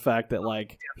advantage of the fact that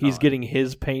like he's getting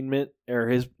his payment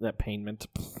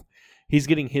he's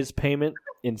getting his payment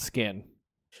in skin.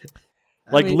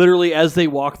 Like, I mean, literally as they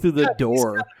walk through the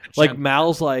door, like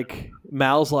Mal's like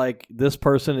this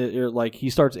person, like he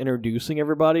starts introducing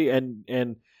everybody,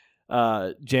 and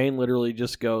Jane literally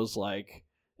just goes like,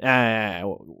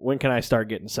 when can I start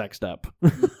getting sexed up?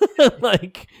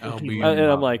 Like, I'll be and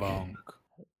I'm like, bunk.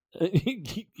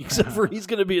 Except for he's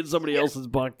going to be in somebody else's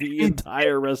bunk the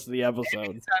entire rest of the episode.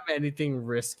 Anytime anything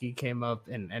risky came up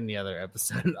in any other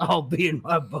episode, I'll be in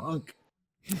my bunk.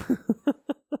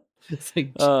 It's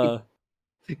like,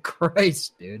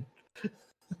 Christ, dude.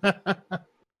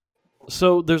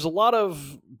 So there's a lot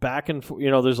of back and forth,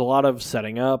 there's a lot of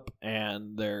setting up,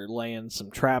 and they're laying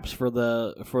some traps for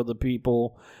the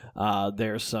people.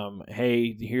 There's some,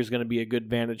 hey, here's going to be a good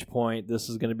vantage point. This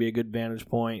is going to be a good vantage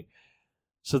point.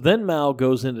 So then Mal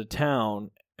goes into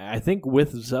town, I think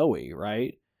with Zoe,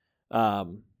 right?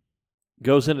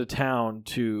 Goes into town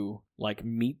to like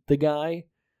meet the guy,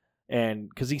 and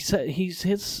because he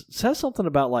says something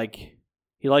about like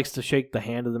he likes to shake the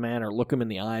hand of the man or look him in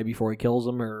the eye before he kills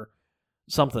him or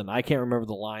something. I can't remember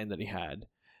the line that he had.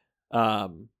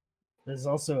 There's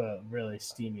also a really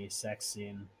steamy sex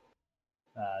scene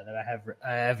that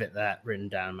I have it that written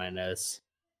down in my notes.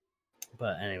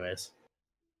 But anyways.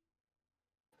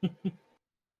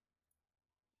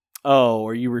 Oh,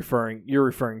 are you referring? You're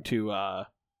referring to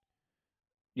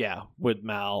with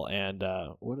Mal and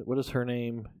what is her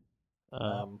name?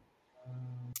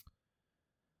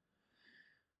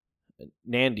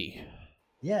 Nandy.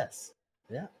 Yes.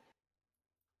 Yeah.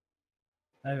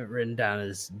 I have it written down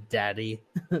as Daddy,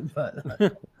 but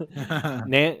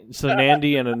so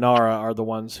Nandy and Inara are the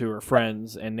ones who are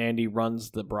friends, and Nandy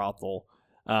runs the brothel.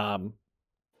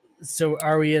 So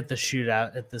are we at the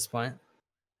shootout at this point?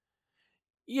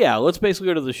 Yeah, let's basically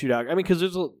go to the shootout. I mean, because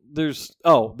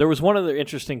there was one other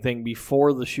interesting thing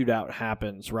before the shootout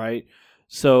happens, right?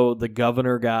 So the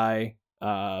governor guy,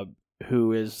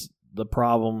 who is the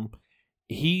problem,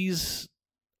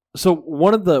 so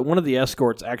one of the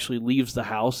escorts actually leaves the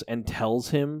house and tells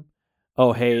him,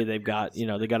 "Oh, hey, they got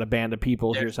a band of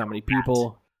people. Here's how many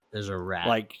people." There's a rat.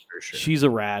 Like for sure. She's a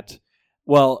rat.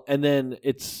 Well, and then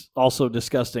it's also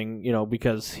disgusting,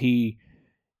 because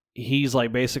he's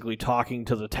like basically talking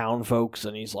to the town folks,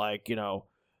 and he's like,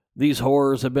 these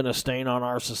horrors have been a stain on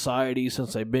our society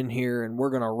since they've been here, and we're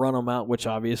gonna run them out. Which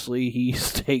obviously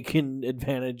he's taken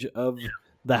advantage of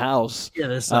the house. Yeah,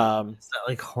 there's that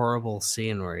like horrible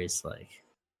scene where he's like,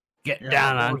 "Get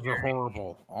down on your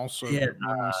horrible." Also,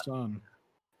 my son.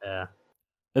 Yeah,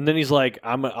 and then he's like,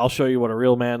 "I'll show you what a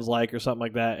real man's like," or something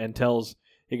like that, and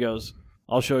he goes,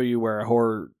 "I'll show you where a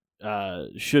whore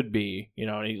should be,"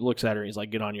 and he looks at her and he's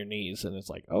like, "Get on your knees," and it's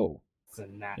like, oh,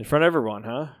 in front of everyone,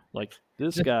 huh? Like,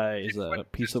 this guy is a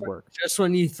piece of work. Just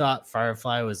when you thought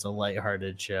Firefly was a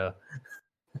lighthearted show.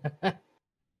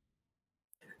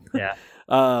 Yeah.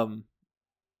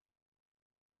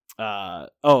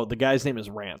 The guy's name is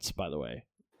Rance, by the way.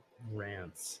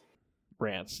 Rance,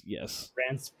 yes.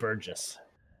 Rance Burgess.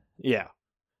 Yeah.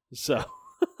 So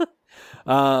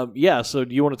so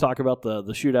do you want to talk about the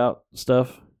shootout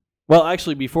stuff? Well,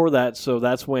 actually, before that, so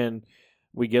that's when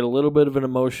we get a little bit of an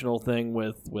emotional thing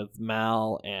with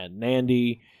Mal and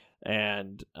Nandy,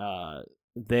 and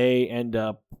they end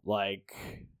up like,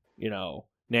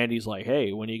 Nandy's like,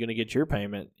 "Hey, when are you going to get your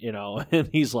payment?" And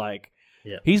he's like,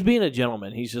 he's being a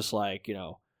gentleman. He's just like,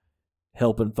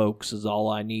 helping folks is all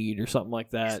I need or something like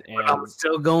that. And I'm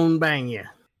still going to bang you.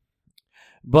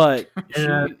 But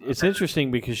it's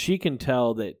interesting because she can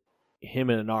tell that him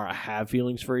and Inara have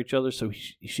feelings for each other. So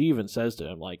she even says to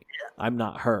him, like, "I'm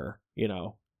not her,"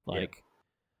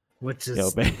 which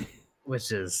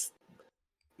is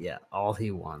all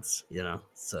he wants,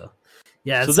 So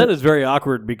yeah. So then it's very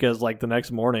awkward because like the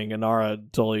next morning, Inara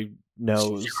totally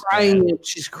knows.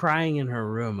 She's crying in her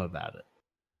room about it.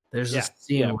 There's a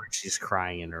scene where she's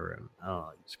crying in her room.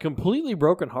 Oh, it's completely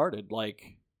brokenhearted.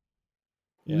 Like,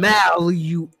 Mal,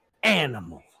 you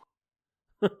animal.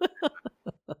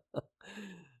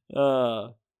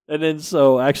 And then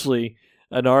so actually,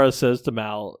 Inara says to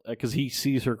Mal, because he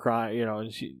sees her crying, and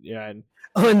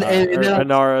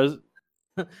Inara.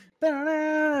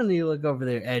 And you look over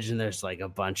their edge, and there's like a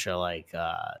bunch of like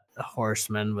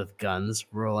horsemen with guns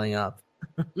rolling up.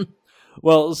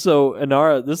 Well, so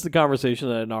Inara, this is the conversation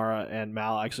that Inara and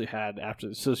Mal actually had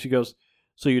after. So she goes,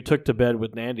 "So you took to bed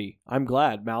with Nandy?" "I'm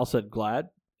glad." Mal said, "Glad?"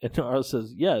 And Inara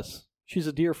says, "Yes, she's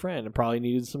a dear friend and probably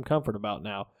needed some comfort about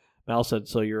now." Mal said,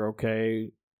 "So you're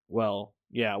okay?" "Well,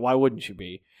 yeah, why wouldn't you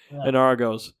be?" Yeah. Inara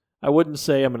goes, "I wouldn't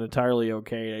say I'm entirely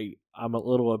okay. I'm a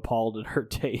little appalled at her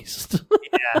taste."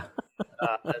 Yeah.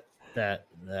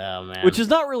 Oh, man. Which is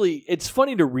not really, it's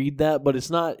funny to read that, but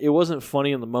it wasn't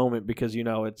funny in the moment because,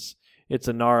 it's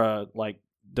Inara like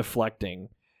deflecting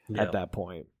at that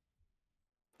point.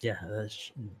 Yeah,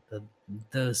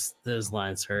 those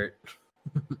lines hurt.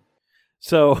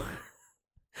 So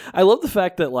I love the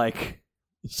fact that like,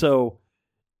 so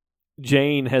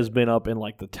Jane has been up in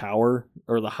like the tower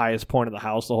or the highest point of the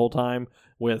house the whole time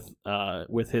with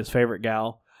his favorite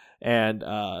gal, and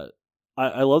I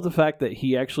love the fact that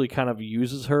he actually kind of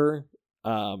uses her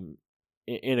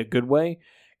in a good way,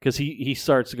 because he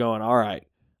starts going, all right,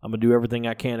 I'm gonna do everything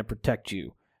I can to protect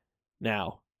you.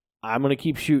 Now I'm gonna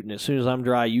keep shooting. As soon as I'm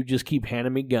dry, you just keep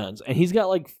handing me guns. And he's got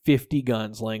like 50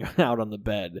 guns laying out on the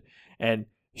bed, and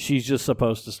she's just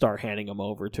supposed to start handing them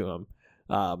over to him.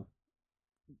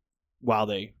 While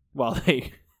they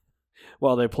play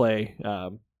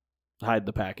hide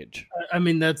the package. I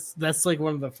mean, that's like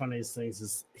one of the funniest things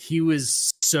is he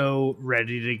was so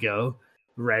ready to go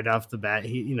right off the bat.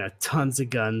 He, tons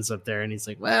of guns up there, and he's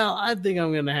like, well, I think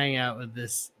I'm gonna hang out with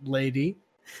this lady.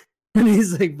 And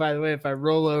he's like, by the way, if I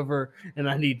roll over and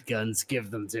I need guns, give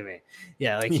them to me.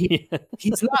 Yeah, like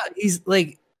he's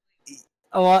like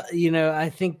a lot, I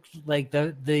think like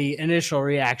the initial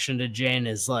reaction to Jane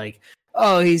is like,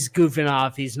 oh, he's goofing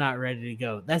off, he's not ready to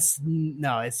go. It's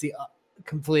the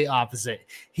complete opposite.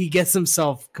 He gets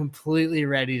himself completely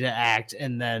ready to act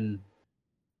and then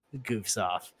goofs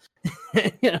off.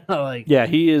 Yeah,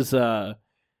 he is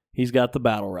he's got the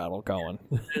battle rattle going.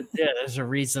 Yeah, there's a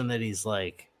reason that he's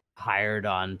like hired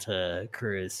on to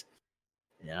cruise.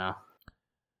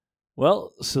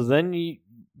 Well, so then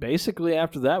basically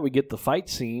after that we get the fight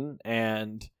scene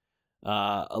and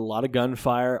a lot of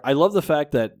gunfire. I love the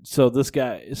fact that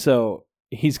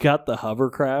he's got the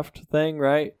hovercraft thing,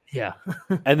 right? Yeah.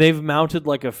 And they've mounted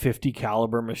like a 50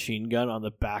 caliber machine gun on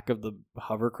the back of the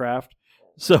hovercraft.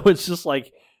 So it's just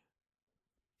like,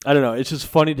 I don't know, it's just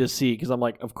funny to see, because I'm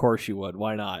like, of course you would,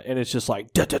 why not? And it's just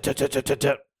like da, da, da, da, da, da,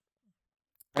 da.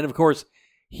 And of course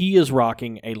he is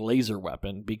rocking a laser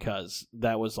weapon because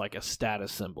that was like a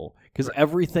status symbol, because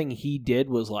everything he did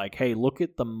was like, hey, look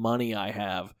at the money I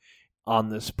have on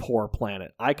this poor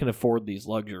planet. I can afford these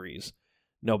luxuries.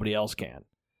 Nobody else can.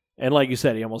 And like you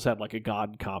said, he almost had like a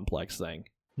god complex thing.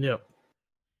 Yep.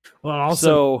 Well,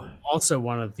 also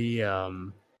one of the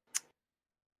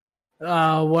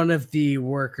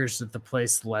workers at the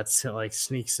place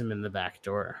sneaks him in the back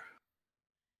door.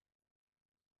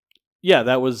 Yeah,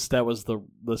 that was the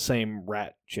same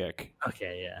rat chick.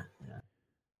 Okay,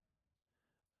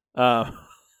 yeah.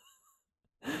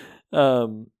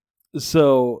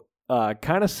 So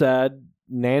kind of sad.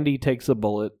 Nandy takes a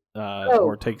bullet,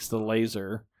 or takes the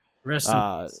laser. Rest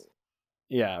in peace.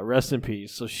 Yeah, rest in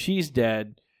peace. So she's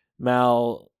dead.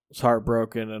 Mal's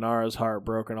heartbroken, Inara's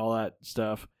heartbroken, all that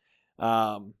stuff.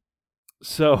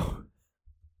 So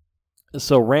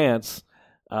Rance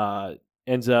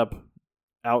ends up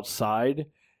outside,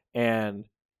 and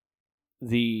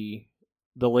the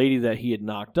lady that he had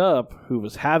knocked up, who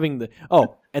was having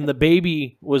and the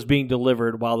baby was being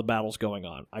delivered while the battle's going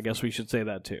on. I guess we should say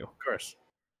that too. Of course.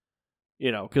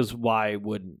 Because why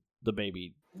wouldn't the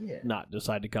baby not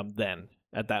decide to come then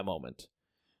at that moment?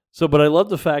 So, but I love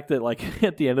the fact that like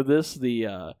at the end of this,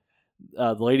 the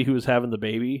lady who was having the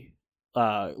baby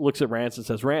looks at Rance and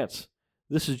says, "Rance,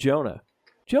 this is Jonah.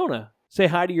 Jonah, say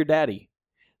hi to your daddy."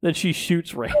 Then she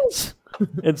shoots Rance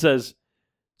and says,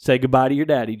 "Say goodbye to your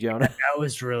daddy, Jonah." That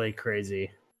was really crazy.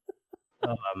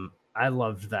 I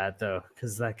loved that though,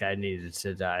 because that guy needed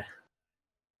to die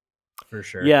for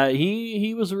sure. Yeah,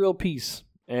 he was a real piece,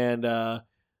 and that's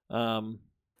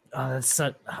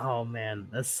such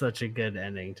a good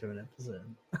ending to an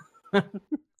episode.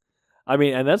 I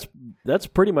mean, and that's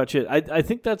pretty much it. I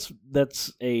think that's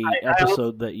a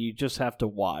episode that you just have to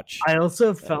watch. I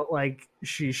also felt like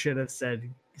she should have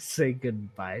said, "Say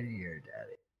goodbye to your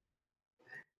daddy."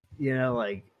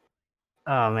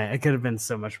 Oh man, it could have been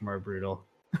so much more brutal.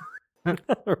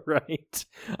 Right.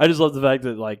 I just love the fact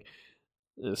that like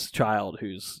this child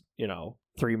who's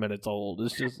 3 minutes old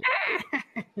is just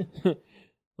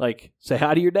like, say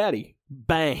hi to your daddy,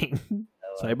 bang,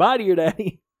 say bye to your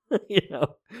daddy.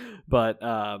 But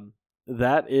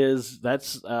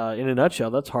that's in a nutshell,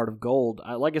 that's Heart of Gold.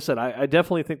 Like I said, I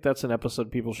definitely think that's an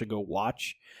episode people should go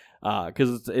watch,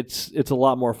 because it's a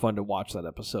lot more fun to watch that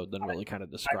episode than really kind of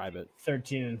describe it.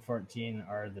 13 and 14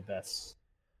 are the best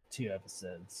 2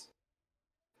 episodes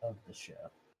of the show.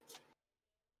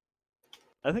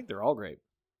 I think they're all great.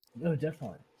 No,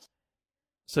 definitely.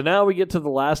 So now we get to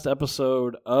the last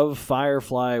episode of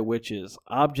Firefly, which is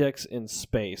Objects in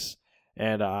Space.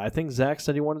 And I think Zach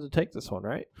said he wanted to take this one,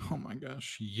 right? Oh my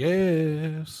gosh,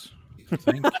 yes.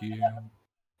 Thank you.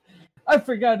 I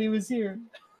forgot he was here.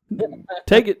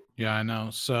 Take it. Yeah, I know.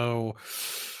 So,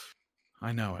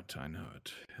 I know it.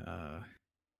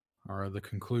 The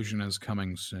conclusion is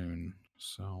coming soon.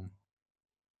 So,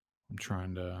 I'm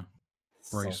trying to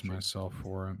brace myself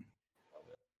for it.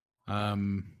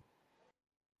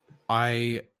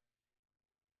 I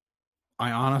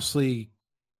I honestly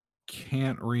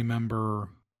can't remember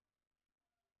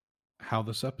how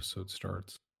this episode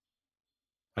starts.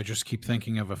 I just keep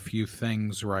thinking of a few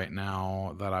things right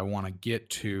now that I want to get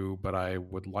to, but I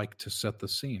would like to set the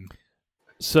scene.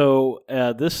 So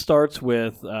this starts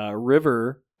with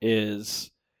River is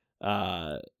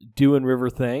doing River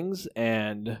things,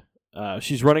 and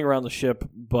she's running around the ship,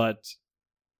 but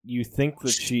you think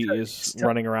that she is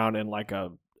running around in like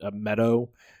a meadow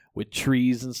with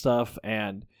trees and stuff,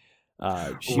 and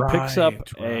she picks up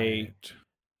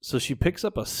so she picks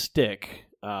up a stick,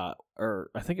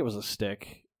 or I think it was a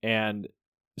stick, and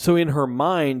so in her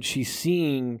mind she's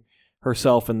seeing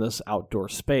herself in this outdoor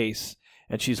space,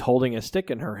 and she's holding a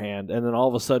stick in her hand, and then all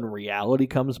of a sudden reality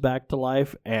comes back to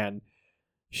life, and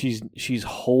she's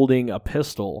holding a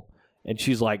pistol, and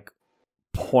she's like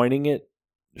pointing it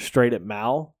straight at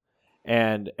Mal,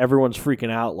 and everyone's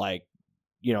freaking out, like,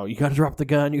 you know, you gotta drop the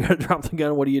gun,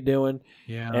 what are you doing?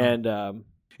 Yeah. And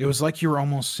it was like you were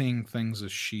almost seeing things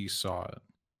as she saw it.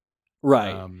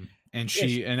 Right.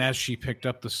 And as she picked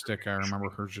up the stick, I remember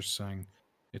her just saying,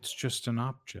 "It's just an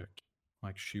object."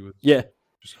 Like she was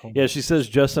just holding she says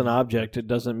just an object, it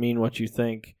doesn't mean what you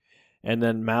think. And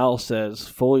then Mal says,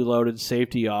 fully loaded,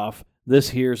 safety off. This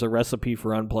here's a recipe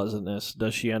for unpleasantness.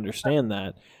 Does she understand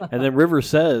that? And then River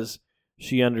says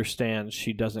she understands,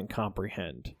 she doesn't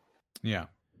comprehend. Yeah.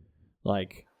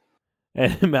 Like,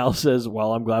 and Mal says,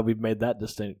 well, I'm glad we've made that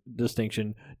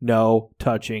distinction. No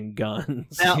touching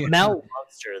guns. Mal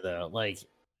loves her, though. Like,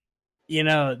 you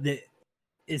know,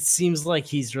 it seems like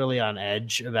he's really on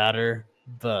edge about her,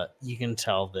 but you can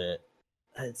tell that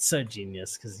it's so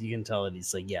genius because you can tell that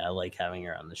he's like, yeah, I like having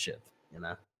her on the ship, you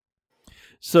know?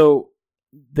 So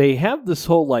they have this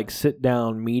whole like sit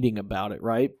down meeting about it,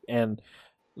 right? And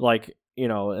like, you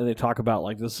know, and they talk about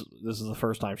like this is the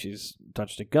first time she's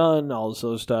touched a gun, all this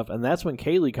other stuff. And that's when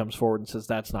Kaylee comes forward and says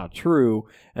that's not true.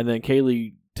 And then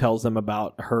Kaylee tells them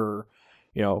about her,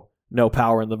 you know, no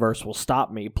power in the verse will stop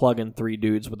me, plugging 3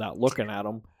 dudes without looking at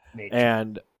them.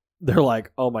 And they're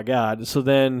like, oh my God. So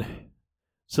then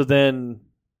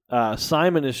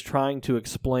Simon is trying to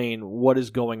explain what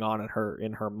is going on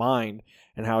in her mind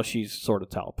and how she's sort of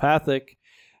telepathic.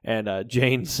 And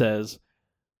Jane says,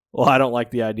 well, I don't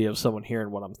like the idea of someone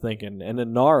hearing what I'm thinking. And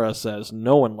then Nara says,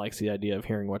 no one likes the idea of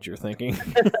hearing what you're thinking.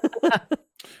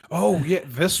 Oh, yeah.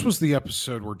 This was the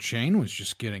episode where Jane was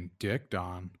just getting dicked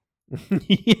on.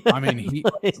 Yeah, I mean,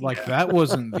 that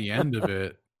wasn't the end of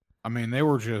it. I mean, they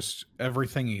were just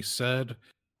everything he said.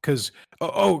 Because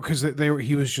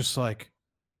he was just like,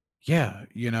 yeah,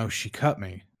 you know, she cut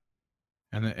me.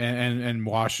 And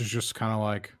Wash is just kind of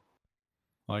like,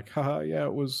 haha, yeah,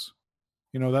 it was,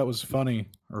 you know, that was funny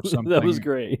or something. That was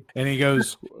great. And he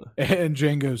goes, and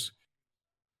Jane goes,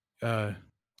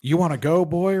 you want to go,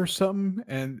 boy, or something?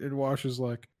 And Wash is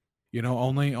like, you know,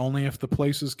 only if the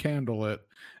places candle it.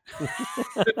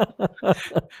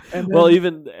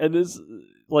 And this,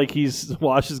 like,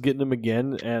 Wash is getting him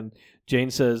again, and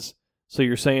Jane says, so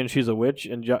you're saying she's a witch?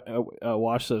 And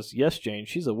Wash says, yes, Jane,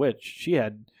 she's a witch. She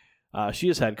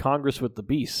has had Congress with the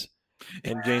beasts.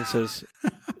 And Jane says,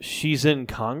 she's in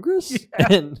Congress? Yeah.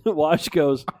 And Wash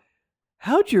goes,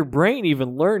 how'd your brain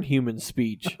even learn human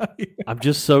speech? Yeah. I'm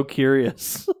just so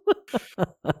curious.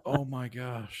 Oh my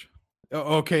gosh.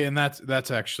 Okay, and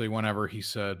that's actually whenever he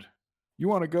said, you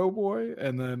want to go, boy?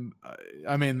 And then,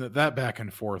 I mean, that back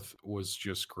and forth was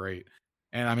just great.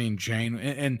 And I mean, Jane,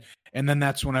 and then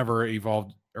that's whenever it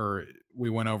evolved, or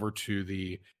we went over to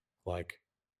the, like,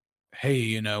 hey,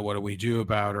 you know, what do we do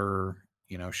about her?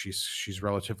 You know, she's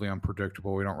relatively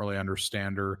unpredictable. We don't really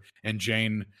understand her. And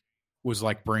Jane was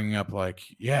like bringing up like,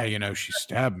 yeah, you know, she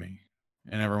stabbed me.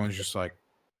 And everyone's just like,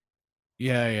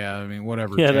 yeah. I mean,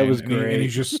 whatever. Yeah, Jane. that was great. And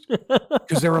he's just,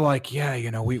 because they were like, yeah,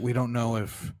 you know, we don't know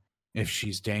if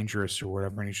she's dangerous or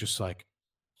whatever. And he's just like,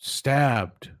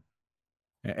 stabbed.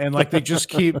 And like they just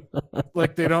keep,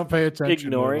 like they don't pay attention,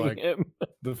 ignoring to, like, him.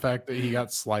 The fact that he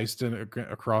got sliced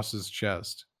across his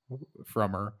chest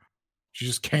from her. She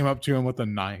just came up to him with a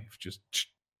knife. Just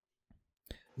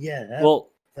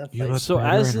so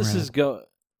as this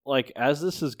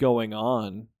is going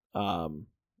on,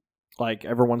 like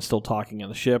everyone's still talking in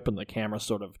the ship, and the camera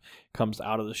sort of comes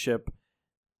out of the ship.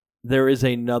 There is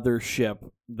another ship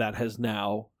that has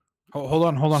now. Hold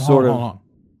on.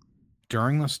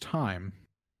 During this time,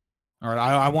 all right.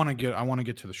 I want to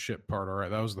get to the ship part. All right,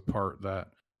 that was the part that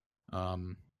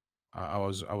I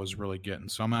was really getting.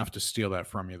 So I'm gonna have to steal that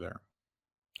from you there.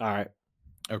 All right.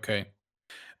 Okay.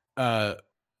 But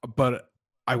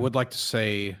I would like to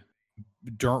say,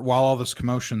 while all this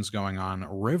commotion's going on,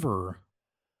 River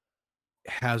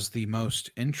has the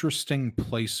most interesting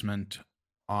placement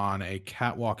on a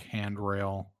catwalk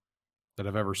handrail that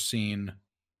I've ever seen,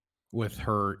 with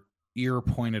her ear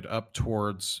pointed up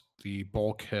towards the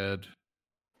bulkhead,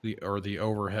 the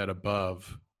overhead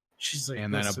above. She's like,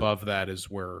 and then above that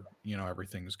is where,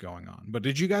 everything's going on. But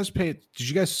did you guys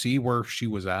see where she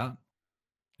was at?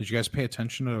 Did you guys pay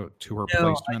attention to her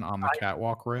placement on the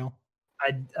catwalk rail?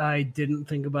 I didn't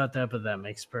think about that, but that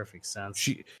makes perfect sense.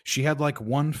 She had like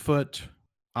 1 foot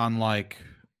on like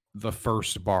the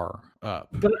first bar up.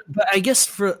 But I guess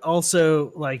for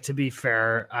also, like, to be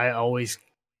fair, I always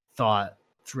thought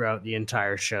throughout the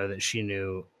entire show that she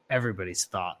knew everybody's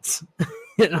thoughts.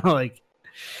 Like,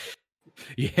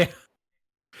 yeah.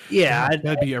 Yeah,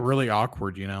 that'd be a really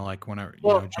awkward, like whenever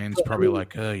Jane's probably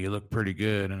like, "Oh, you look pretty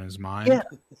good," in his mind.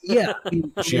 Yeah.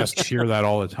 She has to hear that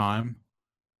all the time.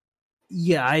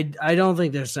 Yeah, I don't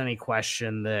think there's any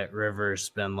question that River's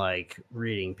been like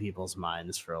reading people's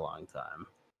minds for a long time.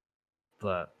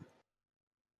 But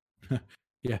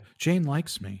yeah, Jane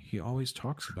likes me. He always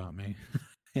talks about me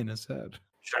in his head.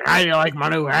 How do you like my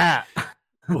new hat?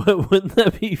 Wouldn't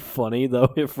that be funny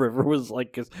though if River was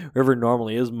like, because River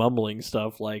normally is mumbling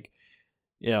stuff like,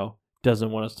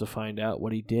 doesn't want us to find out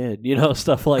what he did,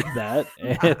 stuff like that.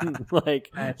 And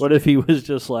like, what if he was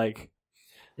just like,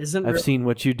 I've seen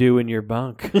what you do in your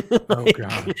bunk. Oh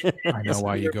God, I know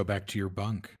why you go back to your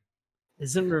bunk.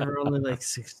 Isn't River only like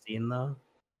 16 though?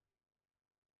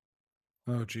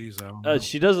 Oh geez, I don't know.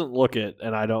 She doesn't look it,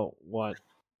 and I don't want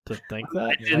to think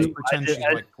that. Let's pretend she's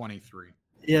like 23.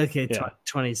 Yeah, okay,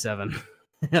 27.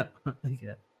 Yeah,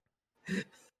 okay.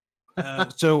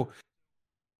 So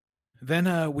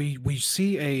then we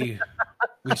see a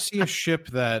ship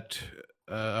that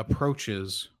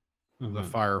approaches the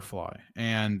Firefly,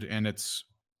 and it's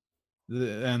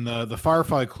the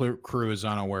Firefly crew is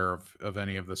unaware of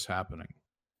any of this happening,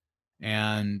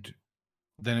 and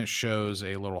then it shows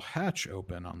a little hatch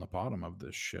open on the bottom of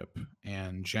this ship,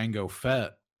 and Jango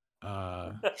Fett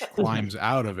climbs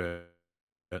out of it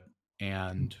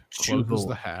and closes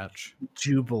the hatch.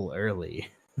 Jubal early.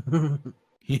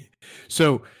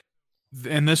 So,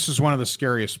 and this is one of the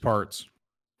scariest parts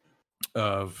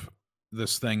of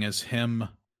this thing is him.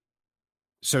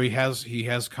 So he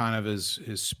has kind of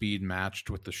his speed matched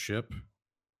with the ship,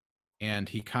 and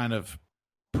he kind of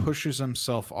pushes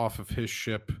himself off of his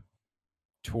ship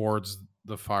towards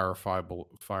the Firefly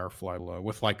below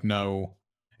with like no.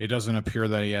 It doesn't appear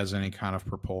that he has any kind of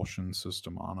propulsion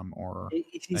system on him, or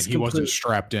like he wasn't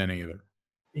strapped in either.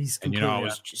 He's and I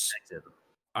was just,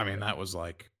 that was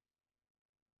like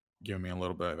giving me a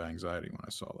little bit of anxiety when I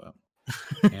saw that.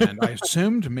 And I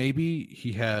assumed maybe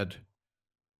he had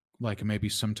like maybe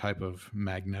some type of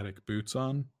magnetic boots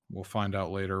on. We'll find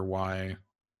out later why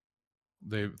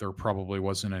there probably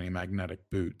wasn't any magnetic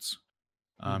boots.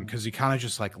 Because he kind of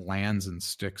just like lands and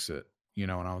sticks it,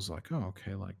 and I was like, oh,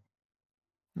 okay, like,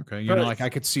 okay, like I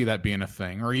could see that being a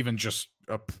thing, or even just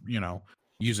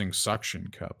using suction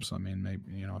cups. I mean, maybe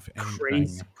if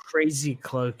anything, crazy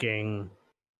cloaking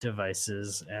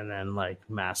devices, and then like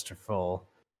masterful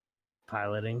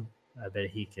piloting. I bet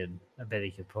he could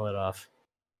pull it off.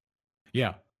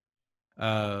 Yeah.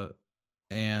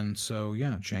 And so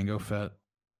Jango Fett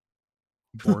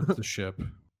boards the ship.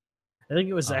 I think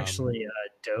it was actually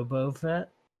Dobo Fett,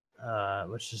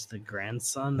 which is the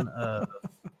grandson of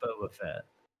Boba Fett.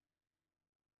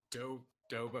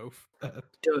 Dobo Fett.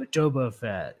 Dobo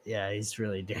Fett. Yeah, he's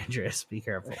really dangerous. Be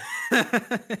careful.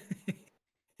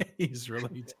 He's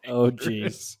really dangerous. Oh,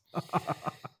 jeez.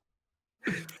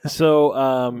 So,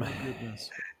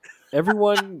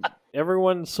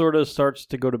 everyone sort of starts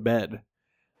to go to bed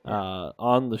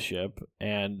on the ship,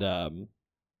 and the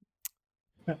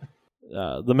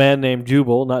man named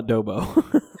Jubal, not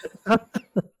Dobo,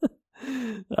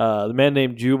 the man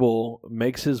named Jubal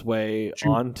makes his way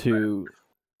onto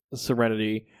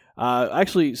Serenity.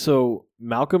 Actually, so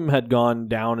Malcolm had gone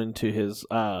down into his.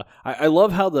 I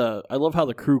love how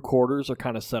the crew quarters are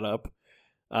kind of set up.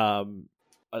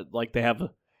 Like they have,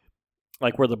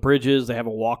 like where the bridge is, they have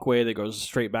a walkway that goes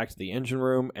straight back to the engine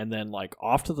room, and then like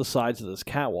off to the sides of this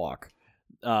catwalk,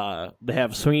 they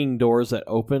have swinging doors that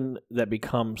open that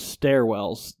become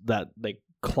stairwells that they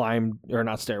climb, or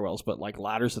not stairwells, but like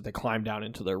ladders that they climb down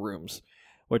into their rooms,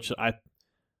 which I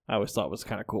always thought was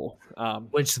kind of cool.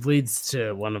 Which leads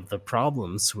to one of the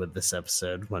problems with this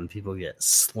episode when people get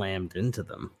slammed into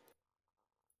them.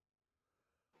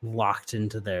 Locked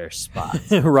into their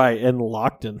spots. Right, and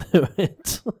locked into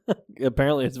it.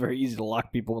 Apparently it's very easy to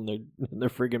lock people in their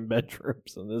friggin'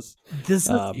 bedrooms. And this is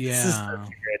a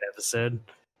great episode.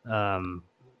 I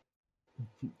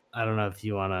don't know if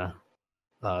you want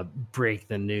to break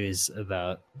the news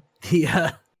about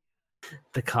the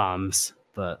comms.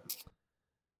 But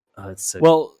it's so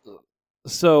Well,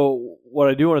 so what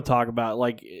I do want to talk about,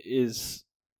 like, is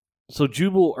so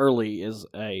Jubal Early is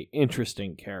a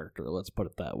interesting character. Let's put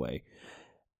it that way.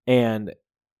 And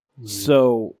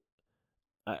so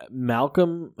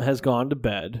Malcolm has gone to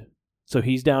bed, so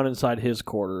he's down inside his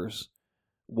quarters.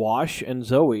 Wash and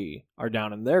Zoe are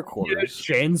down in their quarters.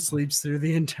 Shane sleeps through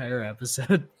the entire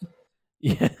episode.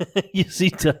 Yeah, yes, he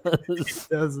does. He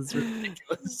does. It's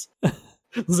ridiculous.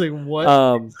 It's like,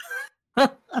 what?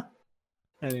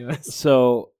 Anyways.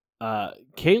 So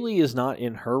Kaylee is not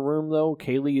in her room, though.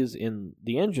 Kaylee is in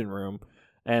the engine room,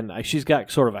 and she's got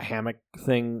sort of a hammock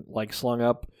thing like slung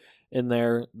up in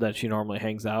there that she normally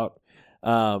hangs out.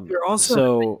 They're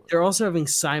also having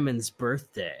Simon's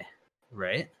birthday,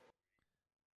 right?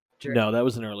 No, that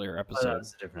was an earlier episode. Oh, that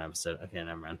was a different episode. Okay,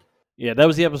 never mind. Yeah, that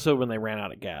was the episode when they ran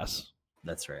out of gas.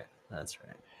 That's right.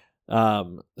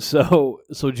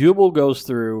 So Jubal goes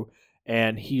through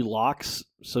and he locks.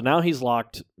 So now he's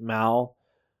locked Mal,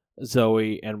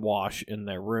 Zoe, and Wash in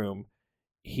their room.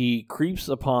 He creeps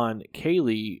upon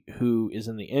Kaylee, who is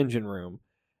in the engine room,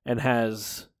 and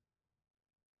has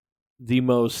the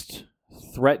most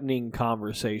threatening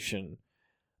conversation.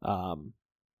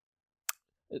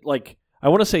 I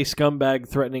want to say scumbag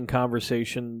threatening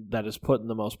conversation that is put in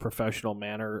the most professional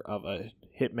manner of a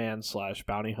hitman /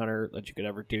 bounty hunter that you could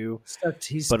ever do,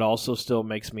 but also still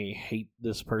makes me hate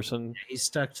this person. He's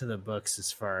stuck to the books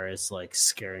as far as like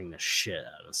scaring the shit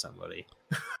out of somebody.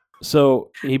 So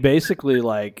he basically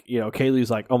Kaylee's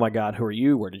like, oh my God, who are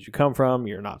you? Where did you come from?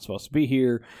 You're not supposed to be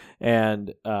here.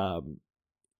 And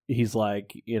he's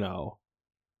like,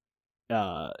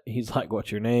 he's like,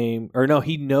 what's your name? Or no,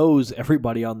 he knows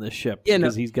everybody on this ship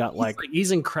because he's got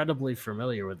he's incredibly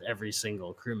familiar with every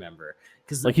single crew member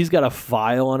because he's got a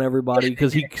file on everybody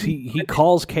because he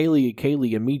calls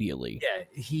Kaylee immediately. Yeah,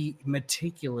 he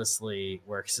meticulously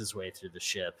works his way through the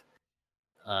ship.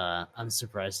 I'm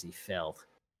surprised he failed,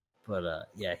 but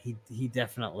yeah, he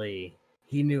definitely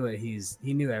knew it.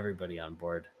 He knew everybody on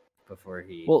board before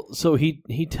he. Well, so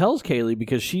he tells Kaylee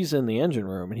because she's in the engine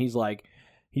room and he's like,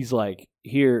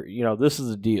 here, this is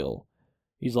the deal.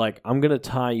 He's like, I'm going to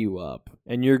tie you up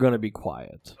and you're going to be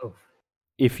quiet. Oh.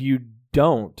 If you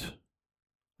don't,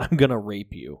 I'm going to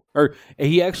rape you. Or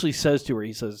he actually says to her,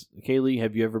 he says, Kaylee,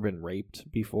 have you ever been raped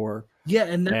before? Yeah,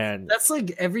 and that's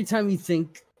like every time you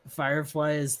think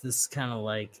Firefly is this kind of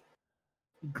like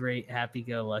great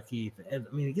happy-go-lucky. I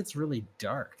mean, it gets really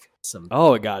dark.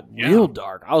 It got real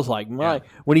dark. I was like,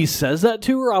 when he says that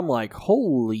to her, I'm like,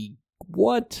 holy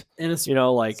what? And it's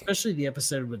especially the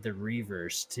episode with the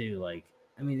Reavers too. Like,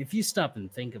 I mean, if you stop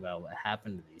and think about what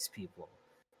happened to these people,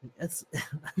 it's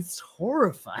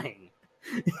horrifying.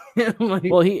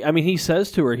 He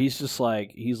says to her, he's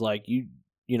like,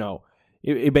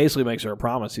 it basically makes her a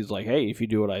promise. He's like, hey, if you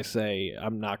do what I say,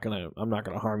 I'm not gonna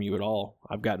harm you at all.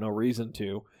 I've got no reason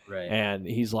to. Right. And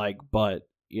he's like, but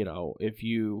if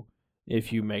you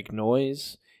make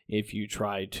noise, if you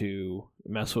try to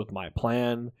mess with my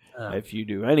plan, if you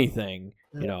do anything,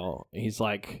 he's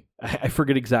like, I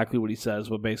forget exactly what he says,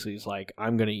 but basically he's like,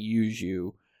 I'm going to use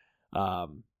you,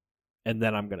 and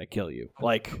then I'm going to kill you.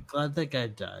 Like, I'm glad that guy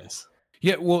dies.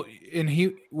 Yeah, well, and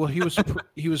he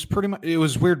was pretty much. It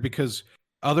was weird because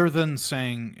other than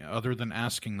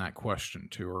asking that question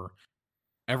to her,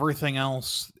 everything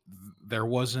else there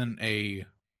wasn't a.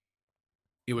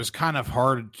 It was kind of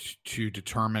hard to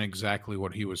determine exactly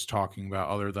what he was talking about,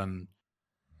 other than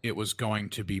it was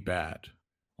going to be bad,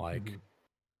 like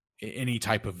any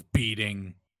type of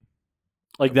beating.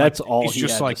 Like that's all he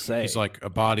just had like to say. He's like, a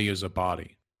body is a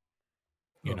body.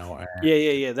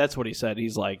 Yeah. That's what he said.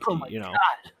 He's like, oh my God.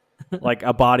 like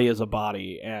a body is a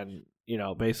body, and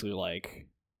basically like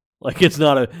it's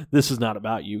not this is not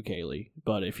about you, Kaylee.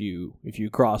 But if you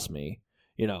cross me,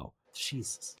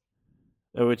 Jesus.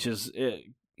 Which is,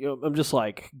 I'm just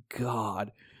like,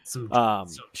 God. So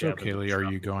Kaylee, are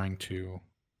you going to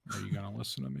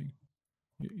listen to me?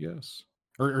 Yes.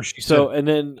 Or she said, and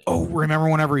then, remember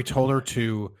whenever he told her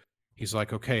to, he's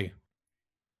like, okay,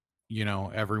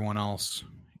 everyone else,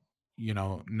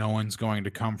 no one's going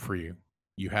to come for you.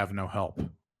 You have no help.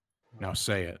 Now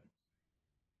say it.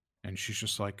 And she's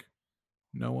just like,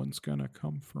 no one's gonna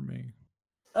come for me.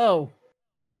 Oh.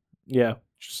 Yeah.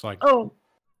 Just like, oh.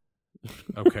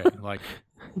 Okay, like,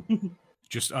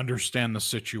 just understand the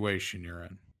situation you're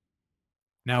in.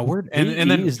 Now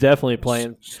then he's definitely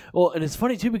playing. Well, and it's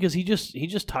funny too because he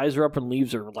just ties her up and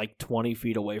leaves her like 20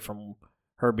 feet away from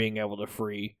her being able to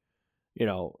free,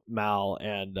 Mal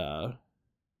and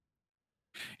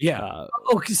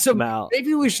okay, so Mal.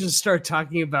 Maybe we should start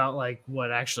talking about like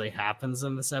what actually happens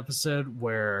in this episode,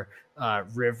 where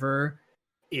River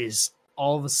is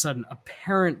all of a sudden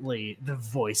apparently the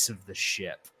voice of the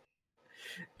ship.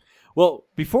 Well,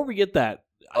 before we get that,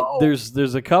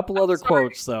 there's a couple other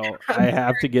quotes though I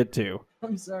have to get to.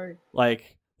 I'm sorry.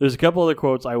 Like, there's a couple other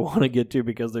quotes I want to get to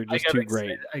because they're just too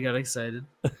great. I got excited.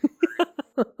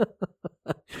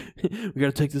 We got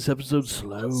to take this episode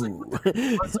slow. I was like,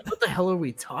 what the hell are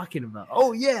we talking about?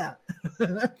 Oh yeah.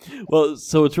 Well,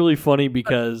 so it's really funny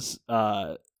because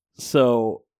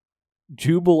so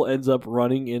Jubal ends up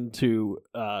running into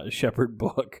Shepherd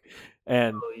Book,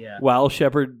 and while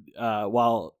Shepherd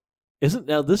now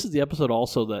this is the episode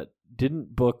also that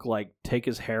didn't Book like take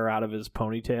his hair out of his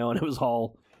ponytail and it was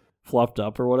all fluffed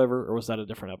up or whatever, or was that a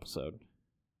different episode?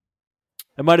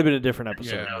 It might have been a different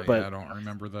episode, but I don't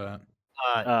remember that.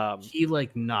 He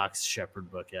like knocks Shepherd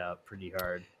Book out pretty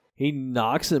hard. He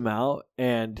knocks him out,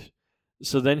 and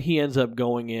so then he ends up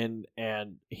going in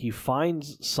and he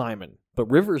finds Simon, but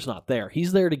River's not there.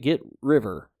 He's there to get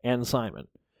River and Simon,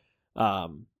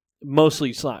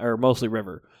 mostly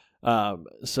River.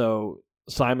 So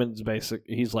Simon's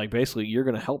he's like, basically, you're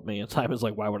going to help me, and Simon's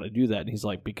like, why would I do that? And he's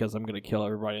like, because I'm going to kill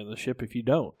everybody on the ship if you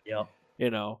don't. Yep.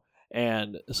 You know.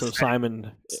 And so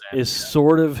Simon is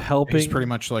sort of helping. He's pretty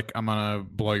much like, I'm going to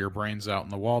blow your brains out in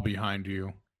the wall behind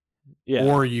you. Yeah.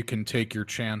 Or you can take your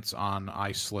chance on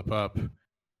I slip up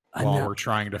while we're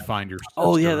trying to find your sister.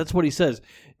 Oh, yeah, that's what he says.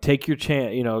 Take your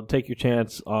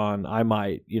chance on I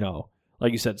might,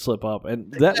 like you said, slip up.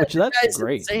 And that's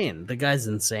great. Insane. The guy's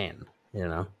insane,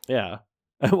 Yeah.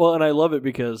 Well, and I love it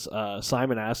because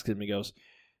Simon asks him, he goes,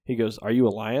 are you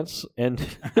Alliance? And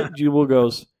Jubal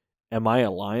goes, am I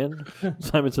a lion?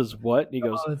 Simon says, what? And he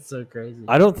goes, oh, it's so crazy.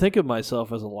 I don't think of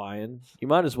myself as a lion. You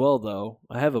might as well, though.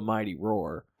 I have a mighty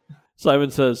roar.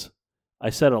 Simon says,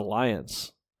 I said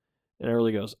alliance. And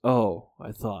Early goes, oh,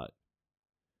 I thought.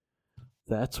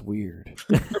 That's weird.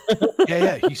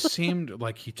 Yeah. He seemed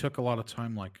like he took a lot of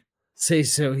time, like. Say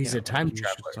so he's a time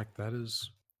traveler. Like, that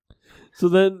is. So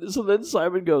then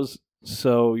Simon goes,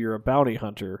 so you're a bounty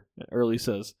hunter. And Early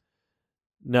says,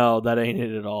 no, that ain't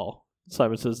it at all.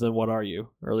 Simon says, then what are you?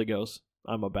 Early goes,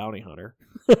 I'm a bounty hunter.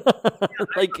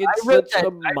 Like, it's such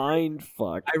a mind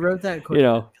fuck. I wrote that quote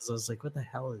because I was like, what the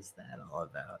hell is that all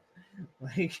about?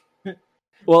 Like,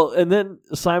 well, and then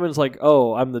Simon's like,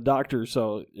 oh, I'm the doctor,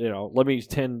 so let me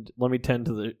tend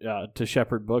to the to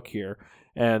Shepherd Book here.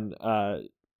 And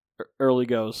Early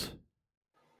goes,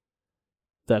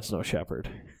 that's no Shepherd.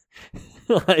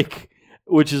 Like,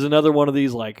 which is another one of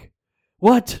these like,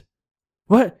 what?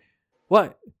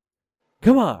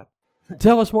 Come on,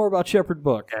 tell us more about Shepherd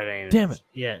Book. Damn it!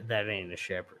 Yeah, that ain't a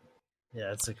shepherd. Yeah,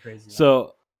 that's a crazy.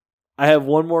 So, I have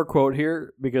one more quote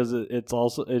here because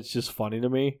it's just funny to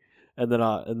me, and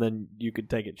then you could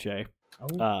take it, Shay.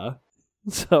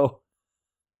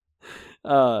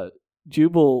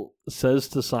 Jubal says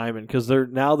to Simon, because they're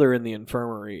in the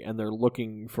infirmary and they're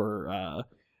looking for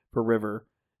River,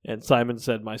 and Simon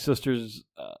said, my sister's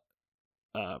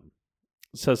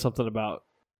says something about.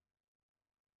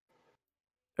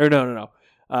 Or no.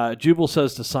 Jubal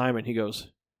says to Simon, he goes,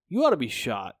 you ought to be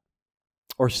shot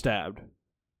or stabbed,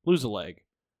 lose a leg,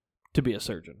 to be a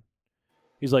surgeon.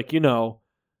 He's like, know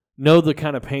the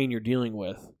kind of pain you're dealing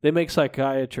with. They make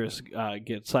psychiatrists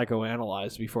get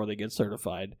psychoanalyzed before they get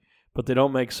certified, but they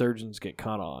don't make surgeons get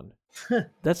caught on.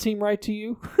 That seem right to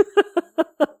you?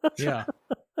 Yeah.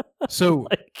 So,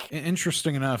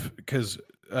 interesting enough, because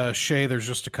Shay, there's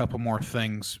just a couple more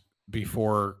things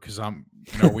before, because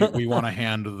we want to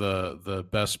hand the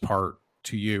best part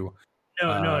to you.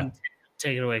 No,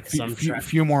 take it away.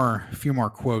 Few more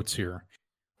quotes here.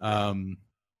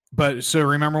 But so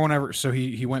remember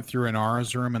he went through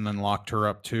Inara's room and then locked her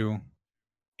up too,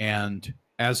 and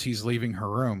as he's leaving her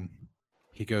room,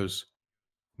 he goes,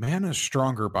 "Man is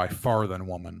stronger by far than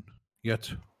woman,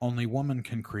 yet only woman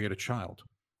can create a child.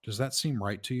 Does that seem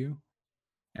right to you?"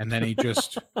 And then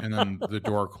and then the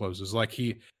door closes. Like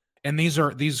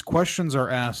these questions are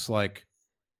asked like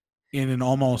in an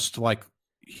almost like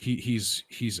he's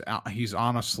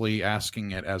honestly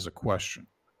asking it as a question.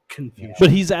 Confusion.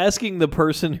 But he's asking the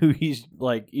person who he's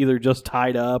like either just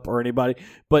tied up or anybody,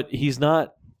 but he's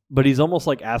almost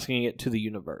like asking it to the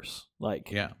universe.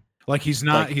 Like, yeah. Like he's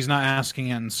not asking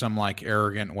it in some like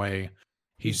arrogant way.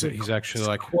 He's actually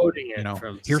like quoting it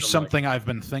from here's something I've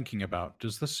been thinking about.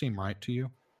 Does this seem right to you?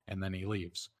 And then he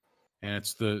leaves. And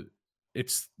it's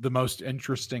the most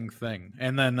interesting thing.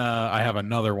 And then I have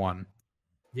another one.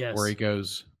 Yes. Where he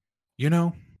goes,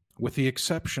 with the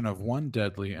exception of one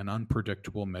deadly and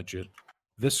unpredictable midget,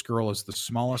 this girl is the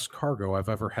smallest cargo I've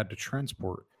ever had to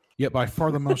transport, yet by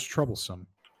far the most troublesome.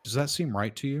 Does that seem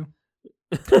right to you?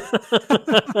 What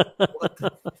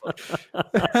the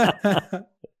fuck?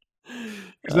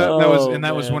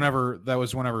 That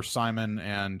was whenever Simon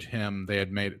and him, they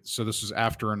had made it. So this was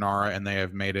after Inara, and they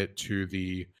have made it to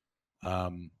the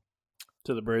to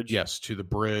the bridge. Yes, to the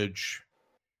bridge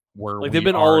where like they've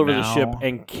been all over the ship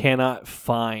and cannot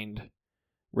find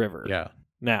River. Yeah.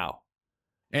 Now.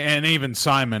 And even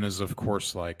Simon is, of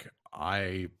course, like,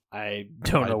 I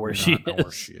don't know where she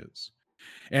is.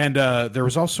 And there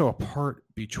was also a part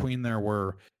between there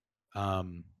where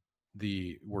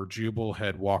Jubal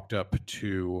had walked up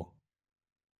to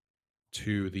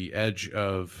the edge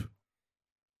of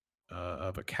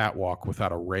a catwalk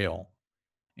without a rail,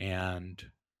 and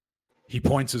he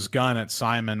points his gun at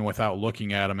Simon without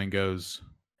looking at him and goes,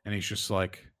 and he's just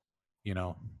like,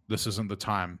 this isn't the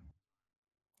time,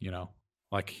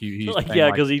 like he's like, yeah,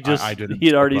 because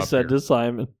he'd already said to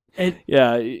Simon, and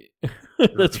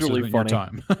that's really funny.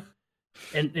 Time.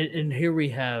 and here we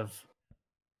have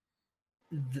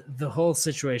the whole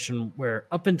situation where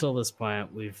up until this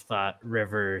point we've thought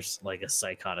River's like a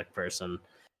psychotic person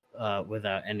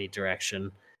without any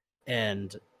direction,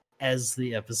 and as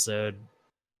the episode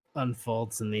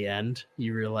unfolds in the end,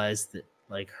 you realize that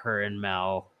like her and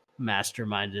Mal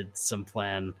masterminded some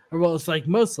plan, or well, it's like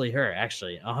mostly her,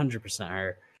 actually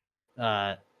 100%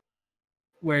 her,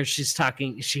 where she's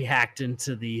talking, she hacked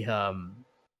into the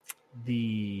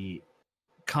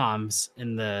comms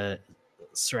in the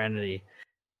Serenity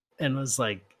and was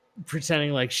like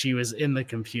pretending like she was in the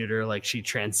computer, like she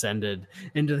transcended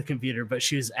into the computer, but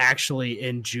she was actually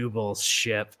in Jubal's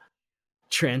ship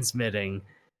transmitting,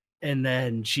 and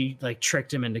then she like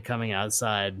tricked him into coming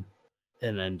outside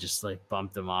and then just like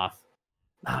bumped him off.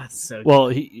 Oh, it's so well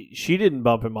good. She didn't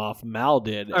bump him off, Mal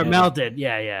did. Or Mal did,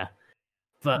 yeah.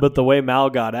 But the way Mal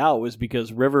got out was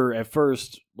because River at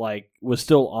first like was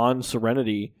still on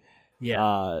Serenity.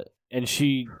 Yeah. And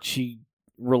she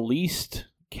released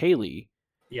Kaylee.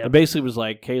 Yeah. And basically was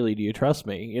like, Kaylee, do you trust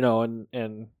me? And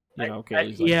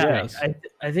Kaylee's like, yes.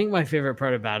 I think my favorite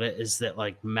part about it is that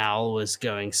like Mal was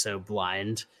going so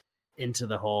blind into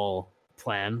the whole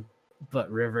plan,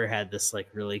 but River had this like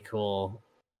really cool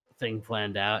thing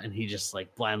planned out, and he just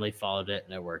like blindly followed it,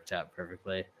 and it worked out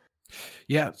perfectly.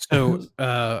 Yeah. So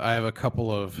I have a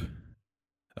couple of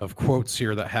quotes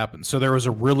here that happened. So there was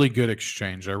a really good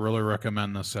exchange. I really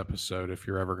recommend this episode if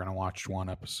you're ever going to watch one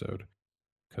episode,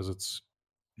 because it's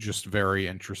just very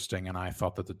interesting, and I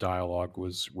thought that the dialogue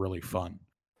was really fun.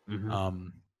 Mm-hmm.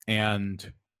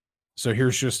 And so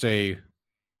here's just a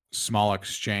small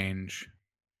exchange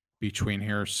between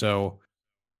here. So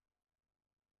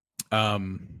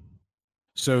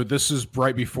this is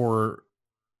right before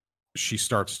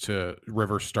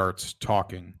River starts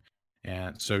talking.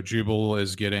 And so Jubal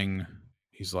is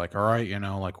he's like, all right,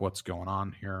 like what's going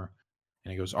on here?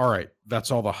 And he goes, all right,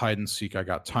 that's all the hide and seek I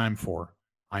got time for.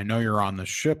 I know you're on the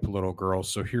ship, little girl,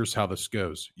 so here's how this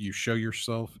goes. You show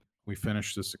yourself, we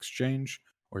finish this exchange,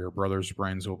 or your brother's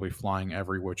brains will be flying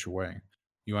every which way.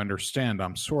 You understand,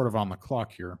 I'm sort of on the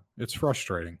clock here. It's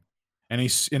frustrating. And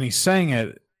he's saying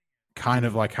it kind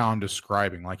of like how I'm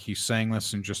describing. Like he's saying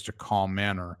this in just a calm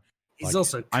manner. He's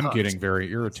also cucked. I'm getting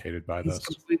very irritated by this.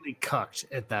 He's completely cucked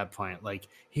at that point. Like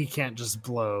he can't just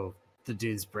blow the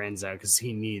dude's brains out because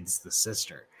he needs the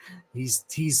sister. He's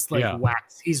like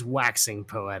he's waxing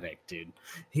poetic, dude.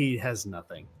 He has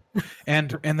nothing.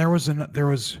 And there was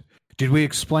did we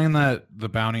explain that the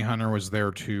bounty hunter was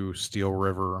there to steal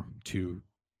River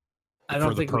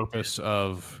for the purpose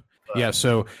of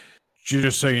so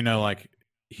just so you know, like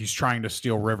he's trying to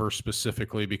steal River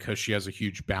specifically because she has a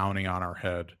huge bounty on her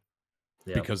head.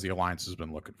 Yep. Because the Alliance has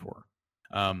been looking for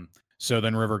her. So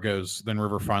then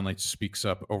River finally speaks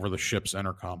up over the ship's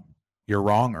intercom. You're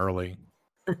wrong, Early.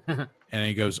 And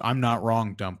he goes, I'm not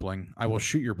wrong, Dumpling. I will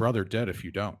shoot your brother dead if you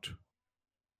don't.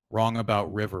 Wrong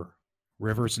about River.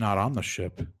 River's not on the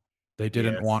ship. They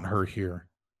didn't want her here,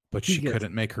 but she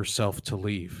couldn't make herself to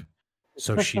leave.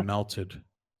 So she melted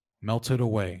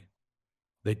away.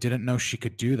 They didn't know she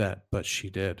could do that, but she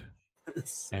did.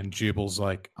 And Jubal's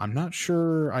like, I'm not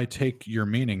sure I take your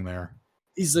meaning there.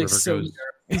 He's like he's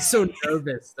so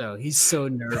nervous though. He's so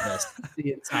nervous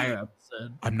the entire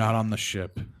episode. I'm not on the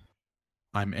ship.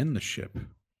 I'm in the ship.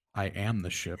 I am the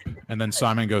ship. And then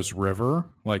Simon goes, River?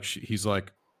 Like he's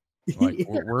like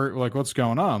we're like, what's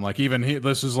going on? Like even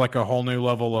this is like a whole new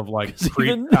level of like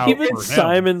even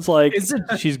Simon's like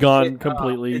she's gone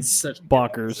completely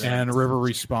bonkers. And River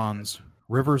responds,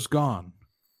 River's gone.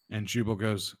 And Jubal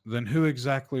goes, then who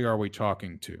exactly are we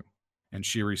talking to? And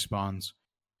she responds,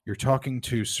 you're talking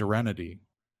to Serenity.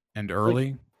 And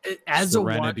Early,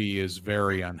 Serenity is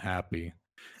very unhappy.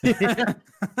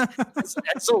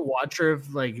 As a watcher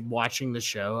of like watching the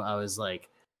show, I was like,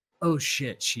 oh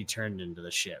shit, she turned into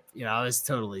the ship. You know, I was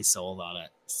totally sold on it.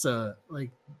 So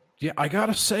like, yeah, I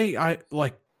gotta say,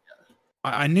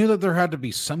 I knew that there had to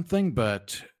be something,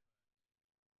 but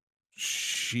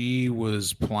she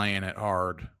was playing it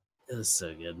hard. it was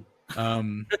so good.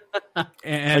 And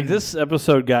like this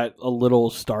episode got a little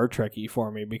Star Trek-y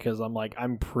for me because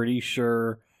I'm pretty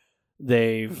sure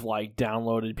they've like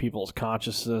downloaded people's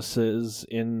consciousnesses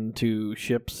into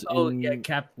ships in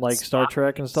Captain like Star Spock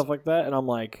Trek and stuff like that, and I'm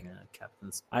like, yeah,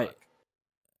 Captain Spock.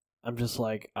 I'm just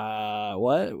like,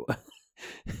 what?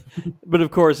 But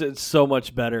of course, it's so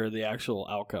much better the actual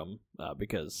outcome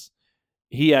because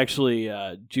he actually,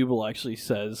 Jubal actually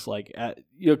says like,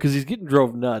 because he's getting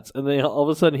drove nuts, and then all of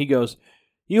a sudden he goes,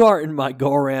 "You aren't in my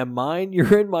Goram mine.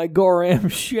 You're in my Goram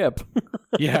ship."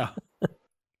 yeah,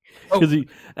 because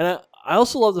I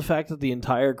also love the fact that the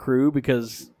entire crew,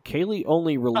 because Kaylee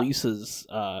only releases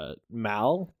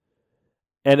Mal,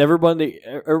 and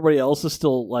everybody else is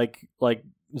still like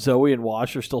Zoe and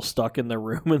Wash are still stuck in their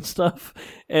room and stuff,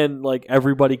 and like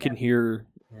everybody can hear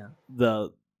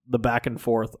the back and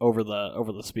forth over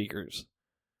the speakers.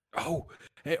 Oh,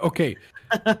 okay.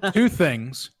 Two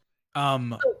things.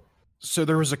 So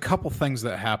there was a couple things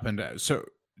that happened. So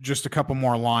just a couple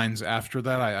more lines after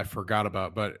that I forgot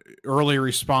about, but early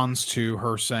response to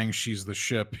her saying she's the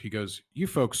ship, he goes, "You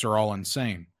folks are all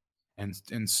insane." And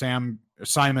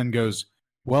Simon goes,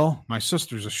 "Well, my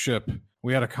sister's a ship.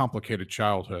 We had a complicated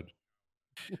childhood."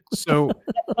 So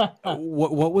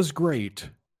what was great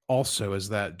also is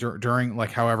that during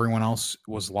like how everyone else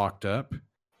was locked up,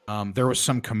 there was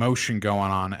some commotion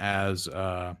going on as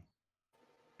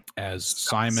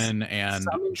Simon and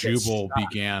Jubal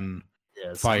began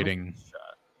fighting.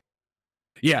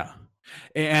 Yeah.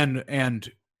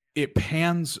 And it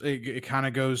pans, it kind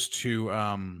of goes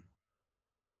to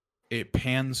it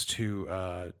pans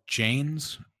to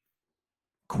Jane's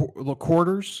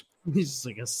quarters. He's just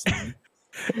like asleep.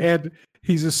 And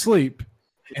he's asleep,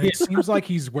 and it seems like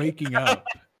he's waking up.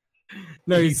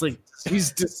 No,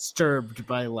 he's disturbed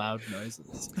by loud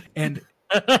noises. And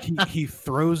he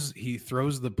throws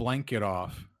the blanket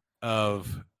off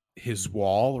of his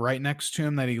wall right next to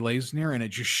him that he lays near, and it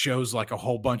just shows like a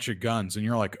whole bunch of guns, and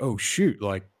you're like, oh shoot,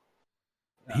 like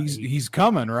he's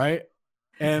coming, right?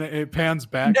 And it pans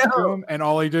back to him, and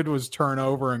all he did was turn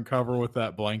over and cover with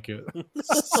that blanket.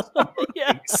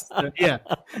 Yes. Yeah,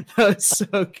 that was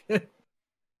so good.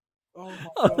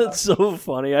 Oh, that's so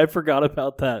funny. I forgot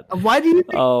about that. Why do you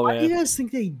guys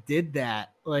think they did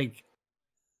that? Like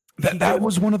that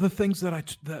was one of the things that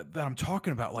I'm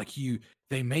talking about. Like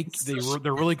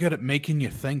they're really good at making you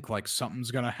think like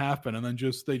something's gonna happen, and then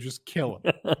they just kill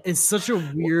it. It's such a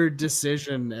weird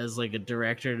decision as like a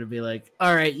director to be like,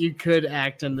 all right, you could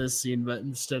act in this scene, but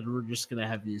instead we're just gonna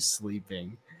have you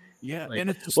sleeping. Yeah, like, and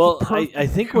it's I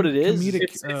think what it is,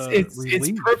 it's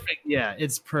perfect. Yeah,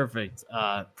 it's perfect.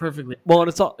 Perfectly. Well, and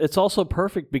it's also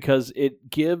perfect because it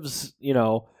gives,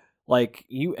 like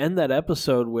you end that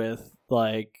episode with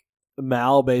like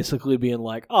Mal basically being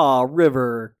like, "Oh,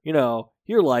 River,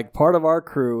 you're like part of our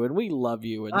crew and we love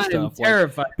you and stuff." I'm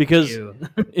terrified because you.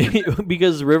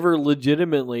 because River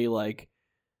legitimately like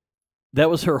that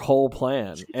was her whole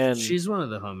plan, and she's one of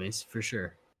the homies for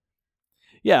sure.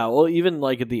 Yeah, well, even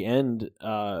like at the end,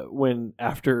 when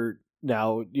after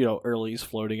now, Early's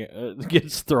floating,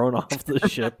 gets thrown off the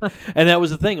ship, and that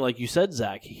was the thing. Like you said,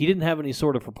 Zach, he didn't have any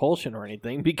sort of propulsion or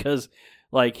anything because,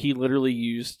 like, he literally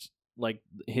used like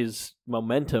his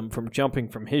momentum from jumping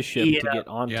from his ship to get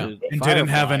onto. Yeah. And didn't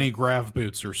have any grav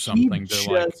boots or something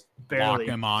to like barely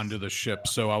lock him onto the ship.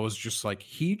 So I was just like,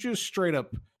 he just straight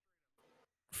up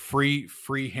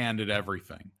free-handed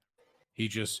everything. He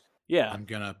just I'm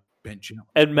gonna.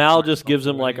 And Mal just gives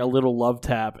him like a little love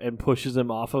tap and pushes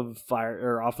him off of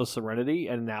off of Serenity,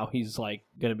 and now he's like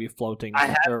going to be floating. I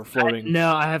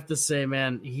have to say,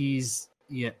 man, he's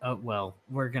well,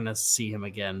 we're gonna see him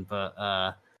again, but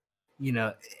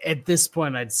at this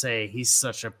point, I'd say he's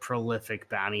such a prolific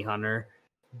bounty hunter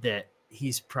that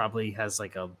he's probably has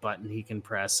like a button he can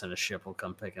press, and a ship will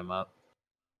come pick him up.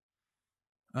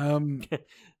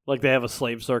 Like they have a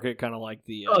slave circuit, kind of like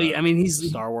the he's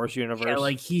Star Wars universe. Yeah,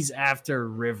 like he's after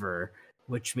River,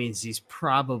 which means he's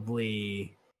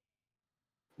probably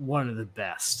one of the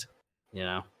best.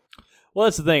 Well,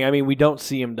 that's the thing. I mean, we don't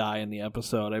see him die in the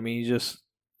episode. I mean,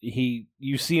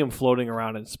 you see him floating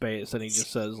around in space, and he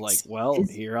just says like, "Well,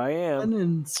 here I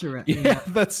am." Yeah,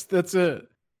 that's it.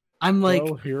 I'm like,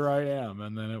 well, here I am,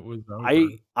 and then it was over.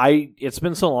 It's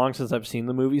been so long since I've seen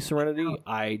the movie Serenity,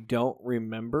 I don't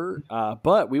remember.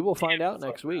 But we will find out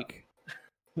next week.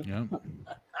 Yeah.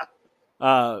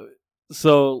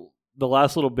 So the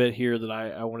last little bit here that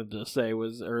I wanted to say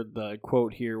was, or the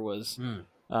quote here was,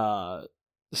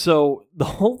 so the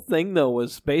whole thing though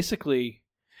was basically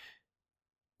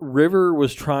River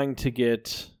was going to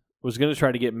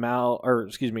try to get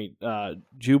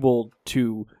Jubal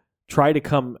to try to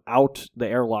come out the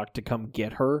airlock to come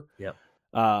get her. Yep.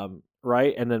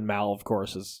 Right, and then Mal, of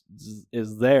course,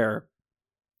 is there.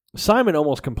 Simon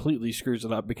almost completely screws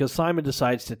it up because Simon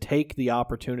decides to take the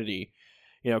opportunity,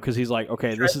 because he's like,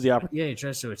 okay, this is the opportunity. Yeah, he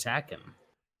tries to attack him.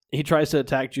 He tries to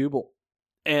attack Jubal.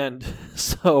 And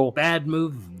so... Bad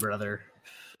move, brother.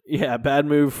 Yeah, bad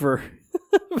move for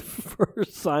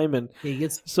Simon. He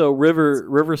gets... So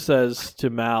River says to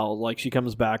Mal, like she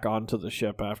comes back onto the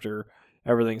ship after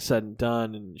everything's said and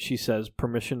done, and she says,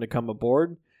 permission to come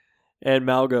aboard? And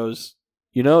Mal goes...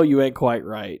 you ain't quite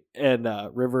right. And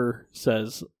River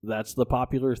says, that's the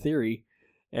popular theory.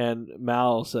 And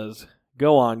Mal says,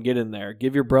 go on, get in there.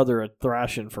 Give your brother a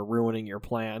thrashing for ruining your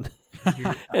plan.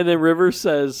 And then River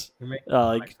says, you're making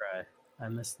me cry. I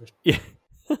missed this. Yeah.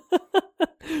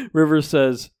 River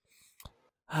says,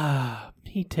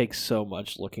 he takes so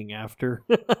much looking after.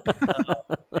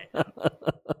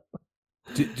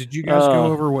 Did you guys go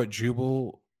over what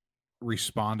Jubal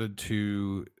responded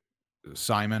to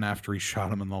Simon after he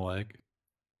shot him in the leg?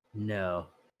 No.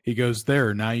 He goes,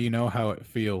 there, now you know how it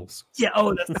feels. Yeah,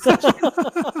 that's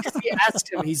he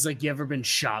asked him, he's like, you ever been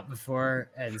shot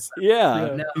before? And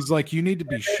yeah. No. He's like, you need to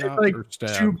be shot or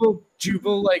stabbed.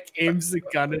 Jubal like aims the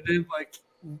gun at him like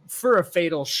for a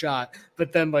fatal shot,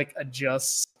 but then like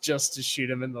adjusts just to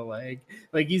shoot him in the leg.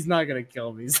 Like he's not gonna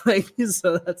kill me. He's like,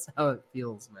 so that's how it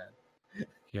feels, man.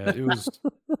 Yeah,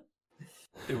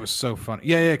 it was so funny.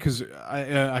 Yeah, because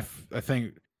I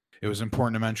think it was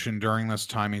important to mention during this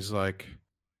time. He's like,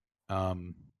 I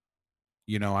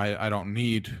don't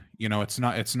need, it's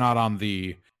not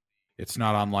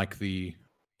on like the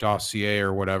dossier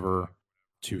or whatever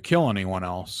to kill anyone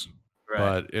else, right.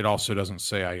 But it also doesn't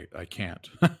say I can't.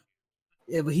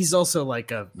 Yeah, but he's also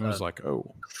like a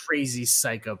crazy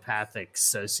psychopathic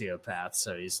sociopath,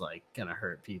 so he's like gonna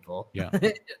hurt people. Yeah.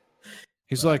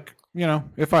 He's like,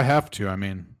 if I have to,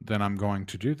 then I'm going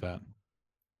to do that.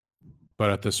 But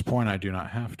at this point, I do not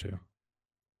have to.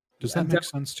 Does that make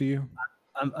sense to you?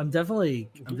 I'm definitely.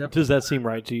 Does that seem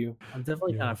right to you? I'm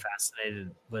definitely kind of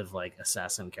fascinated with like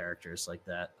assassin characters like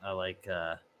that. I like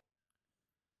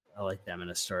them in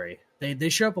a story. They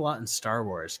show up a lot in Star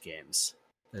Wars games.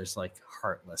 There's like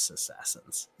heartless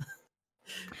assassins.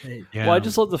 Well, I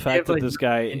just love the fact that this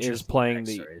guy is playing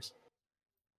the.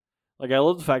 Like, I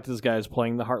love the fact that this guy is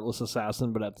playing the heartless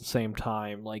assassin, but at the same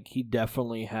time, like, he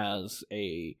definitely has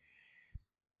a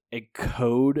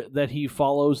code that he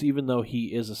follows, even though he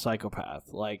is a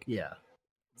psychopath. Like, yeah.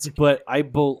 But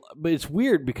it's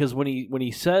weird because when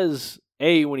he says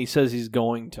he's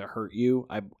going to hurt you,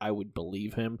 I would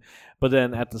believe him. But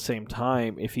then at the same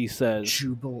time, if he says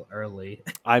Jubal early,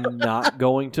 I'm not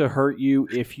going to hurt you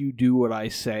if you do what I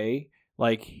say,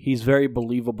 like, he's very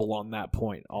believable on that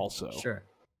point also. Sure.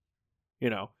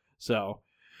 So,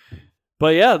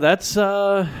 but yeah, that's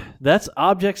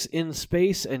Objects in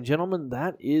Space, and gentlemen,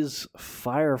 that is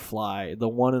Firefly, the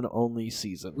one and only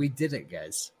season. We did it,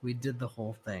 guys. We did the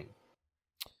whole thing.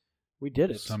 We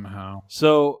did it somehow.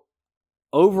 So,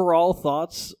 overall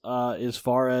thoughts as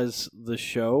far as the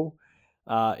show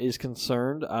is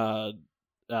concerned,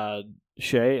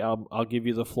 Shay, I'll give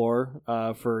you the floor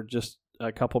for just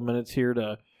a couple minutes here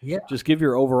to just give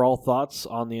your overall thoughts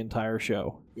on the entire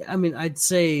show. Yeah, I'd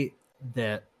say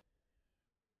that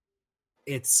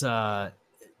it's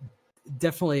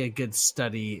definitely a good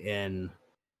study in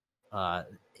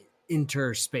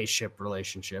inter-spaceship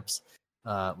relationships.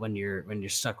 When you're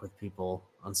stuck with people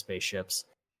on spaceships,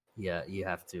 yeah, you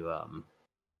have to.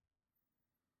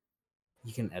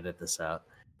 You can edit this out.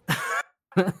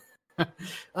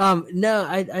 No,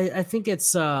 I think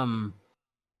it's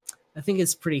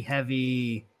pretty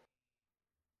heavy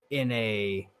in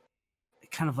a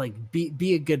kind of like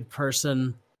be a good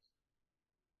person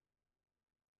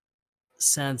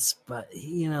sense, but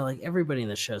like everybody in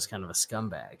the show is kind of a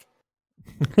scumbag.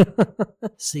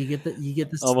 So you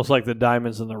get this almost like the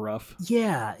diamonds in the rough.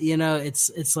 Yeah,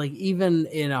 it's like even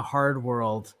in a hard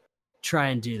world, try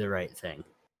and do the right thing.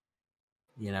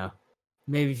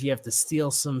 Maybe if you have to steal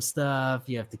some stuff,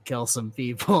 you have to kill some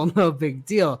people, no big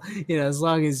deal. As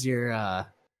long as you're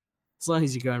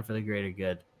going for the greater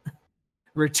good.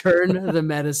 Return the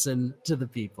medicine to the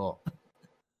people.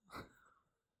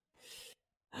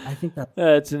 I think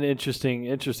that's an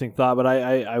interesting thought, but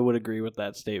I would agree with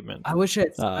that statement. I wish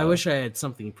I had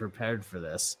something prepared for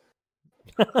this.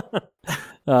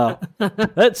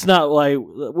 That's not like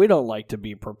we don't like to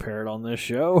be prepared on this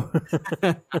show.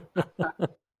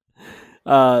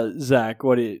 Zach,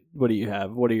 what do you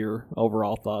have? What are your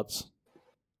overall thoughts?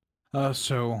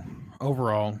 So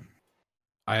overall,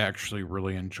 I actually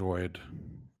really enjoyed.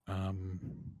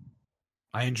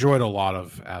 I enjoyed a lot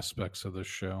of aspects of this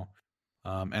show,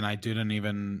 and I didn't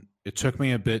even. It took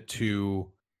me a bit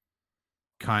to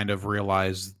kind of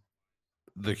realize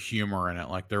the humor in it.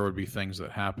 Like there would be things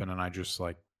that happen, and I just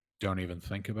like don't even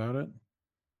think about it.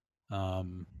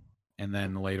 And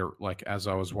then later, like as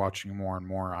I was watching more and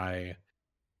more, I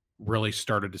really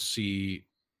started to see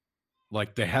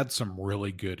like they had some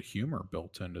really good humor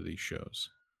built into these shows.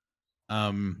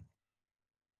 And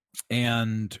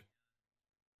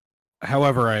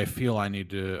however, I feel I need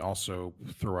to also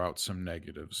throw out some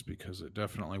negatives because it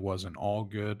definitely wasn't all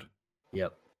good.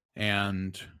 Yep.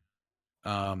 And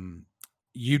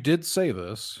you did say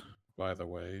this, by the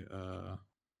way.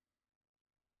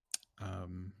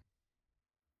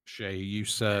 Shay, you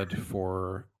said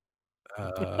for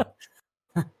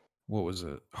what was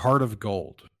it? Heart of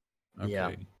Gold.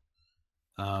 Okay.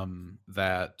 Yeah.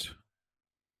 That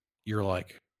you're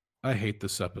like, I hate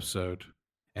this episode.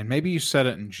 And maybe you said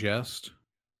it in jest,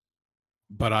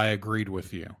 but I agreed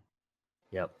with you.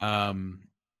 Yep.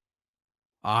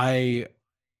 I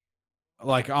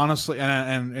like honestly,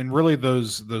 and really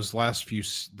those last few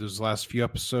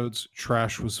episodes,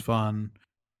 Trash was fun.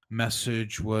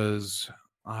 Message was,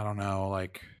 I don't know,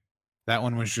 like that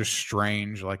one was just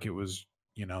strange. Like it was,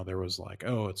 there was like,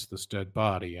 oh, it's this dead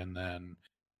body, and then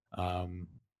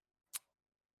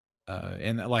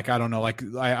and like I don't know, like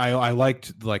I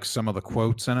liked like some of the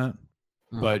quotes in it,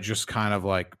 but just kind of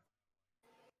like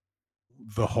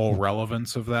the whole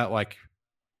relevance of that, like,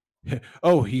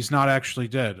 oh, he's not actually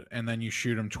dead, and then you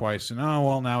shoot him twice, and oh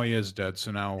well, now he is dead.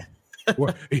 So now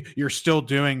you're still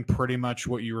doing pretty much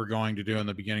what you were going to do in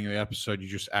the beginning of the episode. You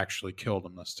just actually killed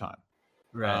him this time,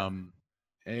 right?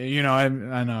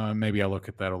 I know maybe I look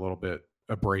at that a little bit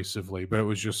abrasively, but it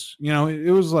was just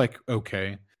it was like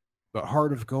okay. But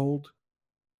Heart of Gold,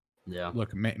 yeah.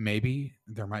 Look, maybe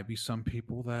there might be some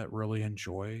people that really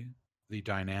enjoy the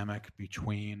dynamic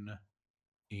between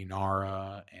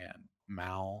Inara and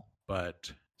Mal, but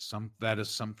that is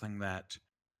something that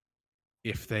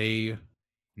if they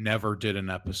never did an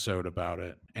episode about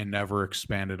it and never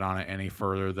expanded on it any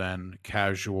further than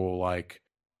casual like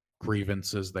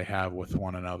grievances they have with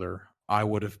one another, I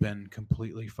would have been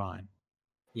completely fine.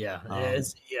 Yeah,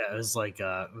 it was like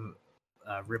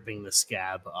ripping the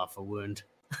scab off a wound.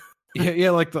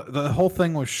 yeah, like the whole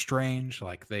thing was strange.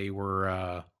 Like they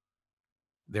were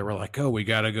like, oh, we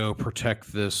got to go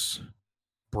protect this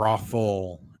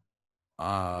brothel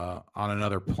on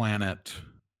another planet,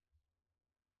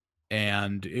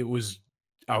 and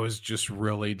I was just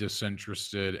really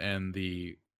disinterested in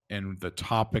the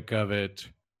topic of it.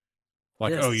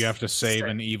 Like, yes, oh, you have to save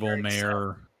an evil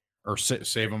mayor or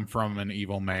save him from an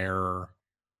evil mayor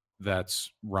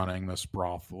that's running this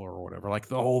brothel or whatever. Like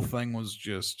the whole thing was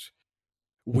just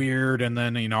weird. And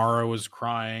then Inara was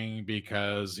crying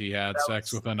because he had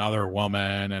sex with another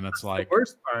woman, and it's like, the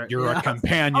worst part. You're a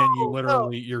companion. You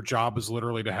literally, your job is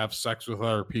literally to have sex with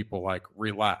other people. Like,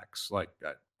 relax. Like,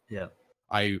 yeah,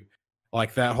 I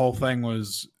like that whole thing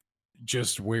was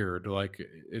just weird. Like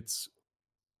it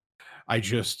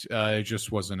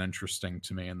just wasn't interesting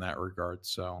to me in that regard.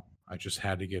 So I just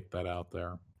had to get that out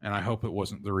there. And I hope it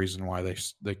wasn't the reason why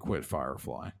they quit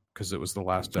Firefly, because it was the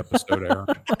last episode aired.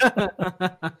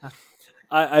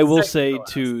 I will say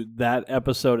to that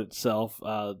episode itself,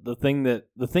 the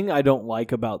thing I don't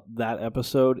like about that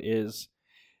episode is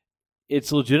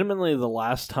it's legitimately the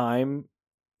last time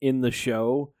in the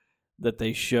show that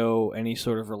they show any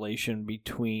sort of relation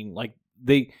between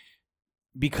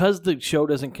because the show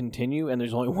doesn't continue and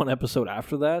there's only one episode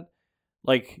after that,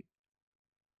 like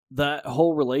that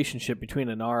whole relationship between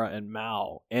Inara and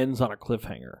Mal ends on a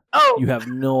cliffhanger. Oh, you have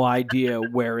no idea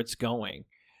where it's going,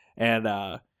 and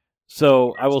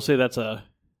so I will say that's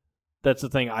the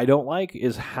thing I don't like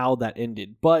is how that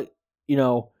ended. But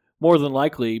more than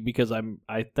likely, because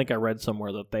I think I read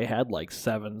somewhere that they had like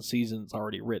 7 seasons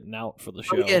already written out for the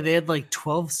show. Oh, yeah, they had like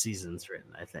 12 seasons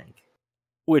written, I think.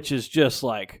 Which is just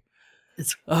like,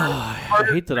 it's I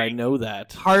hate that I know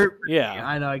that. Yeah,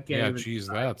 I know. I can't. Yeah, geez,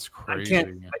 that's crazy. I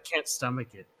can't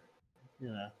stomach it.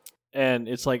 Yeah. And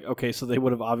it's like, okay, so they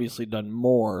would have obviously done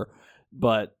more,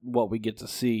 but what we get to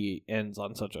see ends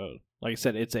on such a, like I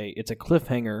said, it's a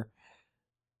cliffhanger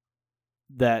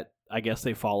that I guess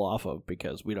they fall off of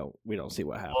because we don't see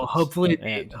what happens. Well,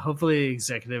 hopefully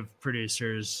executive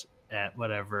producers at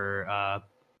whatever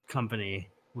company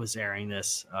was airing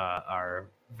this are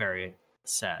very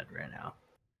sad right now.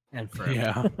 And forever.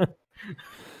 Yeah.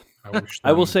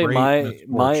 I will say great my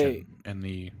misfortune in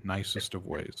the nicest of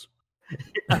ways.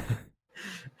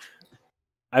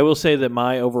 I will say that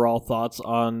my overall thoughts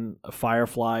on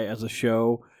Firefly as a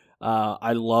show,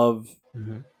 I love.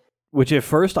 Which at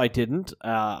first I didn't.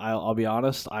 I'll be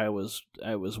honest. It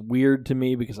was weird to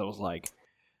me because I was like,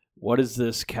 "What is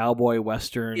this cowboy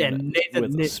western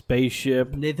with a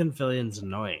spaceship?" Nathan Fillion's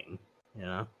annoying, you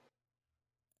know.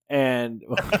 And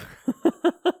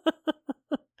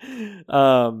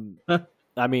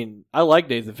I mean, I like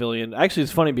Nathan Fillion. Actually,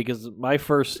 it's funny because my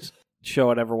first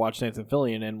show I'd ever watched Nathan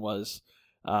Fillion in was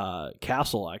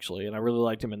Castle, actually, and I really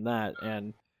liked him in that.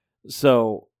 And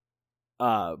so,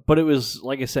 but it was,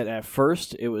 like I said, at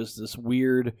first, it was this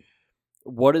weird,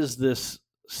 what is this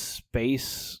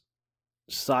space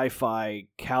sci-fi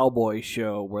cowboy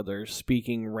show where they're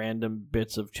speaking random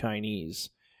bits of Chinese?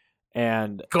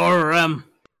 And,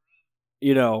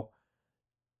 you know,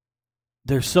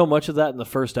 there's so much of that in the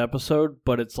first episode,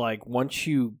 but it's like once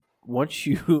you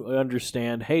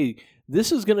understand, hey,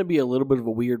 this is going to be a little bit of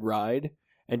a weird ride,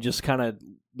 and just kind of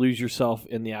lose yourself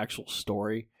in the actual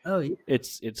story. Oh, yeah.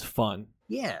 It's fun.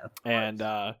 Yeah. And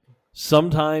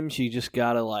sometimes you just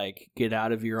gotta like get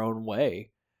out of your own way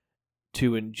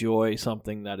to enjoy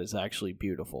something that is actually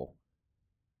beautiful.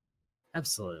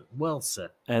 Absolutely. Well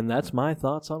said. And that's my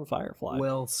thoughts on Firefly.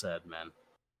 Well said, man.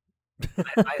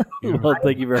 Well,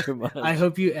 thank you very much. I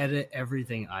hope you edit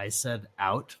everything I said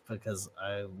out because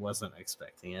I wasn't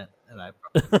expecting it, and I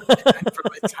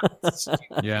probably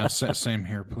yeah, same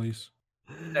here, please.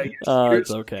 No, yours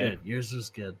it's okay. Good. Yours was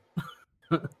good.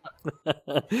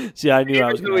 See, I knew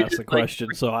I was going to ask the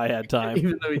question, so I had time.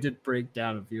 Even though we did break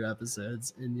down a few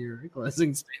episodes in your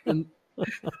closing statement.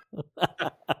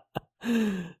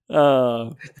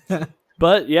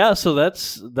 But yeah, so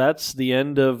that's the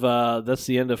end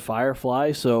of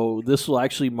Firefly. So this will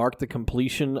actually mark the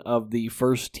completion of the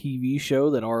first TV show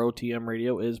that ROTM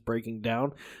Radio is breaking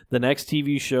down. The next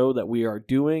TV show that we are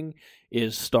doing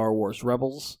is Star Wars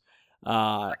Rebels,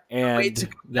 and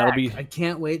that'll be. I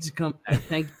can't wait to come back.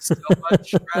 Thank you so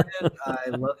much, Ryan. I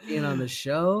love being on the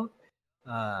show.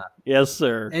 Yes,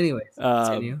 sir. Anyway,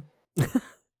 continue.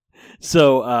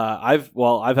 So I've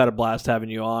had a blast having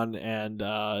you on, and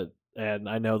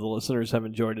I know the listeners have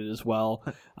enjoyed it as well.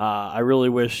 I really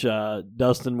wish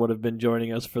Dustin would have been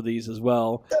joining us for these as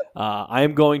well. I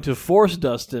am going to force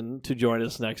Dustin to join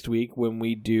us next week when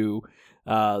we do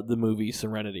the movie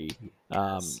Serenity.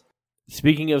 Yes.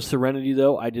 Speaking of Serenity,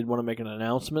 though, I did want to make an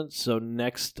announcement. So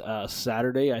next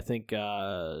Saturday, I think,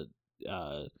 are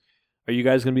you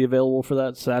guys going to be available for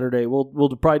that Saturday?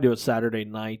 We'll probably do it Saturday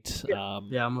night. Yeah,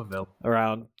 I'm available.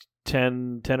 Around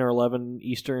 10 or 11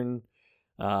 Eastern.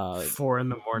 4 in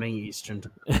the morning Eastern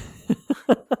time.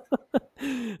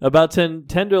 About 10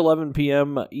 to 11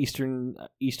 p.m. Eastern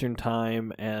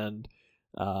time, and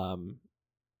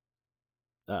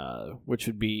which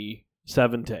would be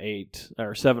 7 to 8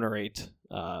 or 7 or 8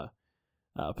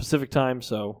 Pacific time.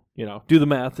 So do the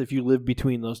math if you live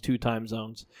between those two time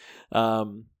zones.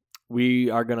 We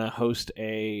are going to host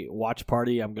a watch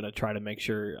party. I'm going to try to make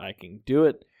sure I can do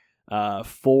it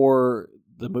for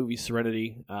the movie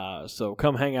Serenity. So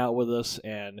come hang out with us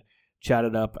and chat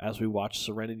it up as we watch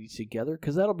Serenity together,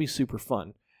 because that'll be super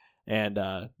fun. And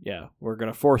we're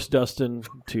gonna force Dustin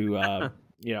to I'm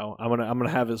gonna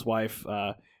have his wife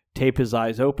tape his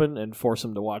eyes open and force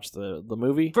him to watch the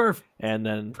movie. Perfect. And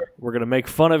then we're gonna make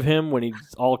fun of him when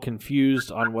he's all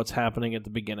confused on what's happening at the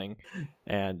beginning,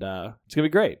 and it's gonna be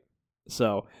great.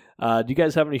 So, do you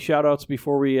guys have any shout-outs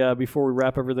before we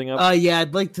wrap everything up? Yeah,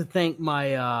 I'd like to thank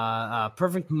my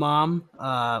perfect mom.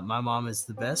 My mom is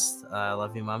the best. I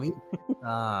love you, mommy.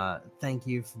 Thank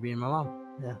you for being my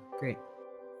mom. Yeah, great.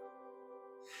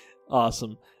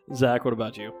 Awesome. Zach, what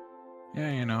about you?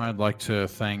 Yeah, I'd like to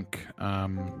thank,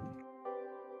 Nathan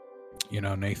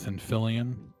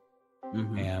Fillion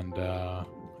and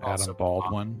Adam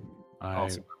Baldwin.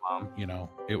 Also my mom.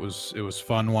 It was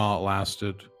fun while it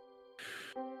lasted.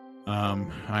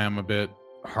 I am a bit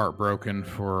heartbroken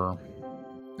for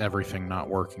everything not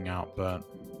working out, but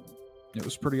it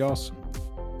was pretty awesome.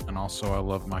 And also, I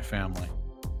love my family.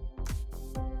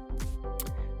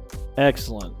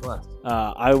 Excellent.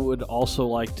 I would also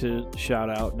like to shout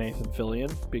out Nathan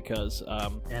Fillion because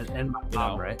and my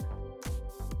mom, right?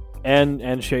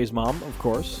 And Shay's mom, of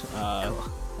course.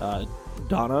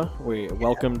 Donna,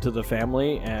 welcome to the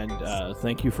family, and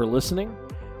thank you for listening.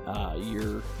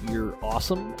 You're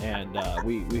awesome, and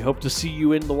we hope to see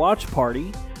you in the watch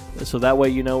party, so that way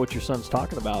you know what your son's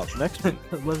talking about next week.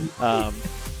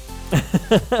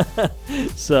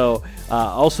 So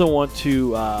also want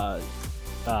to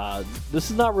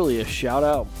this is not really a shout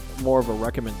out, more of a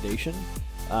recommendation.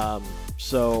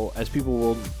 So as people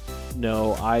will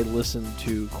know, I listen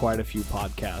to quite a few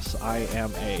podcasts. I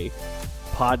am a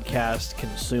podcast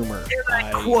consumer.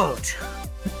 Quote.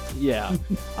 Yeah,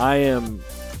 I am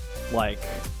like,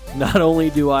 not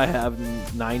only do I have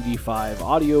 95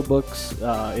 audiobooks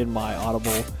in my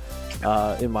Audible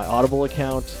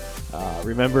account.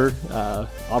 Remember,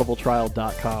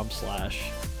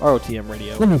 audibletrial.com/ROTM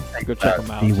radio. Go check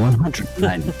them out. The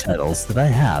 190 titles that I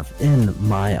have in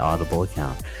my Audible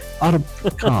account.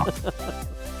 Audible.com.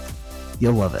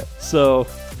 You'll love it. So,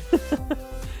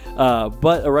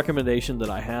 but a recommendation that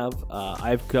I have,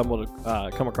 I've come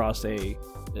across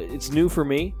it's new for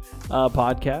me,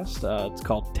 podcast. It's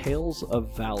called Tales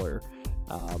of Valor.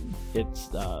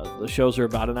 The shows are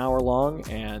about an hour long,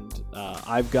 and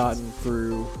I've gotten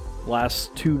through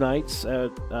last 2 nights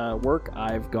at work.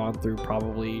 I've gone through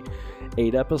probably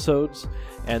 8 episodes,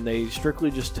 and they strictly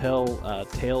just tell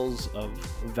tales of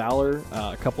valor.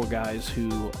 A couple guys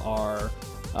who are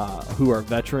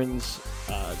veterans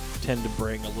tend to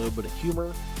bring a little bit of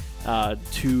humor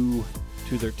to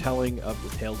their telling of the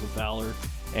tales of valor,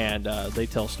 and they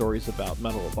tell stories about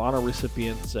Medal of Honor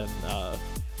recipients and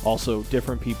also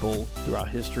different people throughout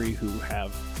history who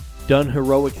have done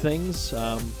heroic things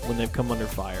when they've come under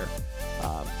fire.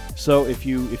 So if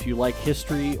you like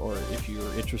history, or if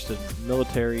you're interested in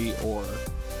military or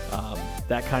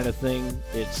that kind of thing,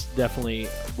 it's definitely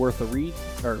worth a read,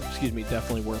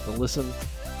 definitely worth a listen.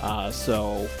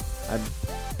 So I'm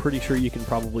pretty sure you can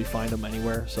probably find them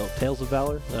anywhere. So Tales of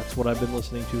Valor, that's what I've been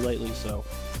listening to lately. So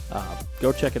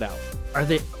go check it out. Are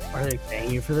they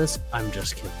paying you for this? I'm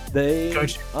just kidding. They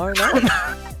are not.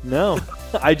 No,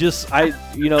 I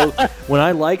when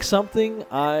I like something,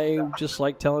 I just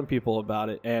like telling people about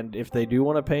it. And if they do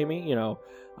want to pay me,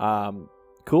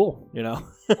 cool,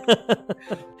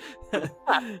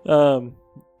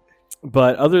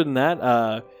 But other than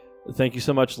that, thank you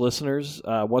so much, listeners.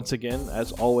 Once again,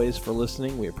 as always, for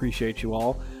listening. We appreciate you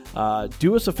all.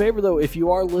 Do us a favor, though, if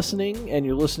you are listening and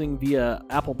you're listening via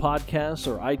Apple Podcasts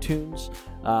or iTunes,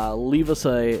 leave us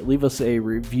a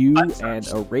review and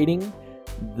a rating.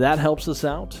 That helps us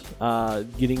out.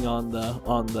 Getting on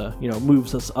the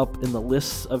moves us up in the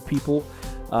lists of people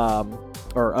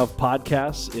or of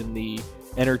podcasts in the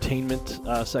entertainment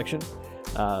section.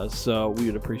 So we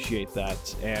would appreciate that.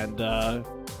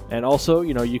 And also,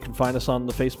 you can find us on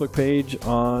the Facebook page,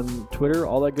 on Twitter,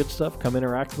 all that good stuff. Come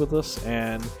interact with us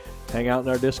and hang out in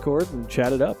our Discord and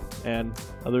chat it up. And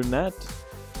other than that,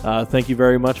 thank you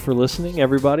very much for listening,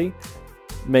 everybody.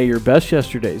 May your best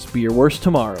yesterdays be your worst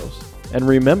tomorrows. And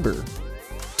remember,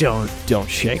 don't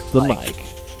shake the mic.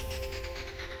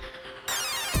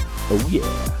 Oh yeah.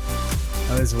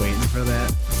 I was waiting for that.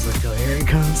 I was like, oh, here it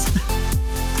comes.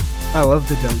 I love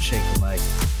the don't shake the mic.